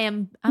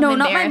 I'm No,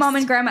 not my mom embarrassed.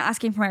 and grandma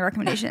asking for my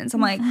recommendations.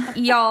 I'm like,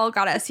 y'all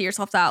gotta see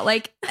yourselves out.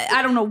 Like,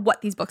 I don't know what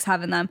these books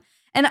have in them.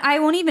 And I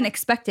won't even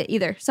expect it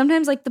either.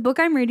 Sometimes, like, the book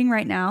I'm reading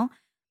right now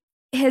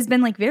has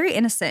been, like, very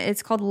innocent.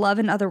 It's called Love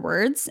in Other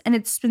Words. And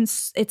it's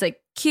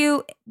like,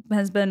 cute.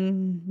 Has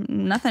been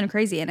nothing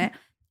crazy in it.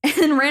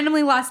 And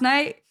randomly last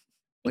night,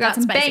 we got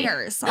some spicy.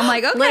 bangers. I'm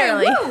like, okay,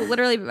 Literally. woo.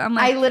 Literally, I'm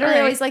like, I literally all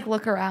right. always like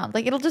look around.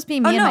 Like it'll just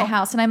be me in no. my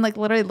house, and I'm like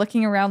literally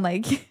looking around.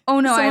 Like, Oh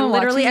no! I someone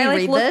literally, watching me I like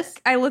read look. this?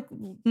 I look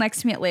next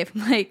to me at Leif.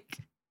 I'm like,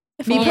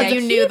 If Me only put-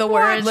 you knew the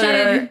words.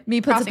 literally,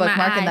 me puts a crossing my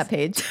bookmark in eyes. that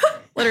page.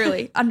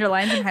 literally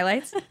underlines and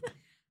highlights.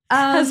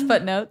 As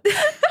footnote.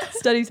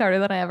 Studies harder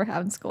than I ever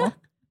have in school.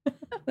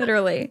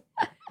 Literally.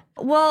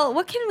 Well,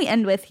 what can we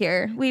end with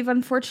here? We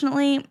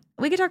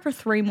could talk for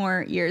 3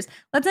 more years.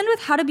 Let's end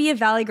with how to be a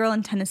Valley girl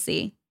in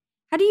Tennessee.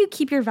 How do you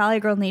keep your Valley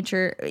girl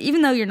nature,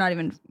 even though you're not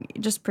even?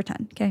 Just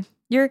pretend, okay?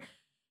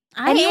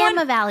 I am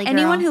a Valley girl.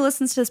 Anyone who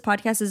listens to this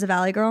podcast is a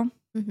Valley girl.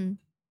 Mm-hmm.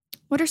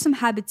 What are some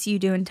habits you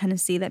do in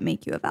Tennessee that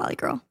make you a Valley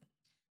girl?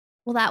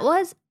 Well, that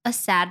was a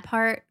sad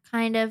part,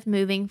 kind of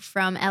moving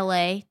from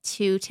LA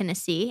to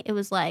Tennessee. It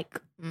was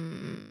like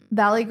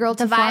Valley girl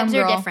to the farm vibes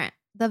girl. are different.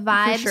 The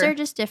vibes sure. are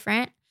just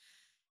different.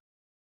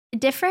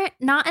 Different,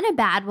 not in a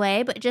bad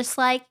way, but just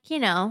like,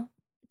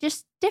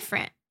 just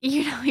different.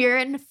 You're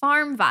in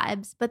farm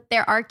vibes, but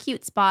there are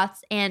cute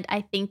spots. And I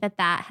think that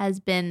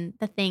has been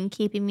the thing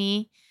keeping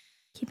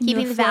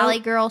the Valley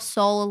girl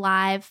soul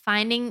alive,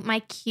 finding my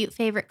cute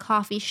favorite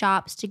coffee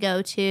shops to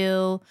go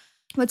to.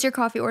 What's your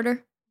coffee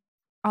order?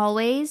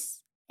 Always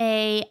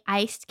a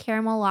iced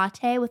caramel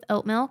latte with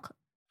oat milk,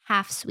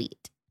 half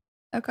sweet.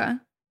 Okay.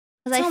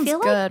 Because I Sounds feel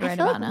good like right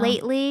about now.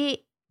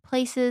 lately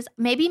places,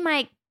 maybe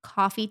my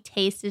coffee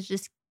taste is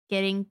just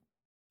getting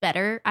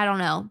better. I don't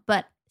know,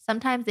 but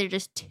sometimes they're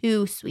just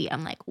too sweet.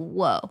 I'm like,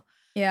 whoa.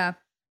 Yeah.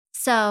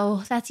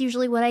 So that's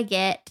usually what I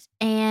get,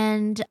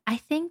 and I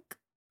think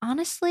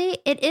honestly,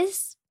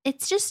 it's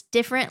just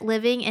different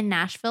living in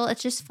Nashville.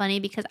 It's just funny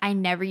because I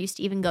never used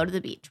to even go to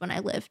the beach when I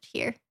lived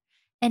here,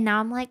 and now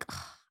I'm like,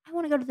 oh, I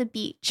want to go to the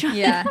beach.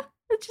 Yeah.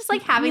 It's just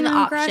like having the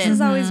option. Grass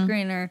is always Mhm.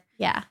 greener.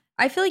 Yeah.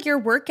 I feel like your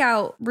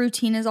workout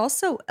routine is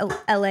also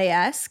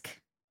LA-esque.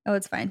 Oh,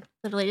 it's fine.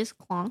 Literally just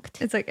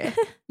clonked. It's okay.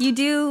 You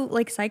do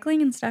like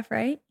cycling and stuff,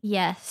 right?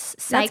 Yes.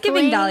 That's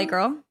giving Valley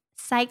girl.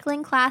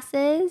 Cycling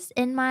classes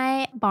in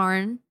my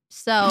barn.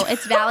 So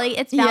it's Valley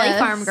Yes.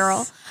 Farm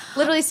Girl.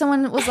 Literally,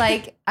 someone was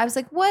like, I was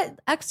like, what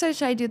exercise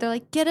should I do? They're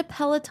like, get a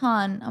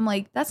Peloton. I'm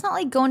like, that's not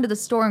like going to the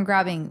store and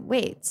grabbing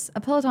weights.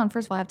 A Peloton,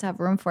 first of all, I have to have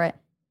room for it.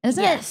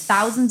 Isn't Yes. it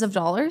thousands of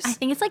dollars? I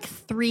think it's like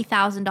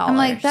 $3,000. I'm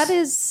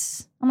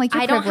like,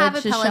 your I don't have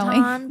a privilege is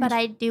showing. Peloton, but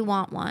I do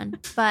want one.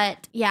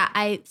 But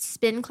yeah,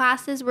 spin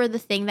classes were the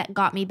thing that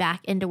got me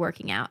back into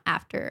working out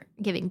after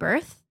giving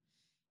birth.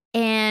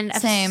 And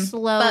Same.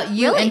 But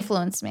you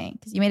influenced me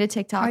because you made a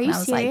TikTok Are and you I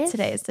was serious? like,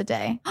 today is the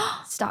day.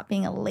 Stop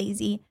being a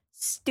lazy,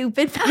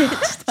 stupid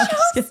bitch. I'm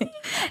just kidding.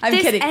 I'm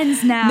This kidding.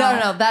 ends now.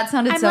 No. That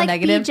sounded I'm so like,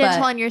 negative. be gentle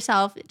but on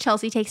yourself.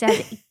 Chelsea takes it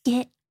as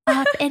get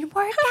up and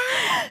work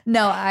out.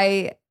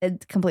 no,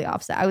 it's complete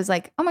opposite. I was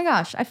like, oh my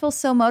gosh, I feel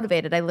so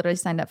motivated. I literally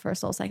signed up for a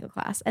Soul Cycle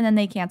class and then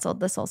they canceled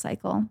the Soul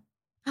Cycle.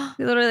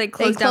 You literally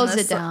closed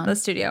it down. the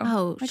studio.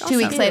 Oh, Like, 2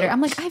 weeks awesome. later, I'm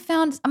like, I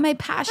found my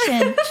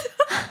passion.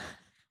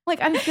 Like,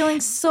 I'm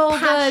feeling so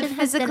Passion good, has been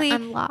physically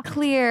unlocked.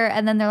 clear.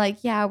 And then they're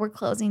like, yeah, we're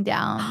closing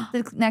down.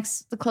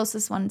 The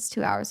closest one's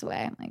 2 hours away.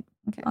 I'm like,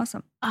 okay.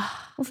 Awesome. Ugh,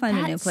 We'll find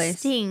a that new place.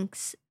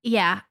 Stinks.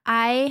 Yeah,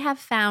 I have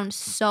found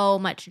so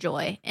much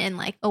joy in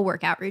like a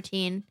workout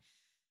routine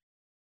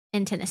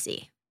in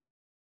Tennessee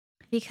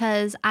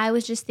because I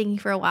was just thinking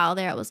for a while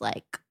there. I was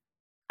like,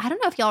 I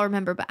don't know if y'all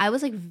remember, but I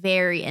was like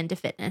very into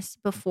fitness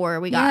before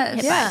we got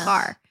hit by a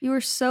car. You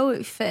were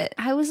so fit.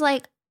 I was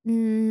like,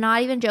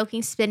 not even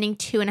joking, spending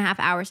 2.5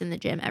 hours in the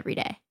gym every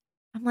day.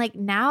 I'm like,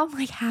 now I'm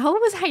like, how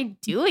was I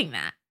doing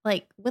that?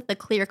 Like with a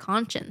clear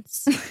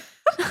conscience.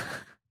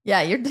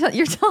 Yeah, you're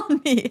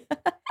telling me.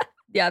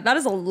 Yeah, that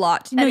is a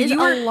lot. That is a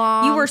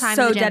long You were time in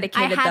so the gym.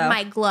 dedicated, I had though.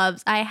 my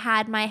gloves. I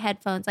had my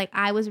headphones. Like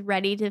I was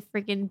ready to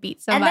freaking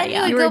beat And then somebody you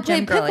up. would You were go a play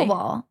gym girly.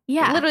 pickleball.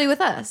 Yeah. Literally with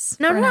us.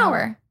 No, for an no.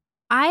 hour.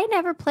 I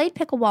never played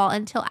pickleball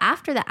until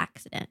after the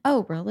accident.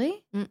 Oh,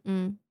 really?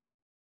 Mm-mm.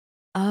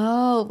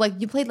 Oh, like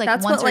you played like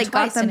That's once what like or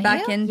twice, got them didn't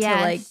back you? into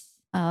Yes. like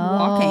Oh,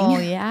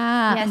 walking.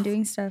 yeah. Yes. and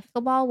doing stuff.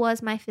 Pickleball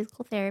was my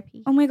physical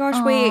therapy. Oh my gosh,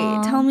 Aw.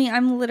 wait. Tell me,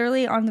 I'm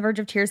literally on the verge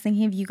of tears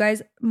thinking of you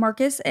guys,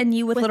 Marcus and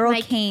you with literal my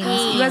canes.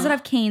 cane. You guys would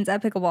have canes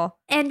at pickleball.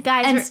 And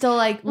guys, And still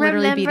like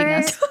literally beating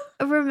us.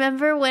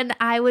 remember when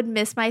I would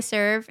miss my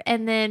serve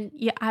and then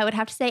I would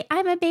have to say,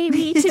 I'm a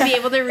baby to be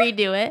able to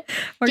redo it.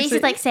 Marcus,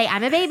 Jason's like, say,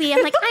 I'm a baby.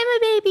 I'm like, I'm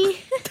a baby.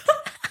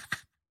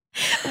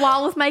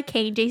 While with my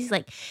cane, Jason's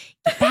like,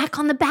 get back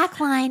on the back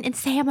line and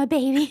say I'm a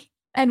baby.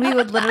 And we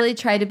would literally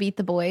try to beat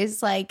the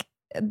boys. Like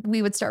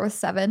we would start with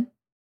 7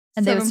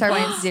 and they would 7 start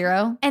with points.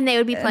 0. And they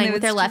would be And playing they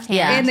with would their left still-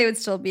 hand. And they would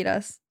still beat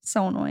us.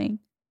 So annoying.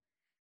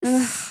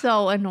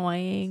 So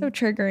annoying. So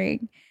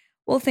triggering.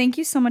 Well, thank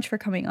you so much for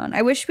coming on.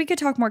 I wish we could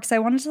talk more because I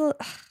wanted to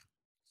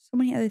so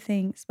many other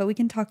things, but we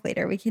can talk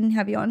later. We can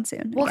have you on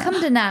soon. We'll again.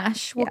 come to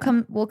Nash. We'll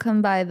Yeah.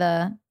 come by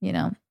the,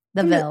 the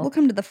We'll Ville.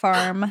 come to the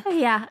farm.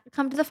 Yeah,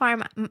 come to the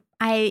farm.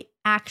 My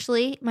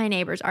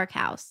neighbors are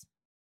cows.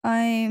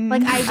 I'm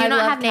Like I do I not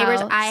love have neighbors.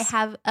 cows. I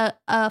have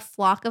a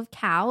flock of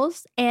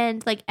cows,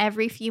 and like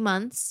every few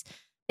months,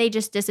 they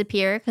just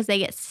disappear because they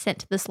get sent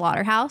to the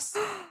slaughterhouse,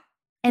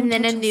 and Don't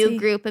then a tell new Chelsea.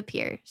 group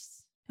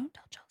appears. Don't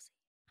tell Chelsea.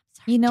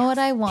 You know what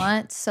I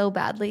want so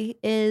badly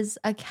is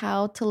a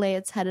cow to lay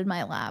its head in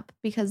my lap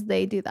because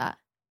they do that.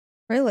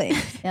 Really?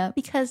 Yep.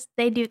 Because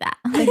they do that.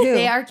 To who?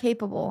 They are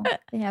capable.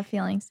 They have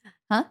feelings.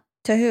 Huh?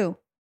 To who?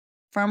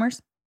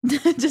 Farmers?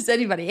 Just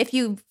anybody. If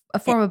you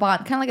form a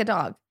bond, kind of like a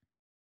dog.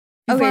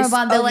 If you Okay, form a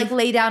bond, they'll okay. like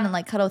lay down and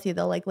like cuddle with you.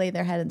 They'll like lay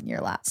their head in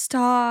your lap.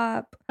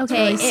 Stop.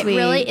 Okay, really it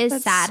really sweet. is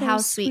That's sad so how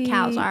sweet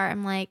cows sweet. are.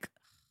 I'm like,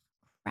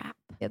 crap.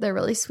 Yeah, they're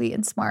really sweet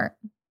and smart.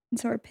 And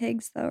so are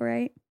pigs, though,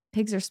 right?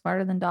 Pigs are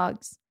smarter than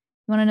dogs.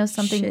 You want to know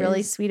something really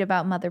Shiz. sweet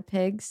about mother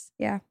pigs?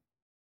 Yeah.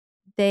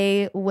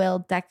 They will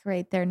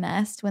decorate their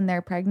nest when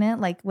they're pregnant,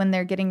 like when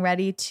they're getting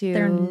ready to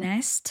Their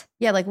nest?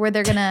 Yeah, like where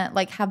they're gonna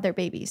like have their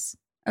babies,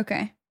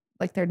 Okay.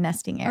 like their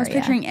nesting area. I was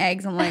picturing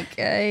eggs. I'm like,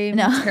 I'm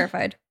No.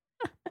 terrified.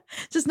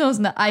 Just knows.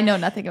 I know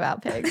nothing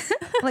about pigs.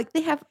 Like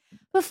they have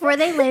Before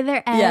they lay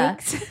their Yeah.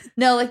 eggs.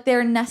 no, like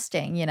they're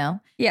nesting.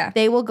 Yeah.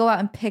 They will go out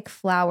and pick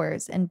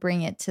flowers and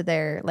bring it to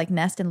their like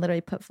nest and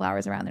literally put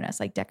flowers around their nest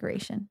like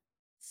decoration.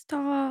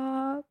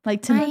 Stop.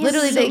 Like to I am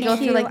literally they so go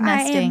through like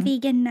I am nesting.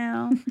 vegan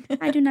now.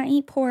 I do not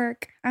eat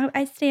pork.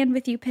 I stand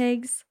with you,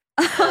 pigs.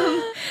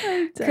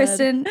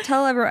 Kristin,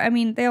 tell everyone. I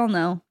mean, they all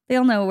know. They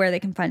all know where they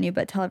can find you,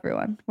 but tell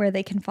everyone where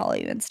they can follow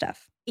you and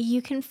stuff.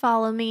 You can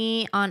follow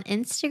me on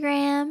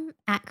Instagram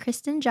at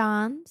Kristin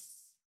Johns,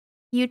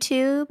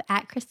 YouTube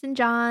at Kristin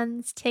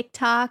Johns,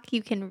 TikTok.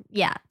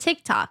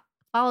 TikTok.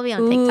 Follow me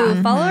on TikTok.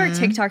 Ooh, follow her Mhm.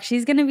 TikTok.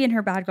 She's gonna be in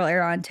her bad girl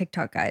era on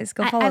TikTok, guys.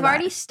 Go follow I've that.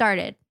 already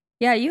started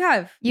Yeah, you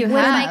have. You with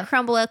my have.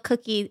 crumble a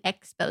cookie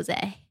expose.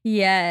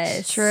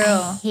 Yes. True.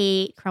 I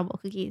hate crumble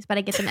cookies, but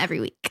I get them every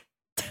week.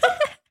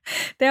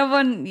 They have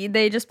one.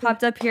 They just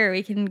popped up here.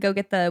 We can go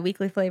get the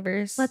weekly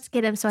flavors. Let's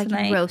get them so I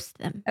Tonight. can roast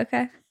them.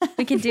 Okay.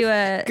 We could do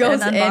a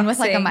Goes an in with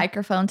like a unboxing.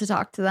 microphone to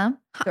talk to them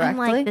directly. I'm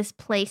like, this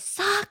place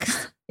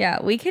sucks.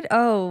 Yeah, we could.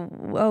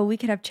 Oh, we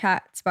could have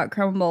chats about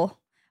Crumble.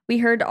 We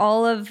heard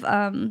all of.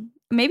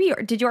 Maybe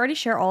did you already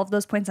share all of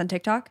those points on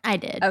TikTok? I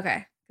did.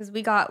 Okay, because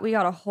we got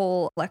a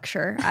whole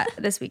lecture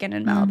this weekend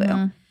in Malibu,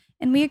 Mhm.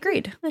 and we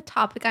agreed. The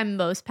topic I'm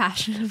most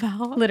passionate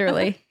about.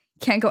 Literally,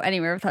 can't go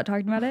anywhere without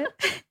talking about it.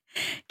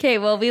 Okay,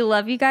 well, we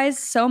love you guys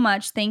so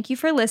much. Thank you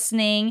for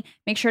listening.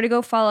 Make sure to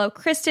go follow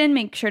Kristin.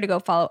 Make sure to go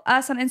follow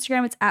us on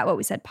Instagram. It's at What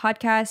We Said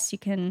Podcast. You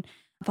can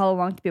follow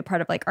along to be a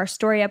part of like our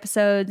story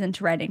episodes and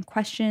to write in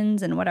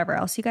questions and whatever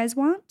else you guys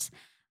want.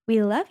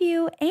 We love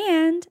you,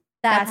 and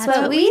That's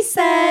what we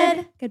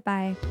said.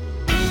 Goodbye.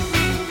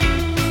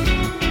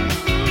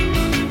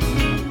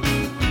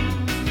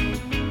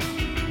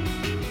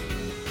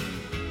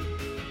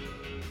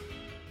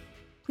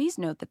 Please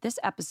note that this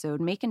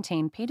episode may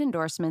contain paid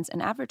endorsements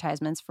and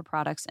advertisements for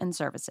products and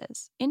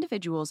services.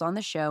 Individuals on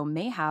the show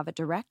may have a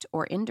direct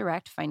or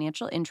indirect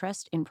financial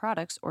interest in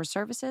products or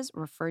services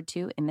referred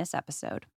to in this episode.